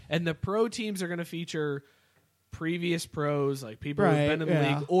 Okay. And the pro teams are going to feature previous pros, like people who've Right, been in the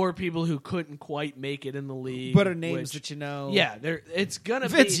yeah. league, or people who couldn't quite make it in the league. But are names which- that you know. Yeah, it's going to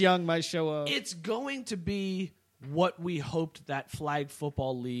be... Vince Young might show up. It's going to be what we hoped that flag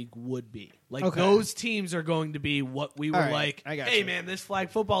football league would be. Like, Okay. those teams are going to be what we were All right, like, I got hey, you. man, this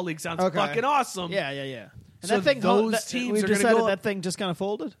flag football league sounds Okay. fucking awesome. Yeah. And So that thing, those teams we are gonna decided go up- that thing just kind of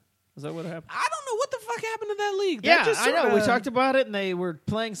folded? Is that what happened? I don't know what the fuck happened to that league. That Yeah, just I know. sorta- We talked about it, and they were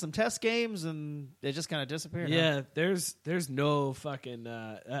playing some test games, and they just kind of disappeared. Yeah, there's no fucking...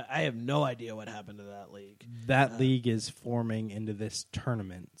 I have no idea what happened to that league. That league is forming into this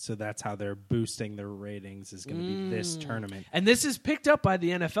tournament, so that's how they're boosting their ratings. Is going to be this tournament. And this is picked up by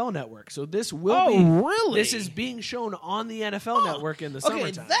the NFL Network, so this will be... really? This is being shown on the NFL Network in the Okay,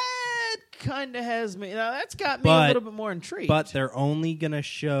 summertime. that kind of has me. Now that's got me But- a little bit more intrigued. But they're only going to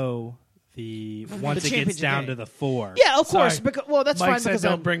show the once it gets championship down game. to the 4. yeah, of course. Sorry. Because, well, that's Mike fine said because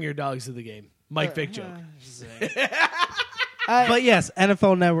don't I'm- bring your dogs to the game. Mike Vick joke. But yes,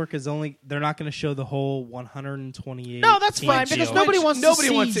 NFL Network is only. They're not going to show the whole 128. No, that's fine team because field. nobody wants Nobody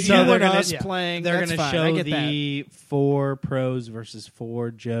to wants see to- you So and they're gonna- us yeah. playing. They're That's to fine. show I get the 4 pros versus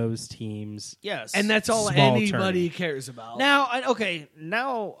 4 Joes teams. that. Yes, And that's all Small anybody tournament. cares about. now.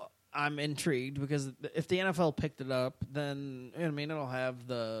 Now I'm intrigued because if the NFL picked it up, then I mean it'll have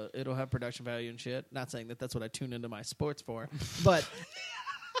production value and shit. Not saying that that's what I tune into my sports for, but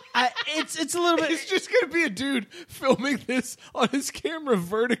it's a little bit. It's just going to be a dude filming this on his camera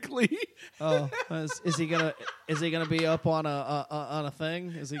vertically. Oh, is he gonna be up on a thing?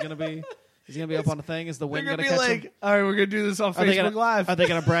 Is he gonna be up on a thing? Is the They're wind going to gonna be catch like, him? all right, we're going to do this on Are they Facebook gonna, Live. Are they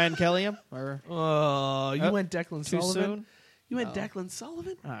gonna Brian Kelly him? Or Oh, you went Declan too Sullivan? soon? You went Declan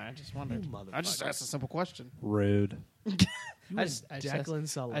Sullivan? All right, I just wondered. You I just motherfucker. asked a simple question. Rude. You I went just Declan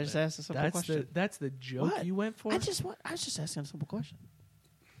asked- Sullivan. I just asked a simple that's question. That's the joke What? you went for? I was just asking a simple question.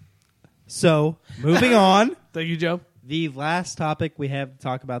 So moving on. Thank you, Joe. The last topic we have to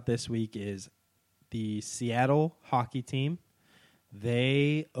talk about this week is the Seattle hockey team.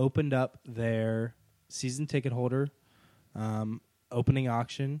 They opened up their season ticket holder opening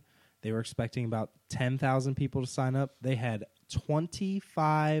auction. They were expecting about 10,000 people to sign up. They had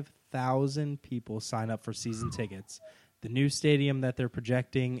 25,000 people sign up for season tickets. The new stadium that they're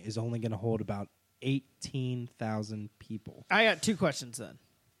projecting is only going to hold about 18,000 people. I got 2 questions then.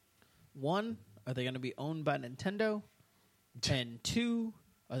 1, are they going to be owned by Nintendo? And 2,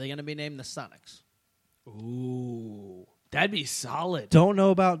 are they going to be named the Sonics? Ooh. That'd be solid. Don't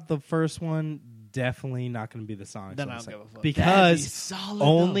know about the first one. Definitely not going to be the Sonics. Then on I the don't give a second. fuck. Because That'd be solid,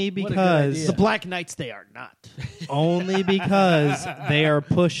 only though. What a good because idea. The Black Knights, they are not. only because they are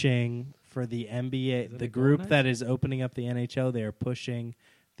pushing for the NBA. The group Golden that is opening up the NHL, they are pushing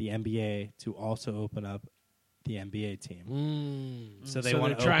the NBA to also open up the NBA team. So they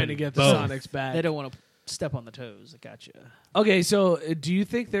want they're trying to get the both. Sonics back. They don't want to step on the toes. I gotcha. Okay, so do you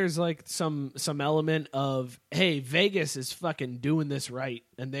think there's like some element of, hey, Vegas is fucking doing this right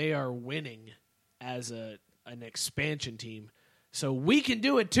and they are winning as an expansion team, so we can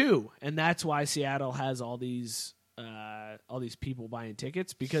do it too, and that's why Seattle has all these people buying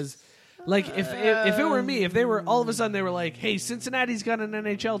tickets? Because like if it were me, if they were all of a sudden they were like, hey, Cincinnati's got an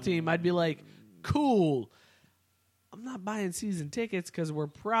NHL team, I'd be like, cool. I'm not buying season tickets because we're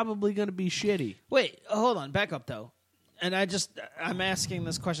probably going to be shitty. Wait, hold on. Back up, though. And I'm asking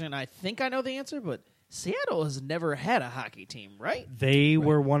this question, and I think I know the answer, but Seattle has never had a hockey team, right? They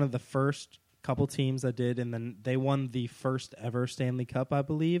were one of the first couple teams that did, and then they won the first ever Stanley Cup, I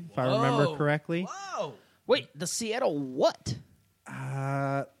believe, if I remember correctly. Whoa. Wait, the Seattle what?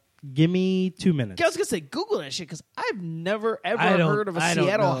 Give me 2 minutes. I was going to say, Google that shit, because I've never, I ever don't- heard of a I don't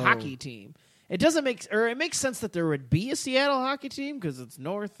Seattle know. hockey team. It doesn't make, or it makes sense that there would be a Seattle hockey team because it's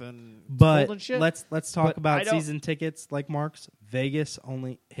north and cold But and shit. let's talk But I about don't- season tickets like Mark's. Vegas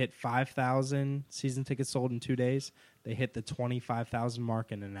only hit 5,000 season tickets sold in 2 days. They hit the 25,000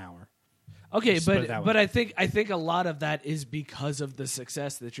 mark in an hour. Okay, Just put it that way. but I think a lot of that is because of the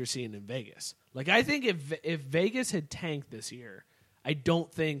success that you're seeing in Vegas. Like I think if Vegas had tanked this year, I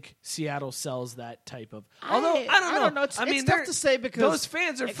don't think Seattle sells that type of. Although I don't know. It's tough to say because those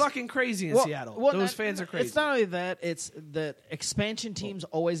fans are fucking crazy in Seattle. Those fans are crazy. It's not only that; it's that expansion teams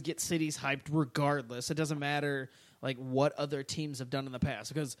always get cities hyped regardless. It doesn't matter like what other teams have done in the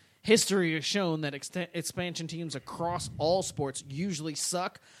past because history has shown that expansion teams across all sports usually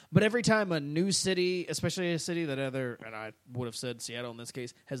suck. But every time a new city, especially a city that and I would have said Seattle in this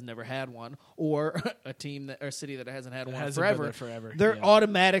case, has never had one, or a team or a city that hasn't had one forever, they're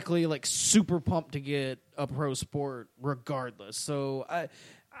automatically like super pumped to get a pro sport regardless. So I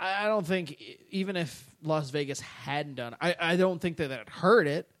don't think even if Las Vegas hadn't done, I don't think that hurt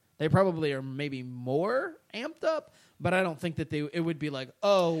it. They probably are maybe more amped up, but I don't think that it would be like,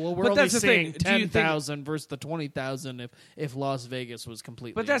 oh, well, we're only seeing 10,000 versus the 20,000 if Las Vegas was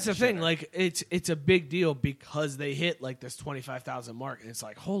completely. But that's the thing, like it's a big deal because they hit like this 25,000 mark, and it's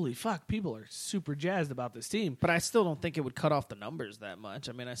like, holy fuck, people are super jazzed about this team. But I still don't think it would cut off the numbers that much.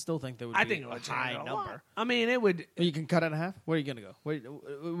 I mean, I still think there would be a high number. I mean, it would. You can cut it in half. Where are you going to go?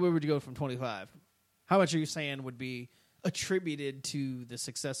 Where would you go from 25? How much are you saying would be attributed to the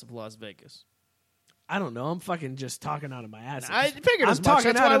success of Las Vegas? I don't know. I'm fucking just talking out of my ass. I figured I'm as much.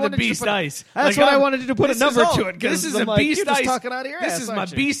 talking That's out why of the beast ice. That's what I wanted you to put a number to it. This is I'm a beast you're ice. Just talking out of your ass. This is my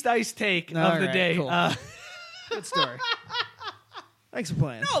beast ice take of the day. Cool. Good story. Thanks for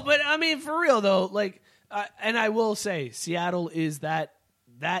playing. No, but I mean, for real though, like, and I will say, Seattle is that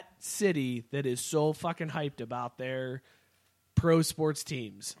city that is so fucking hyped about their pro sports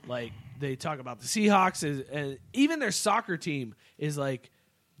teams. Like they talk about the Seahawks, and even their soccer team is like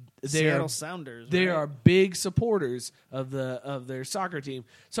Seattle Sounders. They right? are big supporters of their soccer team.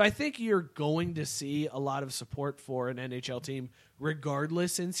 So I think you're going to see a lot of support for an NHL team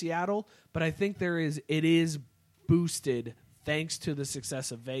regardless in Seattle. But I think it is boosted thanks to the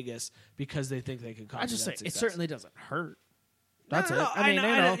success of Vegas because they think they can conquer I just say success. it certainly doesn't hurt. That's No, it. I mean,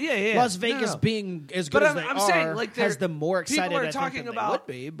 yeah. Las Vegas being as good as they I'm are saying, like, has them more excited. People are I think, talking than about.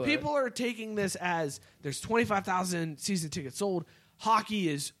 they would be, but People are taking this as there's 25,000 season tickets sold. Hockey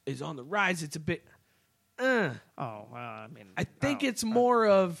is on the rise. It's a bit. I mean, I think it's more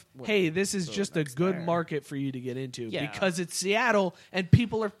of, hey, this is just a good market for you to get into because it's Seattle and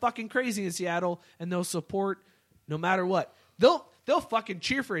people are fucking crazy in Seattle and they'll support no matter what. They'll fucking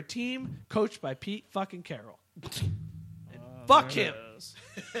cheer for a team coached by Pete fucking Carroll. Fuck him.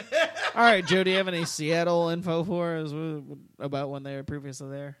 All right, Joe, do you have any Seattle info for us about when they were previously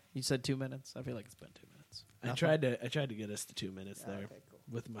there? You said 2 minutes. I feel like it's been 2 minutes. I tried to get us to 2 minutes there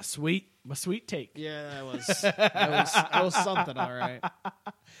with my sweet take. Yeah, that was something. All right. All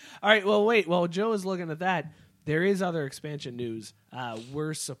right. Well, wait. While Joe is looking at that, there is other expansion news.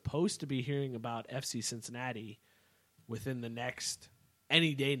 We're supposed to be hearing about FC Cincinnati within the next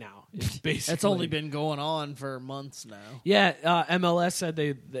any day now. It's basically It's only been going on for months now. Yeah, MLS said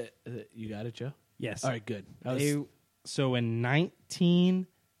they you got it, Joe? Yes. All right, good. So in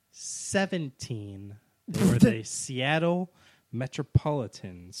 1917, they were the Seattle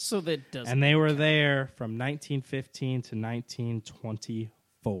Metropolitans. So that doesn't. And they were there from 1915 to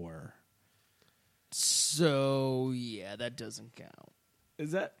 1924. So yeah, that doesn't count.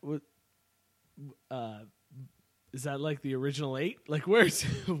 Is that what? Is that like the original 8? Like where does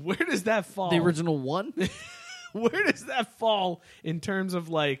that fall? The original 1? Where does that fall in terms of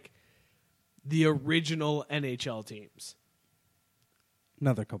like the original NHL teams?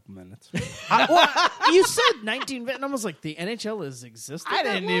 Another couple minutes. You said 19, and I was like, the NHL has existed. I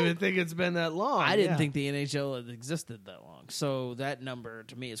didn't even think it's been that long. I didn't think the NHL had existed that long. So that number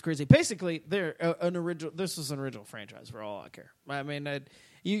to me is crazy. Basically, they're an original. This is an original franchise for all I care. I mean,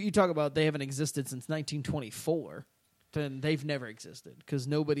 you talk about they haven't existed since 1924. Then they've never existed because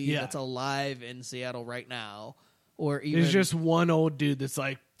nobody that's alive in Seattle right now, or even there's just one old dude that's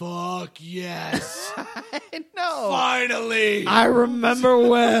like, "Fuck yes, I know, finally." I remember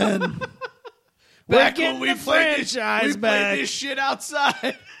when back when we played this shit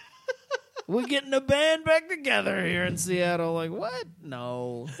outside. We're getting a band back together here in Seattle. Like what?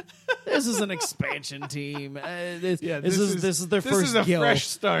 No, this is an expansion team. This is their first a go. Fresh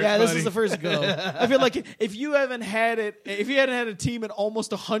start. Yeah, buddy. this is the first go. I feel like if you hadn't had a team in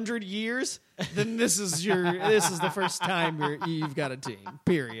almost 100 years, then this is the first time you've got a team.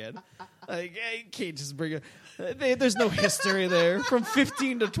 Period. Like you can't just bring it. There's no history there from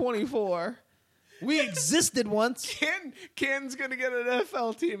 15 to 24. We existed once. Canton's going to get an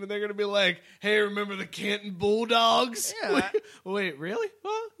NFL team, and they're going to be like, hey, remember the Canton Bulldogs? Yeah. Wait, really?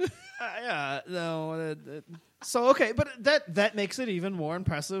 Huh? Yeah, no. So, okay, but that makes it even more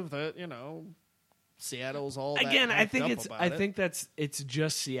impressive that, Seattle's all that Again, I think it's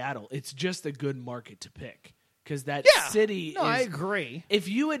just Seattle. It's just a good market to pick because that city. No, I agree. If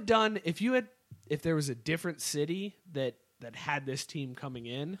there was a different city that had this team coming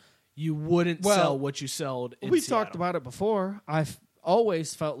in, you wouldn't sell what you sold in Seattle. Talked about it before. I've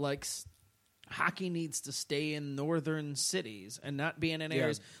always felt like hockey needs to stay in northern cities and not be in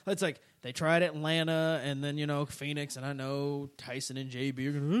areas. It's like they tried Atlanta and then, Phoenix, and I know Tyson and JB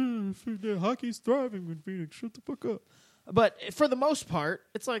are going to, hockey's thriving in Phoenix. Shut the fuck up. But for the most part,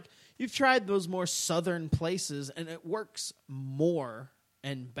 it's like you've tried those more southern places and it works more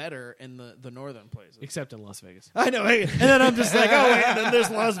and better in the northern places. Except in Las Vegas. I know. And then I'm just like, oh, wait, and then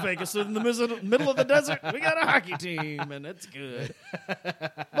there's Las Vegas. So in the middle of the desert, we got a hockey team, and it's good.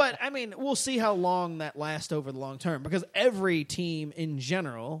 But, I mean, we'll see how long that lasts over the long term. Because every team in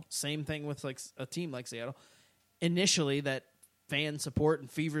general, same thing with like a team like Seattle, initially that fan support and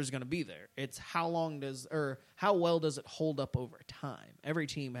fever is going to be there. It's how well does it hold up over time. Every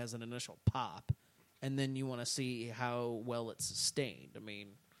team has an initial pop. And then you want to see how well it's sustained. I mean,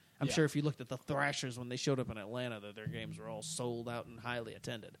 I'm sure if you looked at the Thrashers when they showed up in Atlanta, that their games were all sold out and highly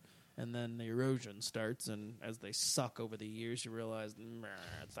attended. And then the erosion starts, and as they suck over the years, you realize,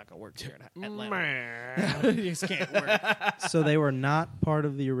 it's not going to work here in Atlanta. It just can't work. So they were not part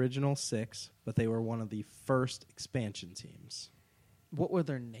of the original 6, but they were one of the first expansion teams. What were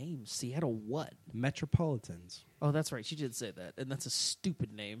their names? Seattle what? Metropolitans. Oh, that's right. She did say that. And that's a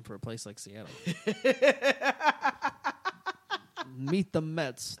stupid name for a place like Seattle. Meet the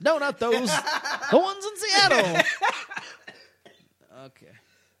Mets. No, not those. The ones in Seattle. Okay.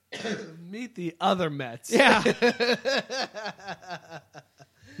 Meet the other Mets. Yeah.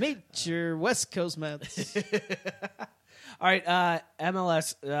 Meet your West Coast Mets. All right.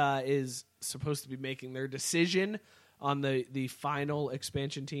 MLS is supposed to be making their decision on the final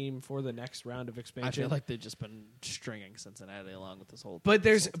expansion team for the next round of expansion. I feel like they've just been stringing Cincinnati along with this whole. But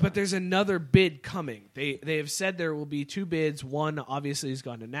there's another bid coming. They have said there will be 2 bids. One obviously has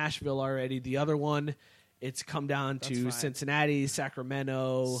gone to Nashville already. The other one, it's come down to Cincinnati,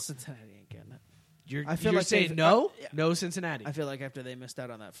 Sacramento. Cincinnati ain't getting it. You're saying no? No Cincinnati. I feel like after they missed out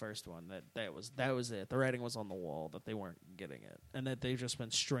on that first one, that was it. The writing was on the wall that they weren't getting it, and that they've just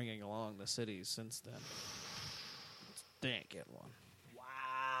been stringing along the cities since then. They ain't getting one.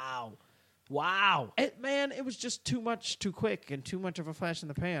 Wow. It was just too much too quick and too much of a flash in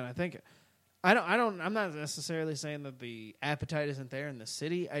the pan. I'm not necessarily saying that the appetite isn't there in the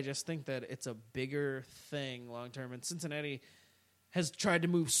city. I just think that it's a bigger thing long term. And Cincinnati has tried to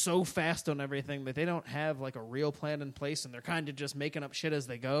move so fast on everything that they don't have like a real plan in place, and they're kind of just making up shit as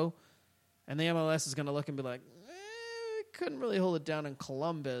they go. And the MLS is going to look and be like, couldn't really hold it down in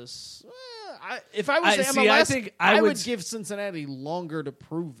Columbus. If I was the MLS, I would give Cincinnati longer to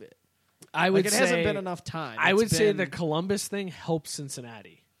prove it. It hasn't been enough time. I would say the Columbus thing helps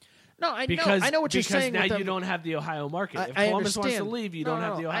Cincinnati. No, I know what you're saying. Because now you don't have the Ohio market. If Columbus wants to leave, you don't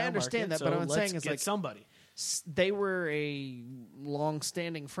have the Ohio market. I understand that, so but what I'm saying is get somebody. They were a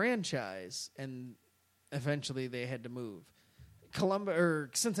long-standing franchise, and eventually they had to move.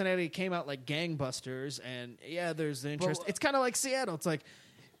 Cincinnati came out like gangbusters, and there's the interest. It's kind of like Seattle. It's like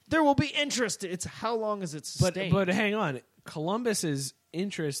there will be interest. It's how long is it sustained? But hang on, Columbus's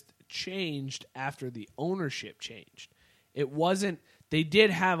interest changed after the ownership changed. It wasn't. They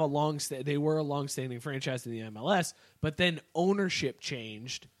did have they were a long-standing franchise in the MLS, but then ownership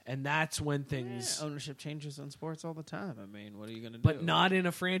changed, and that's when things. Ownership changes in sports all the time. I mean, what are you going to do? But not in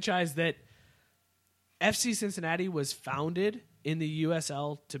a franchise that. FC Cincinnati was founded in the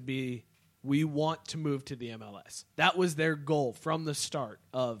USL to be, we want to move to the MLS. That was their goal from the start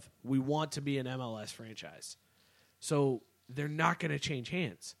of, we want to be an MLS franchise. So they're not going to change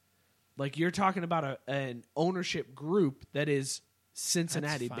hands. Like, you're talking about an ownership group that is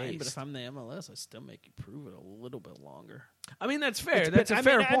Cincinnati-based. But if I'm the MLS, I still make you prove it a little bit longer. I mean, that's fair. That's a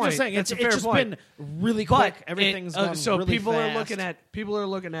fair point. I'm just saying, it's just been really quick. Everything's gone really people fast. People are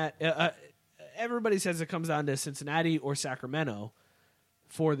looking at everybody says it comes down to Cincinnati or Sacramento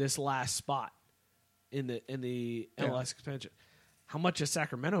for this last spot in the MLS expansion. How much has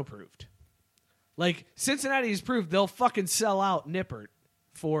Sacramento proved? Like, Cincinnati's proved they'll fucking sell out Nippert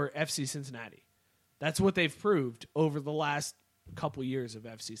for FC Cincinnati. That's what they've proved over the last couple years of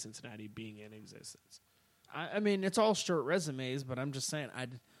FC Cincinnati being in existence. I mean, it's all short resumes, but I'm just saying,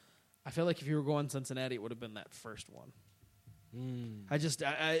 I feel like if you were going Cincinnati, it would have been that first one.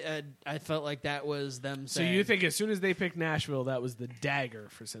 I felt like that was them So saying. you think as soon as they picked Nashville, that was the dagger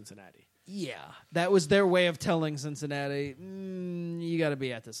for Cincinnati? Yeah, that was their way of telling Cincinnati, you got to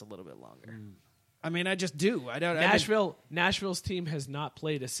be at this a little bit longer. I mean, I just do. I don't. Nashville's team has not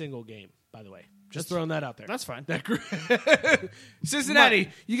played a single game, by the way. Just throwing that out there. That's fine. Cincinnati,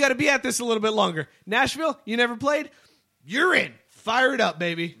 you got to be at this a little bit longer. Nashville, you never played? You're in. Fire it up,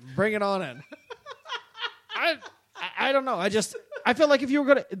 baby. Bring it on in. I don't know. I feel like if you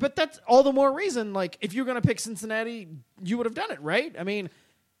were going to, but that's all the more reason. Like if you're going to pick Cincinnati, you would have done it, right? I mean,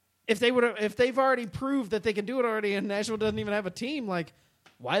 if they've already proved that they can do it already, and Nashville doesn't even have a team, like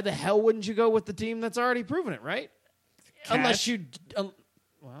why the hell wouldn't you go with the team that's already proven it, right? Unless you,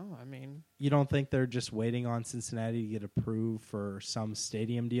 well, I mean, you don't think they're just waiting on Cincinnati to get approved for some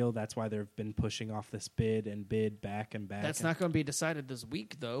stadium deal? That's why they've been pushing off this bid back and back. That's not going to be decided this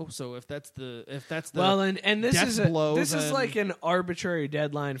week, though. So if that's the well, and this is this is like an arbitrary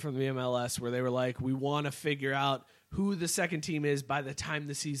deadline from the MLS where they were like, we want to figure out who the second team is by the time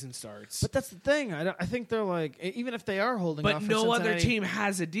the season starts. But that's the thing. I think they're like, even if they are holding off but for no other Cincinnati- team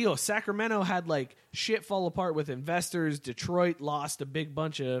has a deal. Sacramento had like shit fall apart with investors. Detroit lost a big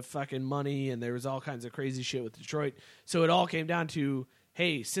bunch of fucking money, and there was all kinds of crazy shit with Detroit. So it all came down to,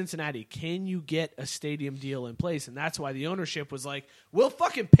 hey, Cincinnati, can you get a stadium deal in place? And that's why the ownership was like, we'll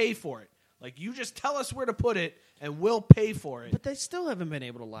fucking pay for it. Like, you just tell us where to put it, and we'll pay for it. But they still haven't been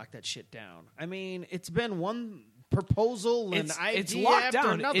able to lock that shit down. I mean, it's been one proposal and idea it's locked after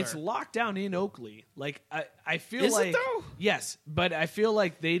down. another. It's locked down in Oakley. Like I feel Is it like though? Yes, but I feel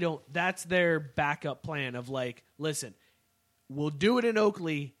like they don't. That's their backup plan of like, listen, we'll do it in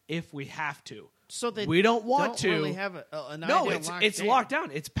Oakley if we have to. So we don't want to. really have an No, idea it's down. locked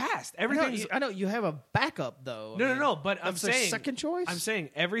down. It's passed. Everything's I know you have a backup though. no. But I'm that's their saying second choice. I'm saying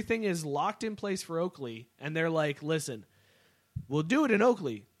everything is locked in place for Oakley, and they're like, listen, we'll do it in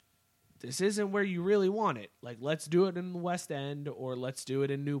Oakley. This isn't where you really want it. Like, let's do it in the West End or let's do it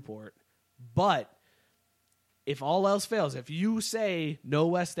in Newport. But if all else fails, if you say no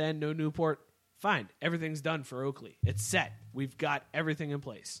West End, no Newport, fine. Everything's done for Oakley. It's set. We've got everything in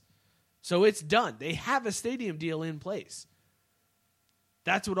place. So it's done. They have a stadium deal in place.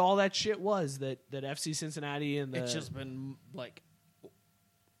 That's what all that shit was that FC Cincinnati and the... It's just been, like,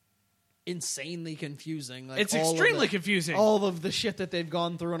 insanely confusing. Like it's all extremely of confusing. All of the shit that they've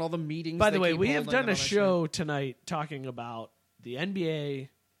gone through and all the meetings. By the they way, keep we have holding done and a all that show tonight talking about the NBA,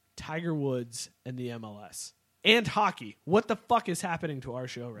 Tiger Woods, and the MLS. And hockey. What the fuck is happening to our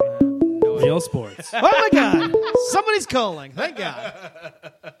show right now? Real sports. Oh my God! Somebody's calling. Thank God.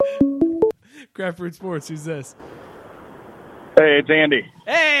 Craft Fruit Sports. Who's this? Hey, it's Andy.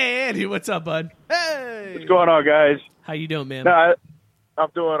 Hey, Andy. What's up, bud? Hey. What's going on, guys? How you doing, man? No, I'm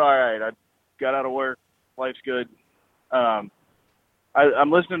doing all right. I got out of work. Life's good. I'm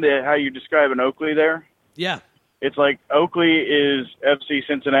listening to how you describe an Oakley there. Yeah. It's like Oakley is FC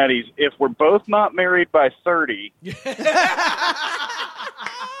Cincinnati's. If we're both not married by 30.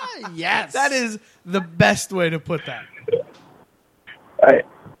 Yes. That is the best way to put that. I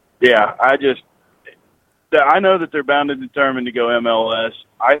know that they're bound and determined to go MLS.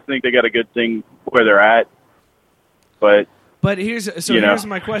 I think they got a good thing where they're at. But here's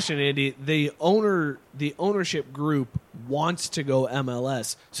my question, Andy. The ownership group wants to go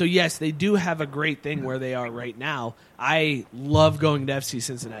MLS. So yes, they do have a great thing where they are right now. I love going to FC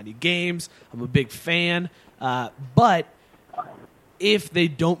Cincinnati games. I'm a big fan. But if they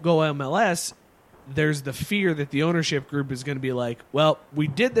don't go MLS, there's the fear that the ownership group is going to be like, well, we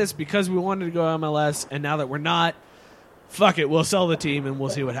did this because we wanted to go MLS, and now that we're not, fuck it, we'll sell the team and we'll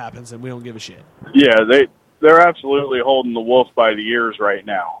see what happens, and we don't give a shit. Yeah, they're absolutely holding the wolf by the ears right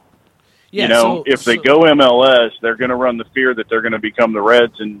now. Yeah, if they go MLS, they're going to run the fear that they're going to become the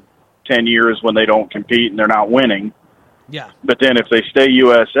Reds in 10 years when they don't compete and they're not winning. Yeah. But then if they stay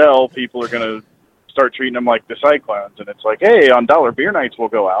USL, people are going to start treating them like the Cyclones. And it's like, hey, on Dollar Beer Nights, we'll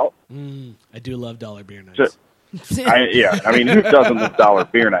go out. I do love Dollar Beer Nights. So, I mean, who doesn't love Dollar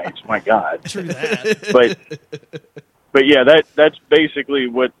Beer Nights? My God. True that. But yeah, that's basically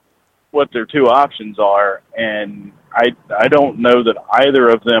what their two options are. And I don't know that either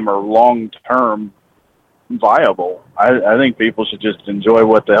of them are long-term viable. I think people should just enjoy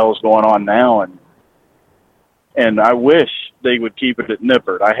what the hell's going on now. And I wish they would keep it at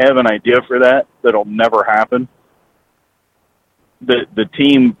Nippert. I have an idea for that that'll never happen. The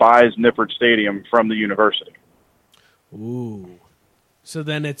team buys Nippert Stadium from the university. Ooh. So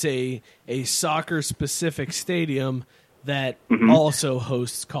then it's a soccer-specific stadium that also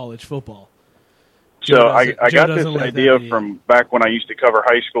hosts college football. So I got this idea from back when I used to cover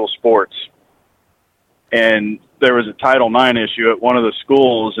high school sports. And there was a Title IX issue at one of the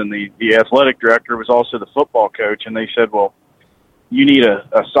schools, and the athletic director was also the football coach, and they said, well, you need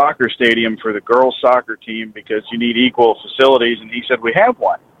a soccer stadium for the girls' soccer team because you need equal facilities. And he said, we have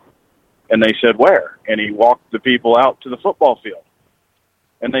one. And they said, where? And he walked the people out to the football field.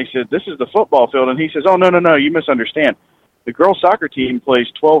 And they said, this is the football field. And he says, oh, no, you misunderstand. The girls' soccer team plays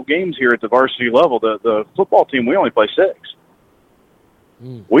 12 games here at the varsity level. The football team, we only play 6.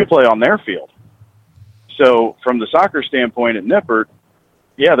 We play on their field. So from the soccer standpoint at Nippert,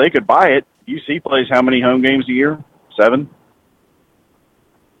 yeah, they could buy it. UC plays how many home games a year? 7?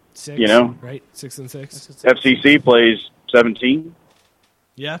 6, you know, right? 6 and 6. FCC plays 17.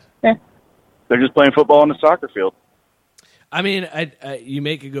 Yeah. They're just playing football on the soccer field. I mean, you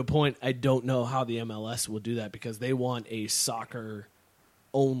make a good point. I don't know how the MLS will do that because they want a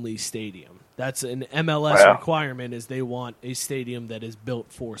soccer-only stadium. That's an MLS requirement is they want a stadium that is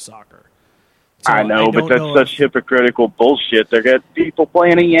built for soccer. So I know, but that's such hypocritical bullshit. They got people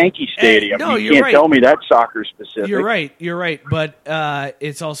playing a Yankee Stadium. You can't tell me that's soccer specific. You're right. But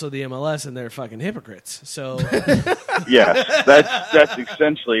it's also the MLS, and they're fucking hypocrites. So yeah, that's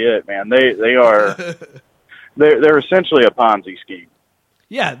essentially it, man. They are they're essentially a Ponzi scheme.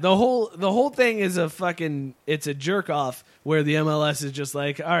 Yeah, the whole thing is it's a jerk off where the MLS is just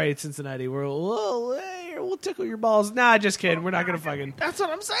like, all right, Cincinnati, we'll tickle your balls. Nah, just kidding. We're not gonna fucking. That's what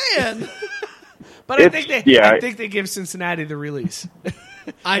I'm saying. But I think they give Cincinnati the release.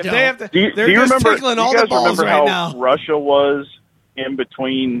 I don't. They have to, do you remember? Do you guys remember how Russia was in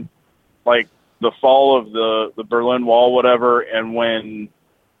between, like the fall of the Berlin Wall, whatever, and when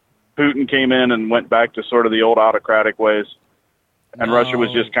Putin came in and went back to sort of the old autocratic ways, and Russia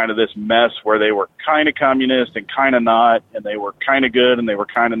was just kind of this mess where they were kind of communist and kind of not, and they were kind of good and they were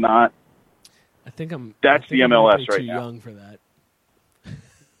kind of not. That's the MLS right now. Young for that.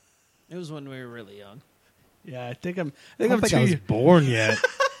 It was when we were really young. Yeah, I think I'm I was born yet.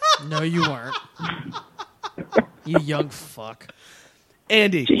 No, you weren't. You young fuck.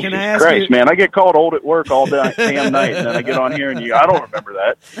 Andy, Jesus can I ask Christ, you? man, I get called old at work all damn night, and then I get on here and I don't remember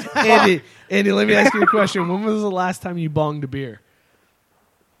that. Andy, let me ask you a question. When was the last time you bonged a beer?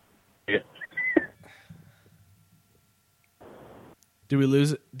 Yeah. Did we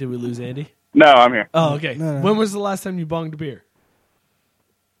lose Andy? No, I'm here. Oh, okay. No. When was the last time you bonged a beer?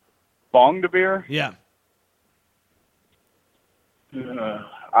 Bonged a beer? Yeah.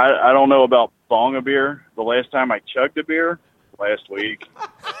 I don't know about bong a beer. The last time I chugged a beer, last week.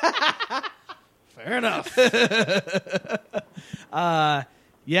 Fair enough.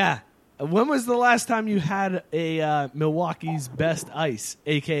 Yeah. When was the last time you had a Milwaukee's Best Ice,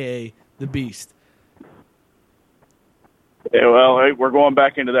 a.k.a. the Beast? Yeah, well, hey, we're going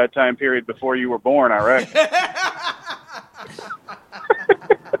back into that time period before you were born, I reckon.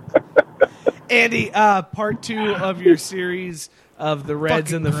 Andy, part 2 of your series of the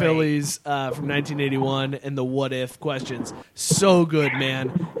Reds Fucking and the great. Phillies from 1981 and the what if questions. So good,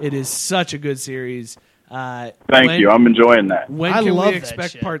 man. It is such a good series. Thank you. I'm enjoying that. When I can love we that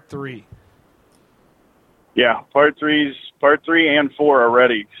expect shit. part 3? Yeah, part 3 and 4 are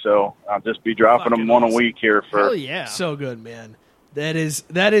ready, so I'll just be dropping them one a week here for. Hell yeah. So good, man. That is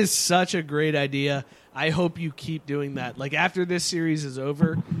such a great idea. I hope you keep doing that. Like after this series is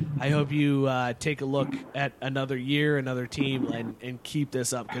over, I hope you take a look at another year, another team, and keep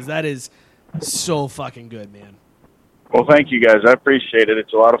this up because that is so fucking good, man. Well, thank you guys. I appreciate it.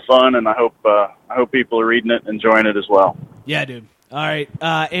 It's a lot of fun, and I hope people are reading it and enjoying it as well. Yeah, dude. All right,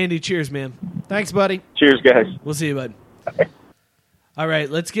 Andy. Cheers, man. Thanks, buddy. Cheers, guys. We'll see you, bud. All right,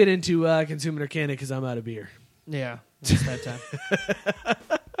 let's get into Consume It or Can It because I'm out of beer. Yeah, it's that time.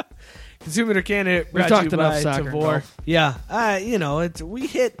 Consume It or Can It brought talked to you enough by soccer and Tavor. golf. Yeah,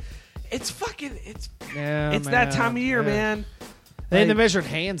 it's that time of year, Yeah. man. They even measured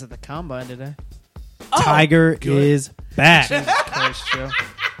hands at the combine today. Tiger is back. Christ, Joe.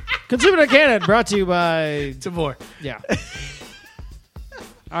 Consume It or Can It brought to you by Tavor. Yeah.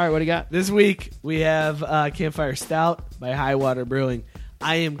 All right, what do you got? This week we have Campfire Stout by Highwater Brewing.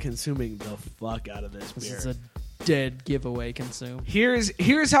 I am consuming the fuck out of this beer. This is a dead giveaway consume.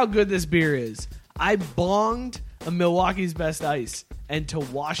 Here's how good this beer is. I bonged a Milwaukee's Best Ice, and to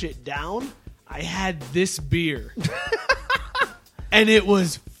wash it down, I had this beer. And it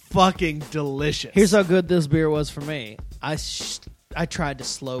was fucking delicious. Here's how good this beer was for me. I I tried to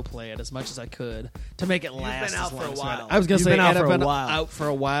slow play it as much as I could to make it last. been out as for a long as while. I was going to You've say been out I've for a been while. out for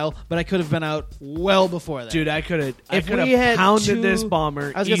a while, but I could have been out well before that. Dude, I could have If we had pounded this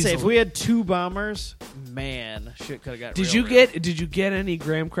bomber. I was going to say if easily. we had 2 bombers, man, shit could have got. Did real you get any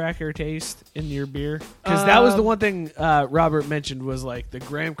graham cracker taste in your beer? Because that was the one thing Robert mentioned was like the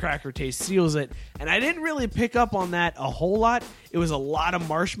graham cracker taste seals it, and I didn't really pick up on that a whole lot. It was a lot of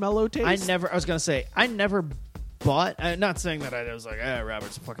marshmallow taste. I was going to say I never bought. I'm not saying that I was like,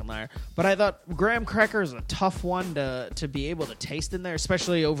 Robert's a fucking liar, but I thought graham cracker is a tough one to be able to taste in there,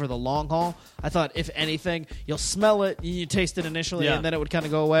 especially over the long haul. I thought if anything, you'll smell it, you taste it initially, and then it would kind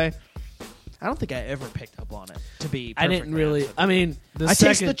of go away. I don't think I ever picked up on it. To be, I didn't really. I mean,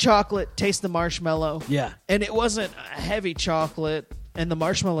 taste the chocolate, taste the marshmallow. Yeah, and it wasn't a heavy chocolate, and the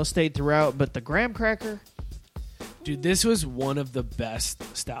marshmallow stayed throughout. But the graham cracker, dude, this was one of the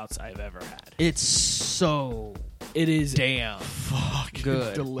best stouts I've ever had. It is damn fucking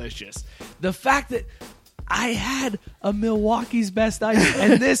good, delicious. The fact that I had a Milwaukee's Best Ice,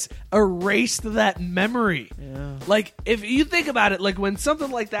 and this erased that memory. Yeah. Like, if you think about it, like when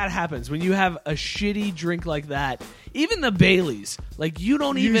something like that happens, when you have a shitty drink like that, even the Baileys, like you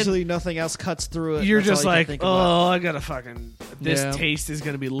don't usually nothing else cuts through it. You're That's just all you like, can think about. I gotta fucking. This taste is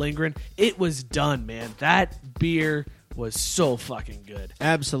gonna be lingering. It was done, man. That beer was so fucking good.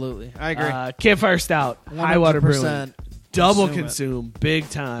 Absolutely, I agree. Campfire Stout, Highwater Brewing. 100%. Double consume, big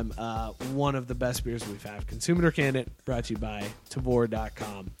time. One of the best beers we've had. Consume it or can it. Brought to you by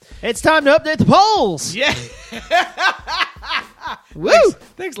Tavor.com. It's time to update the polls. Yeah. Woo!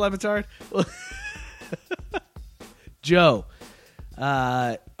 Thanks, Lemitard. Joe,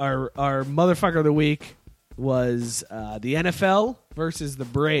 our motherfucker of the week was the NFL versus the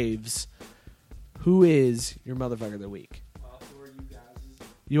Braves. Who is your motherfucker of the week?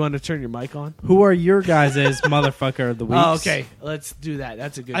 You want to turn your mic on? Who are your guys' motherfucker of the week? Oh, okay. Let's do that.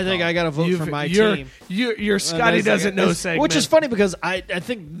 That's a good I think call. I got to vote for my your, team. Your Scotty doesn't know segment. Which is funny because I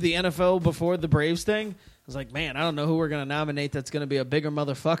think the NFL before the Braves thing, I was like, man, I don't know who we're going to nominate that's going to be a bigger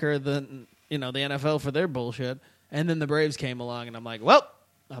motherfucker than the NFL for their bullshit. And then the Braves came along, and I'm like, well,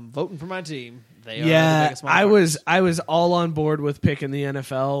 I'm voting for my team. They are the biggest motherfuckers. I was all on board with picking the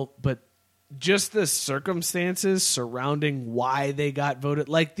NFL, but just the circumstances surrounding why they got voted.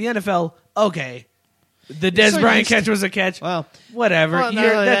 Like the NFL, okay, the Des Bryant catch was a catch. Well, whatever.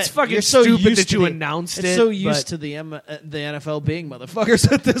 That's fucking you're so stupid used that to you the- announced it. It's so used but to the NFL being motherfuckers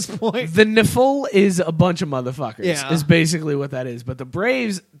at this point. the NIFL is a bunch of motherfuckers. Yeah. Is basically what that is. But the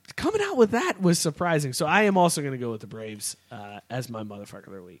Braves coming out with that was surprising. So I am also going to go with the Braves as my motherfucker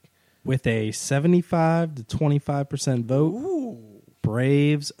of the week. With a 75 to 25% vote. Ooh.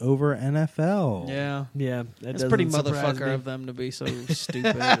 Braves over NFL. Yeah. That It's pretty doesn't surprise motherfucker me. of them to be so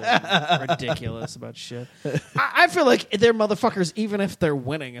stupid and ridiculous about shit. I feel like they're motherfuckers even if they're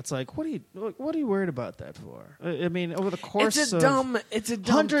winning. It's like, what are you worried about that for? I mean, over the course It's a of dumb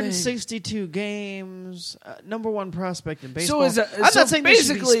 162 games, number one prospect in baseball. So I'm not saying there should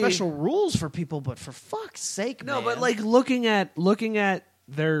be basically- special rules for people, but for fuck's sake, No, man. but like looking at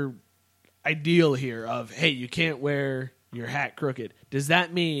their ideal here of, hey, you can't wear your hat crooked. Does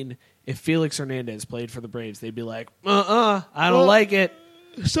that mean if Felix Hernandez played for the Braves, they'd be like, I don't like it?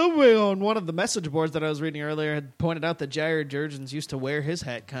 Somebody on one of the message boards that I was reading earlier had pointed out that Jair Jurgens used to wear his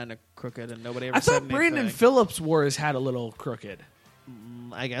hat kind of crooked, and nobody ever I said thought Brandon anything. Phillips wore his hat a little crooked.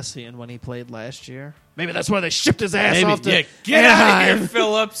 I guess when he played last year. Maybe that's why they shipped his ass Maybe. off to Yeah, get out of Anaheim. here,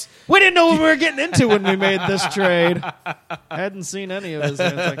 Phillips. We didn't know what we were getting into when we made this trade. I hadn't seen any of his.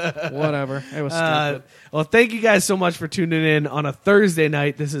 It's like, whatever. It was stupid. Well, thank you guys so much for tuning in on a Thursday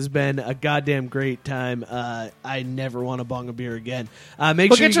night. This has been a goddamn great time. I never want to bong a beer again. Make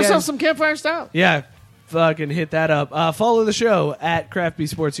But sure get you yourself guys, some Campfire Stout. Yeah, fucking hit that up. Follow the show at Craft Beer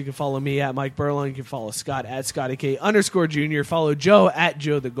Sports. You can follow me at Mike Burlong. You can follow Scott at ScottyK_Jr. Follow Joe at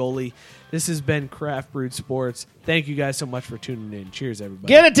Joe the Goalie. This has been Craft Brewed Sports. Thank you guys so much for tuning in. Cheers, everybody.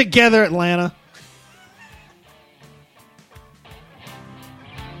 Get it together, Atlanta.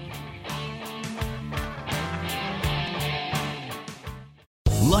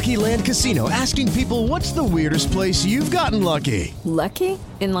 Lucky Land Casino, asking people, what's the weirdest place you've gotten lucky? Lucky?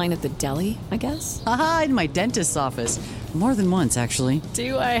 In line at the deli, I guess? Aha, in my dentist's office. More than once, actually.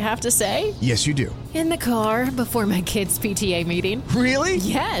 Do I have to say? Yes, you do. In the car before my kids' PTA meeting. Really?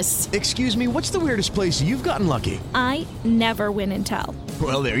 Yes. Excuse me, what's the weirdest place you've gotten lucky? I never win and tell.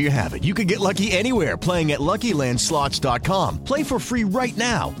 Well, there you have it. You can get lucky anywhere, playing at LuckyLandSlots.com. Play for free right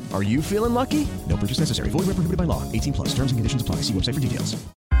now. Are you feeling lucky? No purchase necessary. Void where prohibited by law. 18+. Terms and conditions apply. See website for details.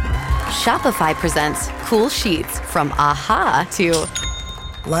 Shopify presents cool sheets from AHA to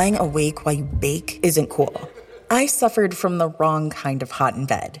lying awake while you bake isn't cool. I suffered from the wrong kind of hot in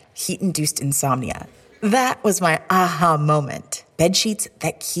bed, heat-induced insomnia. That was my aha moment. Bed sheets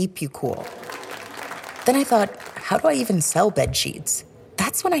that keep you cool. Then I thought, how do I even sell bed sheets?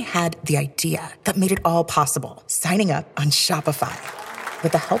 That's when I had the idea that made it all possible, signing up on Shopify.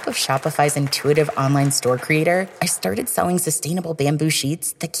 With the help of Shopify's intuitive online store creator, I started selling sustainable bamboo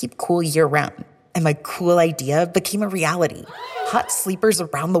sheets that keep cool year-round. And my cool idea became a reality. Hot sleepers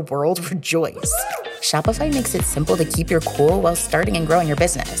around the world rejoice. Shopify makes it simple to keep your cool while starting and growing your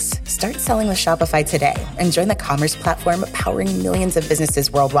business. Start selling with Shopify today and join the commerce platform powering millions of businesses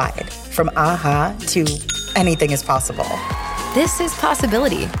worldwide. From aha to anything is possible. This is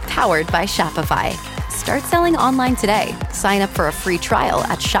Possibility, powered by Shopify. Start selling online today. Sign up for a free trial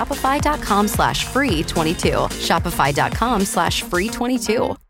at shopify.com/free22. Shopify.com/free22.